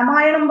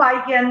രാമായണം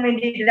വായിക്കാൻ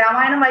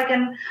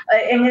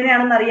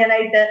എങ്ങനെയാണെന്ന്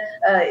അറിയാനായിട്ട്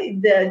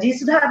ജി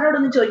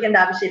സുധാകരനോടൊന്നും ചോദിക്കേണ്ട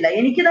ആവശ്യമില്ല.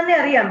 എനിക്ക് തന്നെ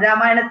അറിയാം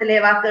രാമായണത്തിലെ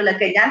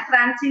വാക്കുകളൊക്കെ. ഞാൻ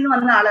ഫ്രാൻസിൽ നിന്ന്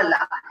വന്ന ആളല്ല,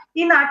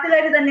 ഈ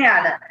നാട്ടുകാർ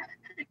തന്നെയാണ്.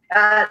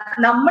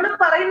 നമ്മൾ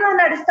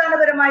പറയുന്നതിന്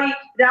അടിസ്ഥാനപരമായി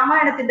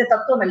രാമായണത്തിന്റെ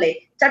തത്വമല്ലേ,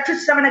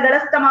 ചക്ഷുശ്രവണ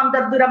ഗളസ്തമാം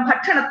ദർദുരം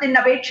ഭക്ഷണത്തിന്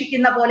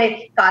അപേക്ഷിക്കുന്ന പോലെ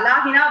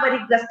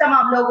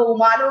കാലാഹിനാപരിഗ്രസ്തമാം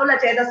ലോകവും ആലോല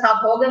ചേതസ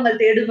ഭോഗങ്ങൾ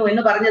തേടുന്നു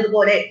എന്ന്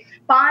പറഞ്ഞതുപോലെ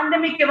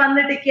പാൻഡമിക്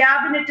വന്നിട്ട്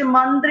ക്യാബിനറ്റ്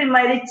മന്ത്രി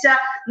മരിച്ച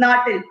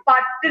നാട്ടിൽ,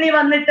 പട്ടിണി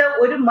വന്നിട്ട്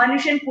ഒരു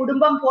മനുഷ്യൻ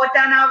കുടുംബം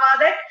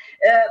പോറ്റാനാവാതെ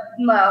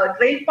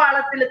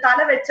റെയിൽപാളത്തിൽ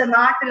തലവെച്ച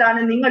നാട്ടിലാണ്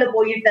നിങ്ങൾ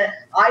പോയിട്ട്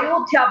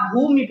അയോധ്യ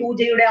ഭൂമി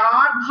പൂജയുടെ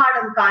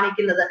ആർഭാടം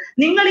കാണിക്കുന്നത്.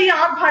 നിങ്ങൾ ഈ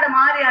ആർഭാടം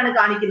ആരെയാണ്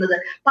കാണിക്കുന്നത്?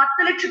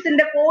 10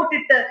 ലക്ഷത്തിന്റെ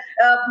കോട്ടിട്ട്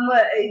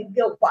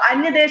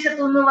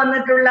അന്യദേശത്തു നിന്ന്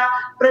വന്നിട്ടുള്ള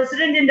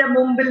പ്രസിഡന്റിന്റെ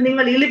മുമ്പിൽ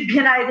നിങ്ങൾ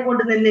ഇളിഭ്യനായത്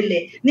കൊണ്ട് നിന്നില്ലേ?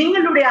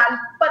 നിങ്ങളുടെ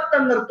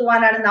അല്പത്വം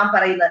നിർത്തുവാനാണ് നാം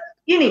പറയുന്നത്.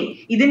 ഇനി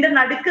ഇതിന്റെ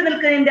നടുക്ക്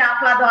നിൽക്കുന്നതിന്റെ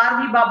ആഹ്ലാദം ആർ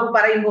വി ബാബു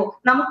പറയുമ്പോൾ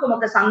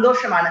നമുക്കുമൊക്കെ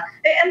സന്തോഷമാണ്.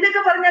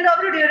 എന്തൊക്കെ പറഞ്ഞാലും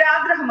അവരുടെ ഒരു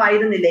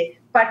ആഗ്രഹമായിരുന്നില്ലേ?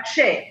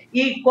 പക്ഷേ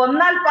ഈ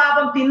കൊന്നാൽ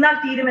പാപം തിന്നാൽ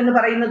തീരും എന്ന്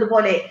പറയുന്നത്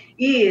പോലെ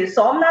ഈ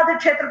സോംനാഥ്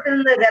ക്ഷേത്രത്തിൽ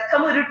നിന്ന്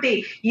രഥമുരുട്ടി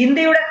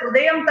ഇന്ത്യയുടെ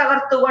ഹൃദയം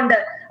തകർത്തുകൊണ്ട്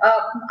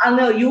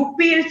അങ്ങ് UP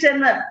യിൽ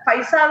ചെന്ന്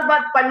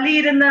ഫൈസാബാദ്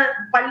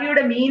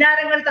പള്ളിയുടെ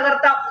മീനാരങ്ങൾ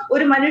തകർത്ത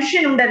ഒരു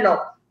മനുഷ്യനുണ്ടല്ലോ.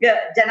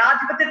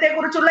 ജനാധിപത്യത്തെ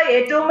കുറിച്ചുള്ള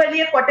ഏറ്റവും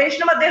വലിയ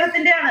കൊട്ടേഷനും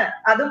അദ്ദേഹത്തിന്റെയാണ്.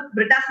 അതും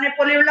ബ്രിട്ടാസിനെ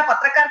പോലെയുള്ള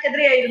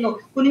പത്രക്കാർക്കെതിരെയായിരുന്നു.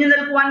 കുനിഞ്ഞു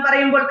നിൽക്കുവാൻ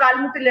പറയുമ്പോൾ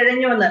കാൽമുട്ടിൽ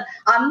ഇഴഞ്ഞുവെന്ന്.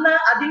 അന്ന്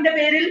അതിന്റെ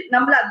പേരിൽ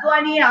നമ്മൾ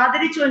അദ്വാനിയെ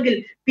ആദരിച്ചുവെങ്കിൽ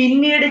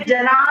പിന്നീട്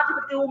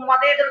ജനാധിപത്യവും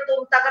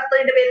മതേതരത്വവും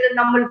തകർത്തതിന്റെ പേരിൽ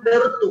നമ്മൾ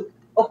വെറുത്തു.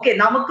 ഒക്കെ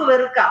നമുക്ക്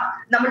വെറുക്കാം,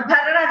 നമ്മൾ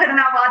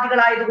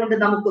ഭരണഘടനാവാദികളായതുകൊണ്ട്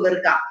നമുക്ക്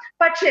വെറുക്കാം.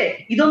 പക്ഷേ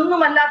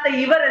ഇതൊന്നുമല്ലാത്ത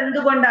ഇവർ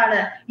എന്തുകൊണ്ടാണ്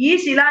ഈ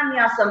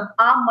ശിലാന്യാസം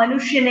ആ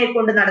മനുഷ്യനെ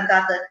കൊണ്ട്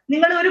നടത്താത്തത്?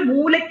 നിങ്ങൾ ഒരു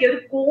മൂലയ്ക്ക് ഒരു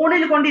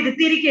കോണിൽ കൊണ്ട്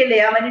ഇരുത്തിയിരിക്കുകയല്ലേ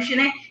ആ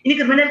മനുഷ്യനെ. ഇനി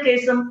ക്രിമിനൽ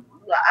കേസും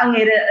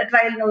അങ്ങേര്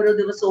ട്രയലിന് ഓരോ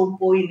ദിവസവും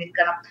പോയി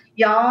നിൽക്കണം.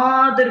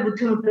 യാതൊരു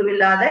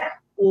ബുദ്ധിമുട്ടുമില്ലാതെ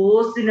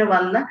ഓസിന്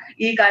വന്ന്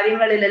ഈ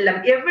കാര്യങ്ങളിലെല്ലാം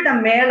എവിടെ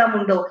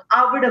മേളമുണ്ടോ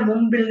അവിടെ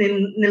മുമ്പിൽ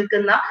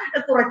നിൽക്കുന്ന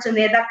കുറച്ച്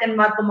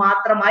നേതാക്കന്മാർക്ക്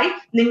മാത്രമായി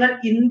നിങ്ങൾ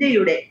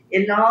ഇന്ത്യയുടെ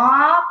എല്ലാ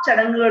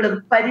ചടങ്ങുകളും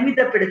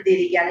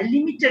പരിമിതപ്പെടുത്തിയിരിക്കുകയാണ്.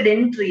 ലിമിറ്റഡ്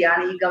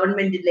എൻട്രിയാണ് ഈ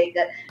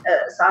ഗവൺമെന്റിലേക്ക്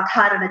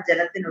സാധാരണ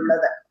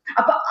ജനത്തിനുള്ളത്.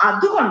 അപ്പൊ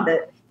അതുകൊണ്ട്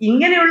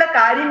ഇങ്ങനെയുള്ള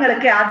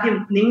കാര്യങ്ങളൊക്കെ ആദ്യം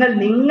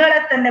നിങ്ങളെ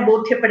തന്നെ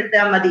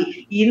ബോധ്യപ്പെടുത്താൻ മതി.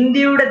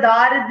 ഇന്ത്യയുടെ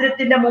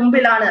ദാരിദ്ര്യത്തിന്റെ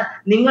മുമ്പിലാണ്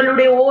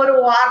നിങ്ങളുടെ ഓരോ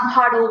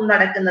ആർഭാടവും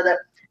നടക്കുന്നത്.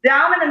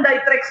 രാമൻ എന്താ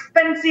ഇത്ര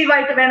എക്സ്പെൻസീവ്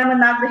ആയിട്ട്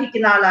വേണമെന്ന്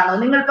ആഗ്രഹിക്കുന്ന ആളാണോ?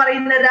 നിങ്ങൾ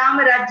പറയുന്ന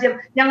രാമരാജ്യം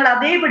ഞങ്ങൾ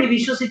അതേപടി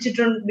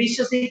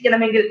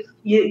വിശ്വസിക്കണമെങ്കിൽ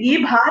ഈ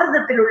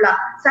ഭാരതത്തിലുള്ള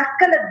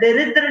സകല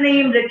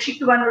ദരിദ്രനെയും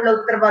രക്ഷിക്കുവാനുള്ള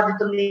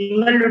ഉത്തരവാദിത്വം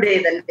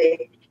നിങ്ങളുടേതല്ലേ?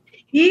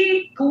 ഈ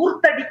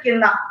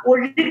കൂർത്തടിക്കുന്ന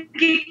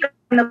ഒഴുക്കി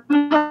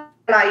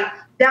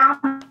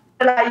രാമൊക്കെ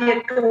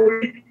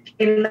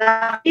ഒഴുക്കുന്ന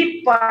ഈ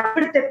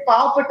ഇവിടുത്തെ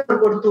പാവപ്പെട്ടവർ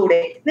കൊടുത്തുകൂടെ?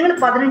 നിങ്ങൾ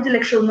 15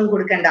 ലക്ഷം ഒന്നും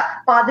കൊടുക്കണ്ട,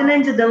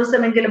 15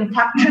 ദിവസമെങ്കിലും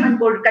ഭക്ഷണം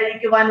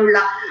കഴിക്കുവാനുള്ള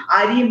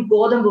അരിയും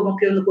ഗോതമ്പും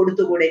ഒക്കെ ഒന്ന്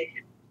കൊടുത്തുകൂടെ?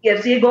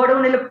 FC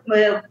ഗോഡൌണിൽ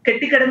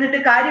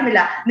കെട്ടിക്കിടന്നിട്ട്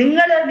കാര്യമില്ല.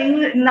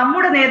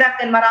 നമ്മുടെ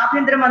നേതാക്കന്മാർ,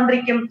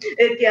 ആഭ്യന്തരമന്ത്രിക്കും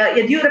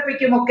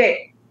യെദ്യൂരപ്പയ്ക്കും ഒക്കെ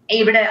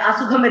ഇവിടെ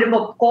അസുഖം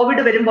വരുമ്പോൾ,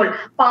 കോവിഡ് വരുമ്പോൾ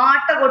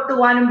പാട്ട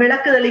കൊട്ടുവാനും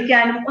വിളക്ക്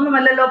തെളിക്കാനും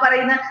ഒന്നുമല്ലല്ലോ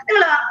പറയുന്നത്.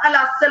 നിങ്ങൾ അല്ല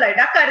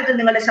അസലായിട്ട് അക്കാര്യത്തിൽ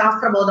നിങ്ങളുടെ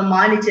ശാസ്ത്രബോധം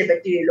മാനിച്ചേ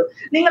പറ്റുകയുള്ളൂ.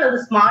 നിങ്ങളത്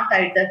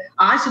സ്മാർട്ടായിട്ട്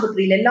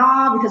ആശുപത്രിയിൽ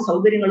എല്ലാവിധ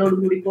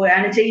സൗകര്യങ്ങളോടും കൂടി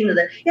പോയാണ്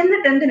ചെയ്യുന്നത്.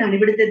 എന്നിട്ട് എന്തിനാണ്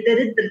ഇവിടുത്തെ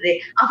ദരിദ്രരെ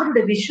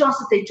അവരുടെ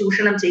വിശ്വാസത്തെ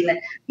ചൂഷണം ചെയ്യുന്നത്?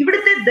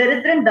 ഇവിടുത്തെ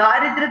ദരിദ്രൻ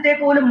ദാരിദ്ര്യത്തെ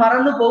പോലും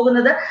മറന്നു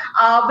പോകുന്നത്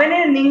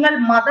അവനെ നിങ്ങൾ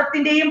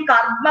മതത്തിന്റെയും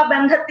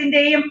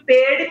കർമ്മബന്ധത്തിന്റെയും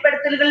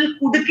പേടിപ്പെടുത്തലുകളിൽ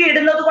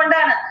കുടുക്കിയിടുന്നത്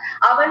കൊണ്ടാണ്.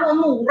 അവൻ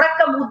ഒന്ന്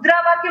ഉറക്ക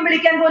മുദ്രാവാക്യം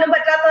വിളിക്കാൻ പോലും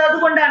പറ്റാത്ത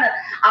അതുകൊണ്ടാണ്.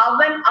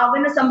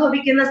 അവന്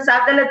സംഭവിക്കുന്ന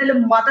സകലത്തിലും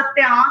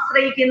മതത്തെ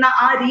ആശ്രയിക്കുന്ന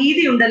ആ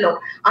രീതി ഉണ്ടല്ലോ,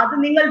 അത്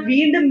നിങ്ങൾ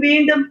വീണ്ടും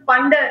വീണ്ടും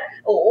പണ്ട്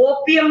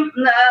ഓപ്പിയം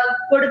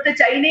കൊടുത്ത്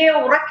ചൈനയെ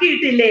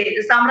ഉറക്കിയിട്ടില്ലേ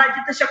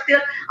സാമ്രാജ്യത്വ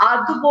ശക്തികൾ?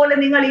 അതുപോലെ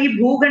നിങ്ങൾ ഈ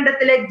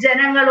ഭൂഖണ്ഡത്തിലെ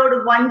ജനങ്ങളോട്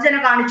വഞ്ചന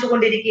കാണിച്ചു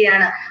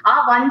കൊണ്ടിരിക്കുകയാണ്. ആ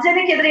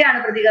വഞ്ചനയ്ക്കെതിരെയാണ്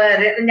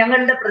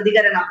ഞങ്ങളുടെ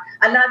പ്രതികരണം,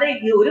 അല്ലാതെ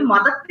ഒരു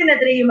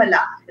മതത്തിനെതിരെയുമല്ല.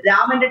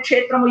 രാമന്റെ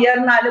ക്ഷേത്രം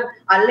ഉയർന്നാലും,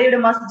 അള്ളയുടെ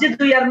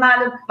മസ്ജിദ്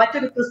ഉയർന്നാലും,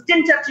 മറ്റൊരു ക്രിസ്ത്യൻ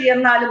ചർച്ച്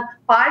ഉയർന്നാലും,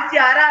 പാഴ്സി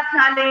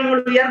ആരാധനാലയങ്ങൾ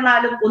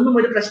ഉയർന്നാലും ഒന്നും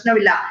ഒരു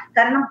പ്രശ്നമില്ല.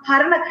 കാരണം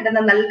ഭരണഘടന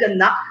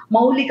നൽകുന്ന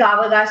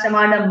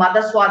മൗലികാവകാശമാണ്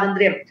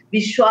മതസ്വാതന്ത്ര്യം,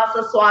 വിശ്വാസ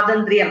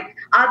സ്വാതന്ത്ര്യം.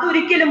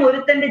 അതൊരിക്കലും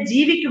ഒരുത്തന്റെ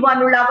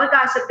ജീവിക്കുവാനുള്ള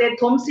അവകാശത്തെ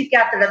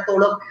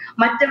ധ്വംസിക്കാത്തിടത്തോളം,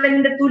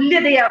 മറ്റവന്റെ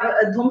തുല്യതയെ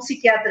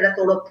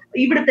ധ്വംസിക്കാത്തിടത്തോളം,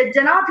 ഇവിടുത്തെ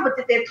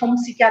ജനാധിപത്യത്തെ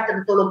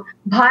ധ്വംസിക്കാത്തിടത്തോളം,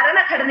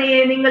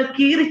 ഭരണഘടനയെ നിങ്ങൾ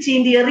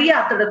കീറിച്ചീന്തി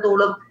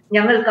എറിയാത്തിടത്തോളം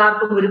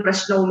ഞങ്ങൾക്കാർക്കും ഒരു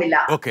പ്രശ്നവുമില്ല.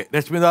 Okay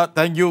Rashmitha,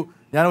 thank you.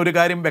 ഞാൻ ഒരു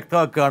കാര്യം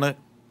വ്യക്തമാക്കുകയാണ്.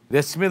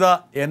 രശ്മിത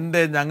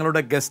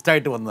ഞങ്ങളുടെ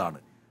ഗസ്റ്റായിട്ട് വന്നതാണ്.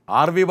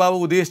 RV ബാബു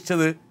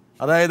ഉദ്ദേശിച്ചത്,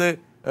 അതായത്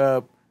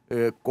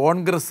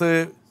കോൺഗ്രസ്,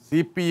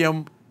 CPM,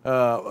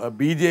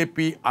 BJP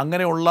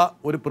അങ്ങനെയുള്ള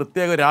ഒരു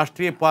പ്രത്യേക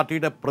രാഷ്ട്രീയ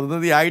പാർട്ടിയുടെ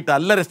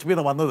പ്രതിനിധിയായിട്ടല്ല രശ്മിത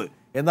വന്നത്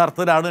എന്ന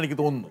അർത്ഥത്തിലാണ് എനിക്ക്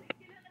തോന്നുന്നു.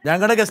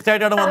 ഞങ്ങളുടെ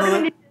ഗസ്റ്റായിട്ടാണ് വന്നത്.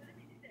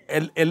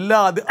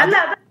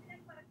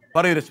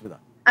 പറയൂ രശ്മിത.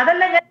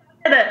 അതല്ല ഞാൻ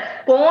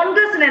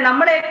കോൺഗ്രസിനെ,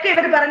 നമ്മളെയൊക്കെ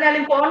ഇവർ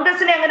പറഞ്ഞാലും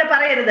കോൺഗ്രസിനെ അങ്ങനെ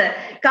പറയരുത്.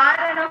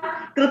 കാരണം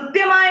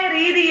കൃത്യമായ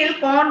രീതിയിൽ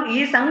ഈ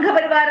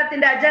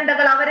സംഘപരിവാരത്തിന്റെ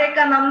അജണ്ടകൾ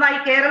അവരെയൊക്കെ നന്നായി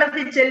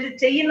കേരളത്തിൽ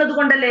ചെയ്യുന്നത്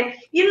കൊണ്ടല്ലേ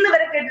ഇന്ന്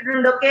വരെ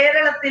കേട്ടിട്ടുണ്ടോ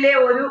കേരളത്തിലെ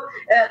ഒരു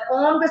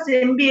കോൺഗ്രസ്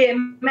MP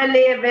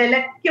MLA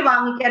വിലക്ക്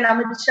വാങ്ങിക്കാൻ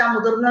അമിത്ഷാ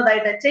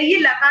മുതിർന്നതായിട്ട്?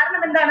 ചെയ്യില്ല.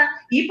 കാരണം എന്താണ്?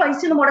 ഈ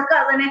പൈസ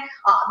മുടക്കാതെ തന്നെ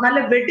നല്ല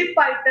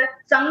വെടിപ്പായിട്ട്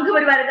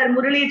സംഘപരിവാരക്കാർ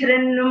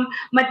മുരളീധരനും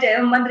മറ്റേ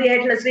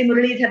മന്ത്രിയായിട്ടുള്ള ശ്രീ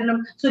മുരളീധരനും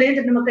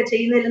സുരേന്ദ്രനും ഒക്കെ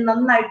ചെയ്യുന്നതിൽ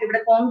നന്നായിട്ട്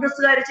ഇവിടെ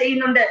കോൺഗ്രസ്സുകാർ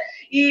ചെയ്യുന്നുണ്ട്.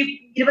 ഈ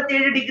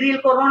 27 ഡിഗ്രിയിൽ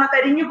കൊറോണ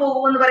കരിഞ്ഞു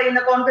പോകുമെന്ന് പറയുന്ന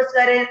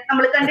കോൺഗ്രസ്സുകാരെ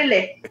നമ്മൾ കണ്ടില്ലേ?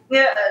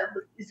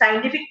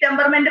 സയന്റിഫിക്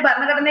ടെമ്പർമെന്റ്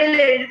ഭരണഘടനയിൽ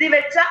എഴുതി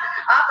വെച്ച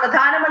ആ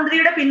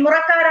പ്രധാനമന്ത്രിയുടെ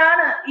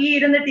പിന്മുറക്കാരാണ് ഈ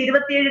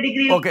 27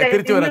 ഡിഗ്രിയിൽ.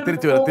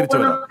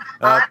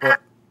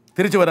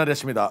 തിരിച്ചു വരാൻ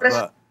രശ്മിത.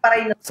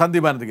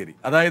 സന്ദീപാനന്ദഗിരി,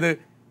 അതായത്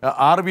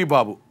RV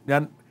ബാബു,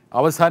 ഞാൻ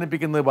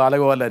അവസാനിപ്പിക്കുന്നത്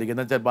ബാലഗോപാലായിരിക്കും.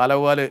 എന്ന് വെച്ചാൽ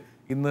ബാലഗോപാൽ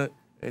ഇന്ന്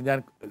ഞാൻ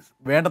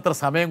വേണ്ടത്ര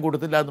സമയം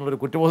കൊടുത്തില്ല എന്നുള്ളൊരു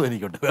കുറ്റബോധം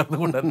എനിക്കുണ്ട്.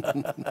 വേറൊന്നുകൊണ്ടല്ല.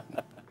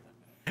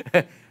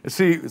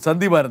 ശ്രീ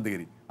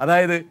സന്ദീപാനന്ദഗിരി,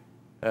 അതായത്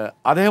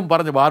അദ്ദേഹം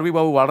പറഞ്ഞു, RV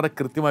ബാബു വളരെ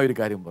കൃത്യമായൊരു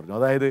കാര്യം പറഞ്ഞു.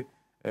 അതായത്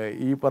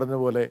ഈ പറഞ്ഞ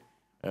പോലെ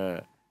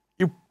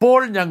ഇപ്പോൾ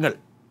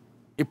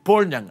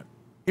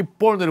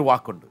എന്നൊരു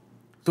വാക്കുണ്ട്.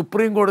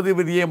 സുപ്രീം കോടതി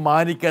വിധിയെ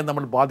മാനിക്കാൻ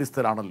നമ്മൾ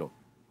ബാധ്യസ്ഥരാണല്ലോ.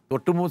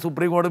 തൊട്ടുമുമ്പ്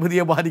സുപ്രീം കോടതി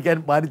വിധിയെ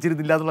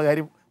മാനിച്ചിരുന്നില്ല എന്നുള്ള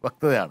കാര്യം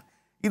വ്യക്തതയാണ്.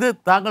 ഇത്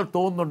താങ്കൾ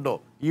തോന്നുന്നുണ്ടോ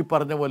ഈ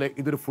പറഞ്ഞ പോലെ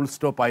ഇതൊരു ഫുൾ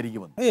സ്റ്റോപ്പ്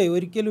ആയിരിക്കുമെന്ന്?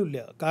 ഒരിക്കലുമില്ല.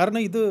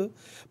 കാരണം ഇത്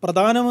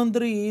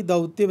പ്രധാനമന്ത്രി ഈ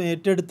ദൗത്യം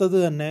ഏറ്റെടുത്തത്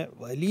തന്നെ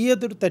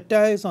വലിയതൊരു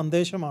തെറ്റായ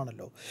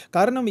സന്ദേശമാണല്ലോ.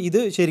 കാരണം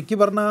ഇത്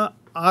ശരിക്കും പറഞ്ഞാൽ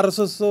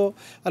RSSO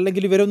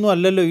അല്ലെങ്കിൽ ഇവരൊന്നും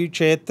അല്ലല്ലോ ഈ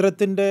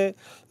ക്ഷേത്രത്തിൻ്റെ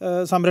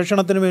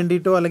സംരക്ഷണത്തിന്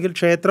വേണ്ടിയിട്ടോ അല്ലെങ്കിൽ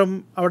ക്ഷേത്രം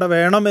അവിടെ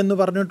വേണമെന്ന്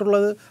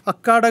പറഞ്ഞിട്ടുള്ളത്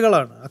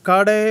അക്കാഡകളാണ്.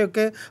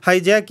 അക്കാഡയൊക്കെ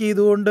ഹൈജാക്ക്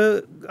ചെയ്തുകൊണ്ട്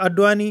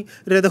അഡ്വാനി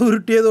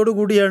രഥമുരുട്ടിയതോടു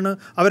കൂടിയാണ്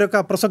അവരൊക്കെ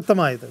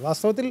അപ്രസക്തമായത്.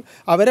 വാസ്തവത്തിൽ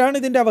അവരാണ്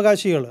ഇതിൻ്റെ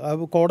അവകാശികൾ.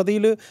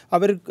 കോടതിയിൽ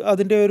അവർ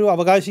അതിൻ്റെ ഒരു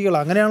അവകാശികൾ.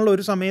 അങ്ങനെയാണല്ലോ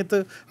ഒരു സമയത്ത്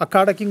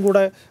അക്കാഡയ്ക്കും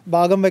കൂടെ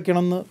ഭാഗം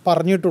വെക്കണമെന്ന്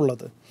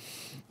പറഞ്ഞിട്ടുള്ളത്.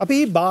 അപ്പോൾ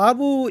ഈ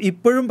ബാബു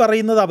ഇപ്പോഴും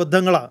പറയുന്നത്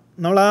അബദ്ധങ്ങളാണ്.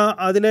 നമ്മൾ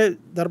അതിലെ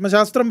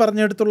ധർമ്മശാസ്ത്രം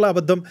പറഞ്ഞെടുത്തുള്ള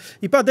അബദ്ധം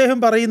ഇപ്പം അദ്ദേഹം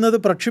പറയുന്നത്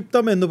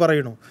പ്രക്ഷിപ്തം എന്ന്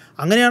പറയുന്നു.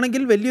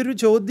 അങ്ങനെയാണെങ്കിൽ വലിയൊരു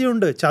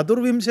ചോദ്യമുണ്ട്.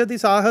 ചതുർവിംശതി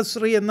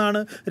സാഹസ്രി എന്നാണ്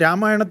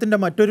രാമായണത്തിൻ്റെ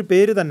മറ്റൊരു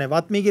പേര് തന്നെ,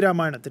 വാത്മീകി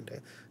രാമായണത്തിൻ്റെ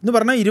എന്ന്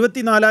പറഞ്ഞാൽ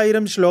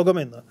 24,000 ശ്ലോകം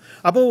എന്ന്.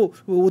 അപ്പോൾ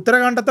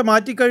ഉത്തരകാണ്ഡത്തെ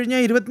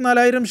മാറ്റിക്കഴിഞ്ഞാൽ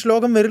 24,000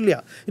 ശ്ലോകം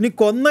വരില്ല. ഇനി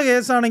കൊന്ന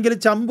കേസാണെങ്കിൽ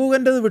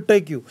ചമ്പൂകൻ്റെത്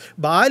വിട്ടേക്കൂ.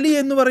 ബാലി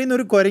എന്ന് പറയുന്ന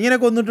ഒരു കുരങ്ങിനെ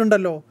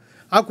കൊന്നിട്ടുണ്ടല്ലോ.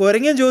 ആ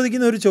കുരങ്ങൻ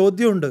ചോദിക്കുന്ന ഒരു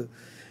ചോദ്യമുണ്ട്,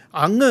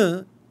 അങ്ങ്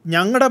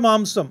ഞങ്ങളുടെ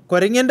മാംസം,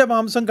 കുരങ്ങൻ്റെ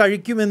മാംസം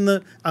കഴിക്കുമെന്ന്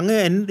അങ്ങ്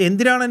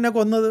എന്തിനാണ് എന്നെ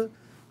കൊന്നത്?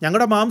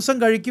 ഞങ്ങളുടെ മാംസം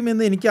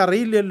കഴിക്കുമെന്ന്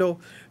എനിക്കറിയില്ലല്ലോ.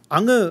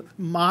 അങ്ങ്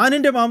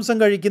മാനിൻ്റെ മാംസം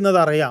കഴിക്കുന്നത്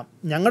അറിയാം,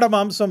 ഞങ്ങളുടെ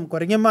മാംസം,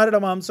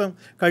 കുരങ്ങന്മാരുടെ മാംസം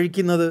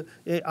കഴിക്കുന്നത്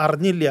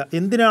അറിഞ്ഞില്ല.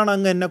 എന്തിനാണ്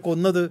അങ്ങ് എന്നെ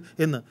കൊന്നത്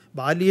എന്ന്.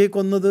 ബാലിയെ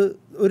കൊന്നത്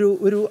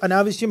ഒരു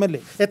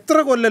അനാവശ്യമല്ലേ? എത്ര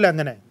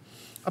കൊല്ലലങ്ങനെ?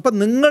 അപ്പം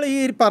നിങ്ങൾ ഈ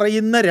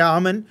പറയുന്ന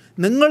രാമൻ,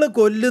 നിങ്ങൾ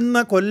കൊല്ലുന്ന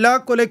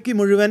കൊല്ലാക്കൊലയ്ക്ക്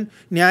മുഴുവൻ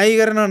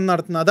ന്യായീകരണമാണ്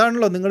നടത്തുന്നത്.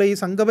 അതാണല്ലോ നിങ്ങൾ ഈ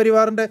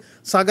സംഘപരിവാറിൻ്റെ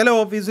സകല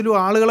ഓഫീസിലും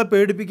ആളുകളെ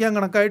പേടിപ്പിക്കാൻ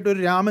കണക്കായിട്ട്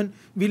ഒരു രാമൻ,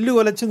 വില്ല്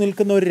കൊലച്ച്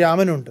നിൽക്കുന്ന ഒരു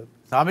രാമനുണ്ട്.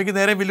 സ്വാമിക്ക്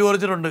നേരെ വില്ല്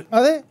കൊലച്ചിട്ടുണ്ട്.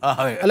 അതെ.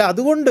 അല്ല,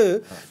 അതുകൊണ്ട്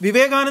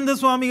വിവേകാനന്ദ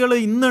സ്വാമികൾ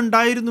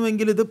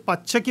ഇന്നുണ്ടായിരുന്നുവെങ്കിൽ ഇത്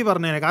പച്ചയ്ക്ക്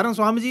പറഞ്ഞേനെ. കാരണം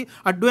സ്വാമിജി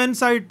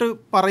അഡ്വാൻസ് ആയിട്ട്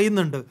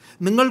പറയുന്നുണ്ട്,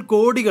 നിങ്ങൾ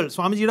കോടികൾ,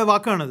 സ്വാമിജിയുടെ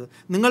വാക്കാണിത്,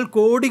 നിങ്ങൾ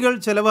കോടികൾ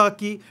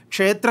ചെലവാക്കി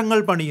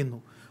ക്ഷേത്രങ്ങൾ പണിയുന്നു,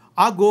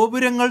 ആ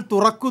ഗോപുരങ്ങൾ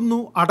തുറക്കുന്നു,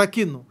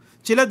 അടയ്ക്കുന്നു.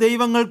 ചില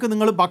ദൈവങ്ങൾക്ക്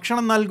നിങ്ങൾ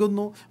ഭക്ഷണം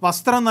നൽകുന്നു,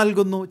 വസ്ത്രം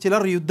നൽകുന്നു,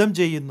 ചിലർ യുദ്ധം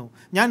ചെയ്യുന്നു.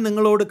 ഞാൻ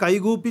നിങ്ങളോട്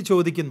കൈകൂപ്പി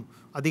ചോദിക്കുന്നു,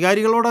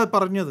 അധികാരികളോട്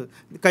പറഞ്ഞത്,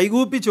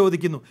 കൈകൂപ്പി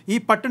ചോദിക്കുന്നു, ഈ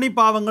പട്ടിണി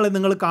പാവങ്ങളെ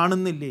നിങ്ങൾ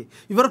കാണുന്നില്ലേ?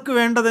 ഇവർക്ക്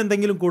വേണ്ടത്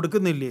എന്തെങ്കിലും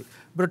കൊടുക്കുന്നില്ലേ?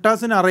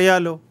 ബ്രിട്ടാസിന്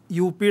അറിയാലോ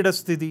UP-യുടെ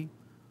സ്ഥിതി.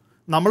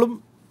 നമ്മളും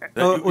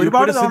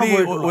ഒരുപാട്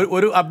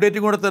ഒരു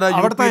അപ്ഡേറ്റും കൂടെ തരാം.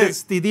 അവിടുത്തെ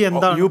സ്ഥിതി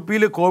എന്താണ്?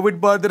 UP-ൽ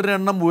കോവിഡ് ബാധിതരുടെ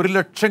എണ്ണം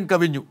 1,00,000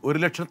 കവിഞ്ഞു.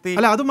 1,00,000.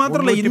 അല്ല, അത്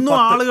മാത്രമല്ല, ഇന്നും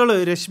ആളുകൾ,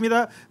 രശ്മിത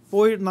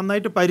പോയി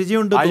നന്നായിട്ട്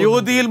പരിചയമുണ്ട്,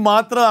 അയോധ്യയിൽ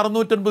മാത്രം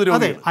 650 രൂപ.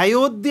 അതെ,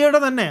 അയോധ്യയുടെ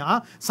തന്നെ ആ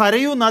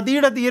സരയൂ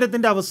നദിയുടെ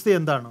തീരത്തിൻ്റെ അവസ്ഥ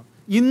എന്താണ്?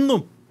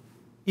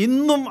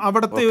 ഇന്നും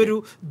അവിടുത്തെ ഒരു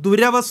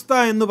ദുരവസ്ഥ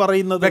എന്ന്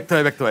പറയുന്നത്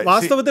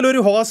വാസ്തവത്തിൽ ഒരു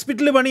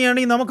ഹോസ്പിറ്റൽ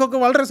പണിയാണെങ്കിൽ നമുക്കൊക്കെ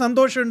വളരെ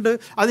സന്തോഷമുണ്ട്.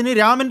 അതിന്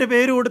രാമന്റെ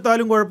പേര്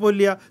കൊടുത്താലും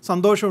കുഴപ്പമില്ല,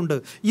 സന്തോഷമുണ്ട്.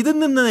 ഇതിൽ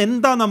നിന്ന്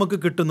എന്താ നമുക്ക്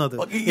കിട്ടുന്നത്?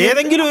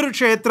 ഏതെങ്കിലും ഒരു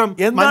ക്ഷേത്രം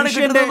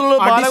മനുഷ്യന്റെ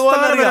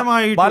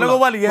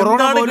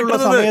അടിസ്ഥാനപരമായിട്ടുള്ള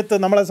സമയത്ത്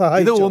നമ്മളെ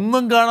സഹായിച്ചു.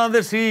 ഒന്നും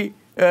കാണാതെ ശ്രീ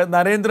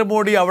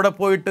നരേന്ദ്രമോദി അവിടെ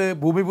പോയിട്ട്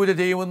ഭൂമി പൂജ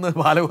ചെയ്യുമെന്ന്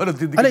ബാലഗോപാലൻ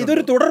ചിന്തിക്കും. അല്ല,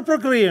 ഇതൊരു തുടർ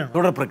പ്രക്രിയയാണ്.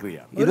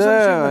 ഇത്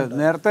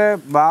നേരത്തെ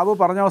ബാബു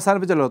പറഞ്ഞ്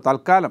അവസാനിപ്പിച്ചല്ലോ.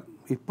 തൽക്കാലം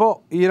ഇപ്പോൾ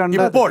ഈ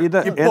രണ്ട് ഇത്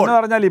എന്ന്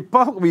പറഞ്ഞാൽ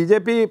ഇപ്പോൾ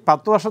BJP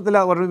 10 വർഷത്തിൽ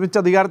ഒരുമിച്ച്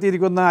അധികാരത്തിൽ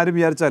ഇരിക്കുമെന്ന് ആരും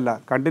വിചാരിച്ചല്ല.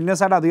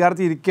 കണ്ടിന്യൂസ് ആയിട്ട്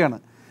അധികാരത്തിൽ ഇരിക്കുകയാണ്.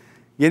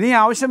 ഇനി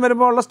ആവശ്യം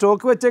വരുമ്പോൾ ഉള്ള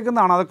സ്റ്റോക്ക്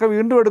വെച്ചേക്കുന്നതാണ്, അതൊക്കെ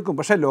വീണ്ടും എടുക്കും.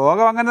 പക്ഷേ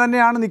ലോകം അങ്ങനെ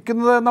തന്നെയാണ്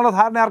നിൽക്കുന്നത് എന്നുള്ള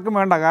ധാരണ ആർക്കും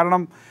വേണ്ട.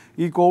 കാരണം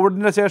ഈ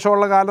കോവിഡിൻ്റെ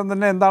ശേഷമുള്ള കാലം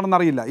തന്നെ എന്താണെന്ന്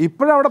അറിയില്ല.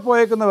 ഇപ്പോഴവിടെ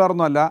പോയേക്കുന്ന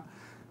വേറൊന്നുമല്ല,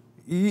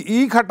 ഈ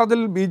ഘട്ടത്തിൽ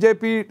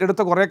BJP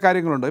എടുത്ത കുറേ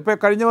കാര്യങ്ങളുണ്ട്. ഇപ്പോൾ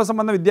കഴിഞ്ഞ ദിവസം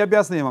വന്ന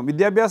വിദ്യാഭ്യാസ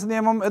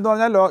നിയമം എന്ന്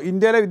പറഞ്ഞാൽ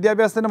ഇന്ത്യയിലെ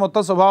വിദ്യാഭ്യാസത്തിൻ്റെ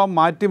മൊത്തം സ്വഭാവം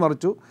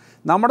മാറ്റിമറിച്ചു.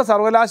 നമ്മുടെ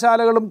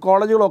സർവകലാശാലകളും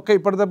കോളേജുകളും ഒക്കെ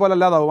ഇപ്പോഴത്തെ പോലെ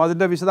അല്ലാതാവും.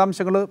 അതിൻ്റെ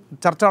വിശദാംശങ്ങൾ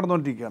ചർച്ച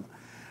നടന്നുകൊണ്ടിരിക്കുകയാണ്.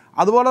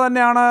 അതുപോലെ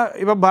തന്നെയാണ്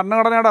ഇപ്പം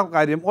ഭരണഘടനയുടെ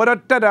കാര്യം.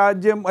 ഒരൊറ്റ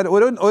രാജ്യം,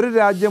 ഒരു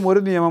രാജ്യം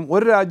ഒരു നിയമം,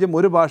 ഒരു രാജ്യം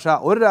ഒരു ഭാഷ,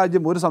 ഒരു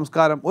രാജ്യം ഒരു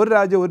സംസ്കാരം, ഒരു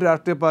രാജ്യം ഒരു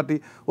രാഷ്ട്രീയ പാർട്ടി,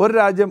 ഒരു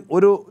രാജ്യം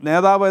ഒരു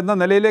നേതാവ് എന്ന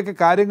നിലയിലേക്ക്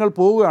കാര്യങ്ങൾ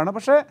പോവുകയാണ്.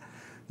 പക്ഷേ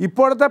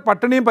ഇപ്പോഴത്തെ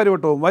പട്ടിണിയും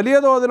പരിവട്ടവും, വലിയ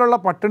തോതിലുള്ള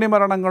പട്ടിണി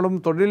മരണങ്ങളും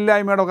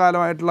തൊഴിലില്ലായ്മയുടെ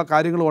കാലമായിട്ടുള്ള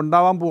കാര്യങ്ങളും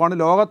ഉണ്ടാവാൻ പോവുകയാണ്.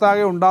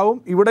 ലോകത്താകെ ഉണ്ടാവും,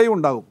 ഇവിടെയും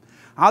ഉണ്ടാകും.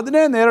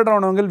 അതിനെ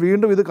നേരിടണമെങ്കിൽ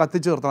വീണ്ടും ഇത്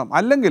കത്തിച്ചു നിർത്തണം.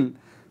 അല്ലെങ്കിൽ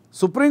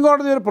സുപ്രീം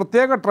കോടതി ഒരു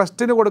പ്രത്യേക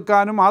ട്രസ്റ്റിന്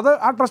കൊടുക്കാനും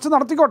ആ ട്രസ്റ്റ്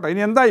നടത്തിക്കോട്ടെ.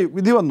 ഇനി എന്തായി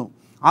വിധി വന്നു,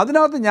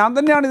 അതിനകത്ത് ഞാൻ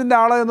തന്നെയാണ് ഇതിൻ്റെ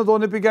ആള് എന്ന്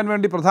തോന്നിപ്പിക്കാൻ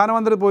വേണ്ടി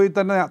പ്രധാനമന്ത്രി പോയി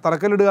തന്നെ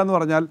തറക്കല്ലിടുക എന്ന്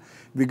പറഞ്ഞാൽ,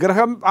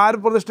 വിഗ്രഹം ആര്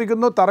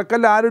പ്രതിഷ്ഠിക്കുന്നു,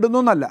 തറക്കല്ല് ആരിടുന്നു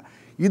എന്നല്ല.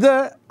 ഇത്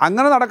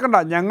അങ്ങനെ നടക്കണ്ട.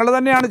 ഞങ്ങൾ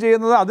തന്നെയാണ്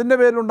ചെയ്യുന്നത്. അതിൻ്റെ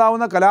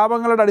പേരിലുണ്ടാകുന്ന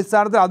കലാപങ്ങളുടെ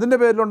അടിസ്ഥാനത്തിൽ അതിൻ്റെ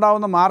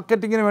പേരിലുണ്ടാകുന്ന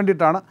മാർക്കറ്റിങ്ങിന്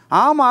വേണ്ടിയിട്ടാണ്.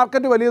 ആ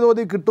മാർക്കറ്റ് വലിയ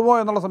തോതിൽ കിട്ടുമോ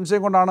എന്നുള്ള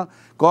സംശയം കൊണ്ടാണ്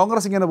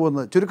കോൺഗ്രസ് ഇങ്ങനെ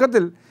പോകുന്നത്.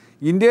 ചുരുക്കത്തിൽ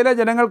ഇന്ത്യയിലെ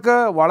ജനങ്ങൾക്ക്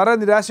വളരെ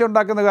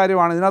നിരാശയുണ്ടാക്കുന്ന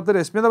കാര്യമാണ്. ഇതിനകത്ത്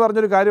രശ്മിത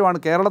പറഞ്ഞൊരു കാര്യമാണ്,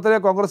 കേരളത്തിലെ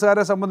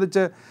കോൺഗ്രസ്സുകാരെ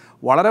സംബന്ധിച്ച്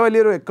വളരെ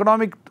വലിയൊരു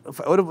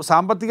ഒരു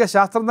സാമ്പത്തിക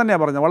ശാസ്ത്രം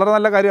തന്നെയാണ് പറഞ്ഞത്. വളരെ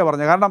നല്ല കാര്യമാണ്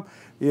പറഞ്ഞത്. കാരണം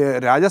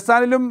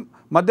രാജസ്ഥാനിലും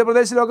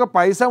മധ്യപ്രദേശിലുമൊക്കെ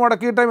പൈസ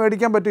മുടക്കിയിട്ടേ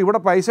മേടിക്കാൻ പറ്റും. ഇവിടെ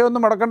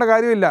പൈസയൊന്നും മുടക്കേണ്ട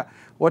കാര്യമില്ല.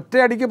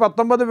 ഒറ്റയടിക്ക്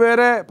 19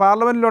 പേരെ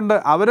പാർലമെൻറ്റിലുണ്ട്.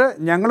 അവർ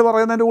ഞങ്ങൾ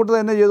പറയുന്നതിൻ്റെ കൂട്ട്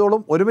തന്നെ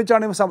ചെയ്തോളും.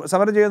 ഒരുമിച്ചാണ്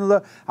സമരം ചെയ്യുന്നത്.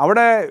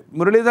 അവിടെ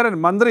മുരളീധരൻ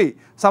മന്ത്രി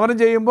സമരം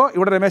ചെയ്യുമ്പോൾ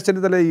ഇവിടെ രമേശ്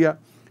ചെന്നിത്തല ചെയ്യുക.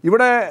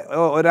 ഇവിടെ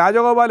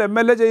രാജഗോപാൽ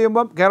MLA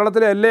ചെയ്യുമ്പം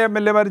കേരളത്തിലെ എല്ലാ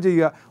MLA-മാരും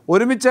ചെയ്യുക,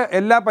 ഒരുമിച്ച്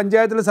എല്ലാ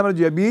പഞ്ചായത്തിലും സമരം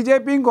ചെയ്യുക.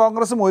 BJP-യും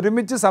കോൺഗ്രസും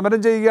ഒരുമിച്ച് സമരം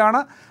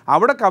ചെയ്യുകയാണ്.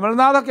 അവിടെ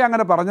കമൽനാഥൊക്കെ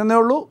അങ്ങനെ പറഞ്ഞതേ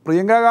ഉള്ളൂ,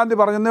 പ്രിയങ്കാ ഗാന്ധി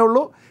പറഞ്ഞതേ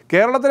ഉള്ളൂ.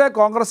 കേരളത്തിലെ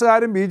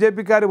കോൺഗ്രസ്സുകാരും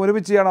BJP-ക്കാരും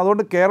ഒരുമിച്ച് ചെയ്യണം.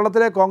 അതുകൊണ്ട്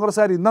കേരളത്തിലെ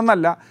കോൺഗ്രസ്സുകാർ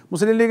ഇന്നെന്നല്ല,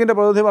 മുസ്ലിം ലീഗിൻ്റെ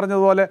പ്രതിനിധി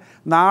പറഞ്ഞതുപോലെ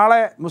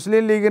നാളെ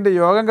മുസ്ലിം ലീഗിൻ്റെ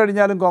യോഗം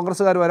കഴിഞ്ഞാലും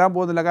കോൺഗ്രസ്സുകാർ വരാൻ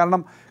പോകുന്നില്ല.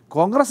 കാരണം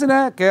കോൺഗ്രസ്സിന്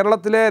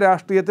കേരളത്തിലെ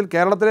രാഷ്ട്രീയത്തിൽ,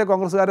 കേരളത്തിലെ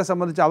കോൺഗ്രസ്സുകാരെ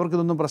സംബന്ധിച്ച്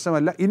അവർക്കിതൊന്നും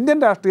പ്രശ്നമല്ല. ഇന്ത്യൻ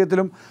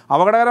രാഷ്ട്രീയത്തിലും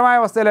അപകടകരമായ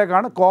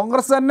അവസ്ഥയിലേക്കാണ്,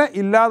 കോൺഗ്രസ് തന്നെ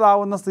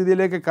ഇല്ലാതാവുന്ന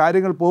സ്ഥിതിയിലേക്ക്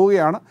കാര്യങ്ങൾ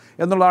പോവുകയാണ്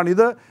എന്നുള്ളതാണ്.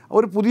 ഇത്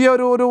ഒരു പുതിയ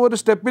ഒരു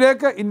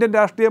സ്റ്റെപ്പിലേക്ക് ഇന്ത്യൻ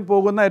രാഷ്ട്രീയം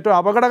പോകുന്ന ഏറ്റവും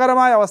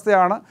അപകടകരമായ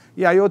അവസ്ഥയാണ്.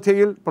 ഈ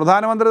അയോധ്യയിൽ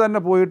പ്രധാനമന്ത്രി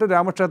തന്നെ പോയിട്ട്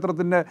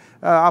രാമക്ഷേത്രത്തിൻ്റെ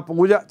ആ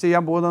പൂജ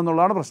ചെയ്യാൻ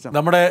പോകുന്നതെന്നുള്ളതാണ് പ്രശ്നം.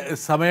 നമ്മുടെ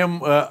സമയം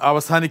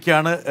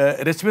അവസാനിക്കുകയാണ്.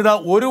 രശ്മിത,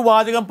 ഒരു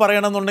വാചകം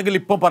പറയണമെന്നുണ്ടെങ്കിൽ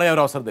ഇപ്പം പറയാൻ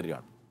ഒരു അവസരം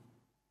തരികയാണ്.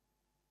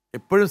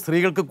 എപ്പോഴും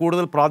സ്ത്രീകൾക്ക്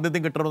കൂടുതൽ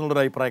പ്രാതിനിധ്യം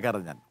കിട്ടണമെന്നുള്ളൊരു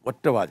അഭിപ്രായക്കാരൻ ഞാൻ.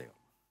 ഒറ്റ വാചകം.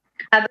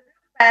 അത്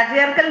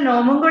പാട്രിയാർക്കൽ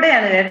നോമും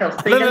കൂടെയാണ് കേട്ടോ.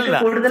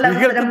 സ്ത്രീകൾക്ക് കൂടുതൽ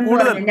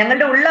അവസരം,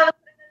 ഞങ്ങളുടെ ഉള്ള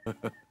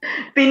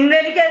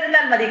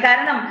പിൻവലിക്കാതിരുന്നാൽ മതി.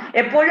 കാരണം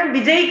എപ്പോഴും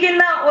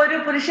വിജയിക്കുന്ന ഒരു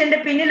പുരുഷന്റെ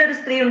പിന്നിൽ ഒരു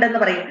സ്ത്രീ ഉണ്ടെന്ന്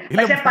പറയും,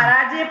 പക്ഷെ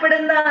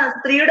പരാജയപ്പെടുന്ന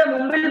സ്ത്രീയുടെ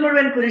മുമ്പിൽ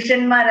മുഴുവൻ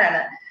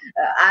പുരുഷന്മാരാണ്.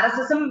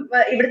 RSSും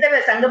ഇവിടുത്തെ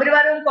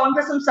സംഘപരിവാരവും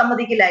കോൺഗ്രസും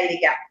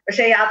സമ്മതിക്കില്ലായിരിക്കാം,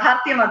 പക്ഷെ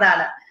യാഥാർത്ഥ്യം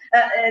അതാണ്.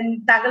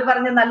 താങ്കൾ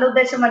പറഞ്ഞ നല്ല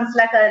ഉദ്ദേശം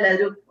മനസ്സിലാക്കാതല്ല,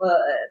 ഒരു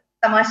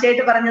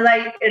തമാശയായിട്ട്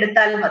പറഞ്ഞതായി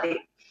എടുത്താൽ മതി.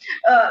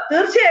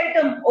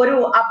 തീർച്ചയായിട്ടും ഒരു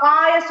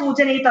അപായ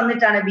സൂചന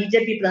തന്നിട്ടാണ്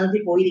BJP പ്രതിനിധി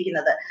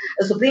പോയിരിക്കുന്നത്.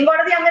 സുപ്രീം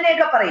കോടതി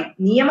അങ്ങനെയൊക്കെ പറയും,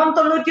 നിയമം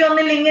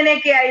 91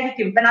 ഇങ്ങനെയൊക്കെ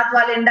ആയിരിക്കും ബനാത്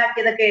വാല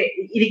ഉണ്ടാക്കിയതൊക്കെ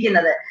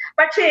ഇരിക്കുന്നത്.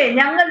 പക്ഷേ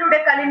ഞങ്ങളുടെ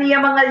കളി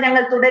നിയമങ്ങൾ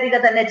ഞങ്ങൾ തുടരുക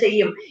തന്നെ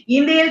ചെയ്യും.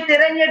 ഇന്ത്യയിൽ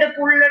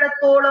തിരഞ്ഞെടുപ്പ്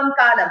ഉള്ളിടത്തോളം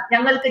കാലം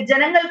ഞങ്ങൾക്ക്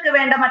ജനങ്ങൾക്ക്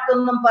വേണ്ട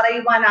മറ്റൊന്നും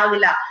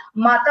പറയുവാനാകില്ല.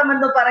 മതം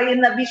എന്ന്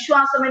പറയുന്ന,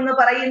 വിശ്വാസം എന്ന്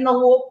പറയുന്ന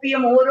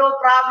ഓപ്പിയം ഓരോ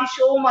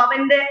പ്രാവശ്യവും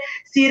അവന്റെ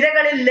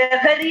സിരകളിൽ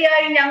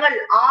ലഹരിയായി ഞങ്ങൾ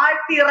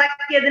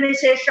ആഴ്ത്തിറക്കിയതിനു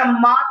ശേഷം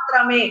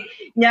മാത്രമേ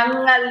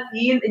ഞങ്ങൾ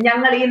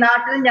ഈ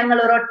നാട്ടിൽ ഞങ്ങൾ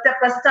ഒരൊറ്റ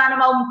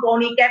പ്രസ്ഥാനമാവും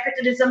ക്രോണി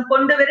ക്യാപിറ്റലിസം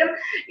കൊണ്ടുവരും.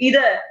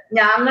 ഇത്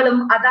ഞങ്ങളും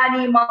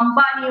അദാനിയും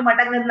അംബാനിയും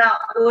അടങ്ങുന്ന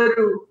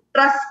ഒരു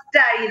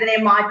ട്രസ്റ്റായി ഇതിനെ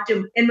മാറ്റും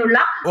എന്നുള്ള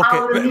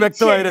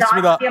വ്യക്തമായി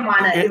രശ്മിത.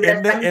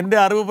 എന്റെ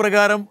അറിവ്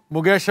പ്രകാരം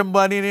മുകേഷ്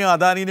അംബാനിനെയും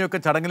അദാനിനെയും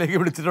ഒക്കെ ചടങ്ങിലേക്ക്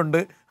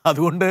വിളിച്ചിട്ടുണ്ട്.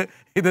 അതുകൊണ്ട്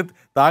ഇത്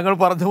താങ്കൾ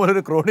പറഞ്ഞ പോലെ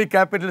ഒരു ക്രോണി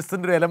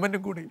ക്യാപിറ്റലിസ്റ്റിന്റെ ഒരു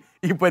എലമെന്റും കൂടി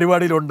ഈ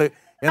പരിപാടിയിലുണ്ട്.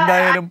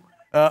 എന്തായാലും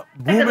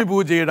ഭൂമി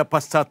പൂജയുടെ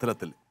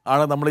പശ്ചാത്തലത്തിൽ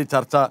ആണ് നമ്മൾ ഈ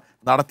ചർച്ച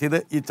നടത്തിയത്.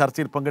 ഈ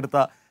ചർച്ചയിൽ പങ്കെടുത്ത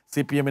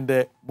CPM-ന്റെ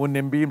മുൻ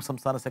MPയും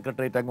സംസ്ഥാന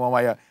സെക്രട്ടേറിയറ്റ്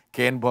അംഗവുമായ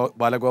KN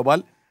Balagopal,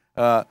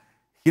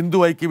 Hindu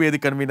Aikyavedi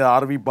convener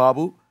RV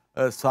Babu,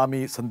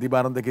 സ്വാമി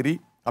സന്ദീപാനന്ദഗിരി,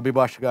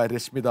 അഭിഭാഷക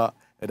രശ്മിത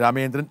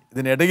രാമേന്ദ്രൻ,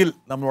 ഇതിനിടയിൽ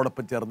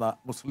നമ്മളോടൊപ്പം ചേർന്ന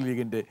മുസ്ലിം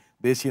ലീഗിൻ്റെ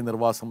ദേശീയ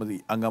നിർവാഹക സമിതി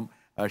അംഗം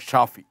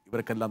ഷാഫി,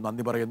 ഇവർക്കെല്ലാം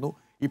നന്ദി പറയുന്നു.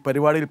 ഈ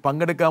പരിപാടിയിൽ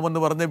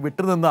പങ്കെടുക്കാമെന്ന് പറഞ്ഞ്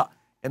വിട്ടുനിന്ന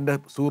എൻ്റെ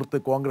സുഹൃത്ത്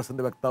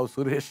കോൺഗ്രസിൻ്റെ വക്താവ്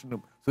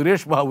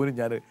സുരേഷ് ബാബുവിനും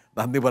ഞാൻ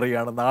നന്ദി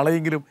പറയുകയാണ്.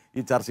 നാളെയെങ്കിലും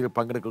ഈ ചർച്ചയിൽ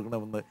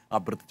പങ്കെടുക്കണമെന്ന്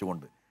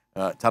അഭ്യർത്ഥിച്ചുകൊണ്ട്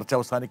ചർച്ച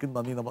അവസാനിക്കുന്നു.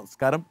 നന്ദി,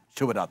 നമസ്കാരം,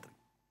 ശുഭരാത്രി.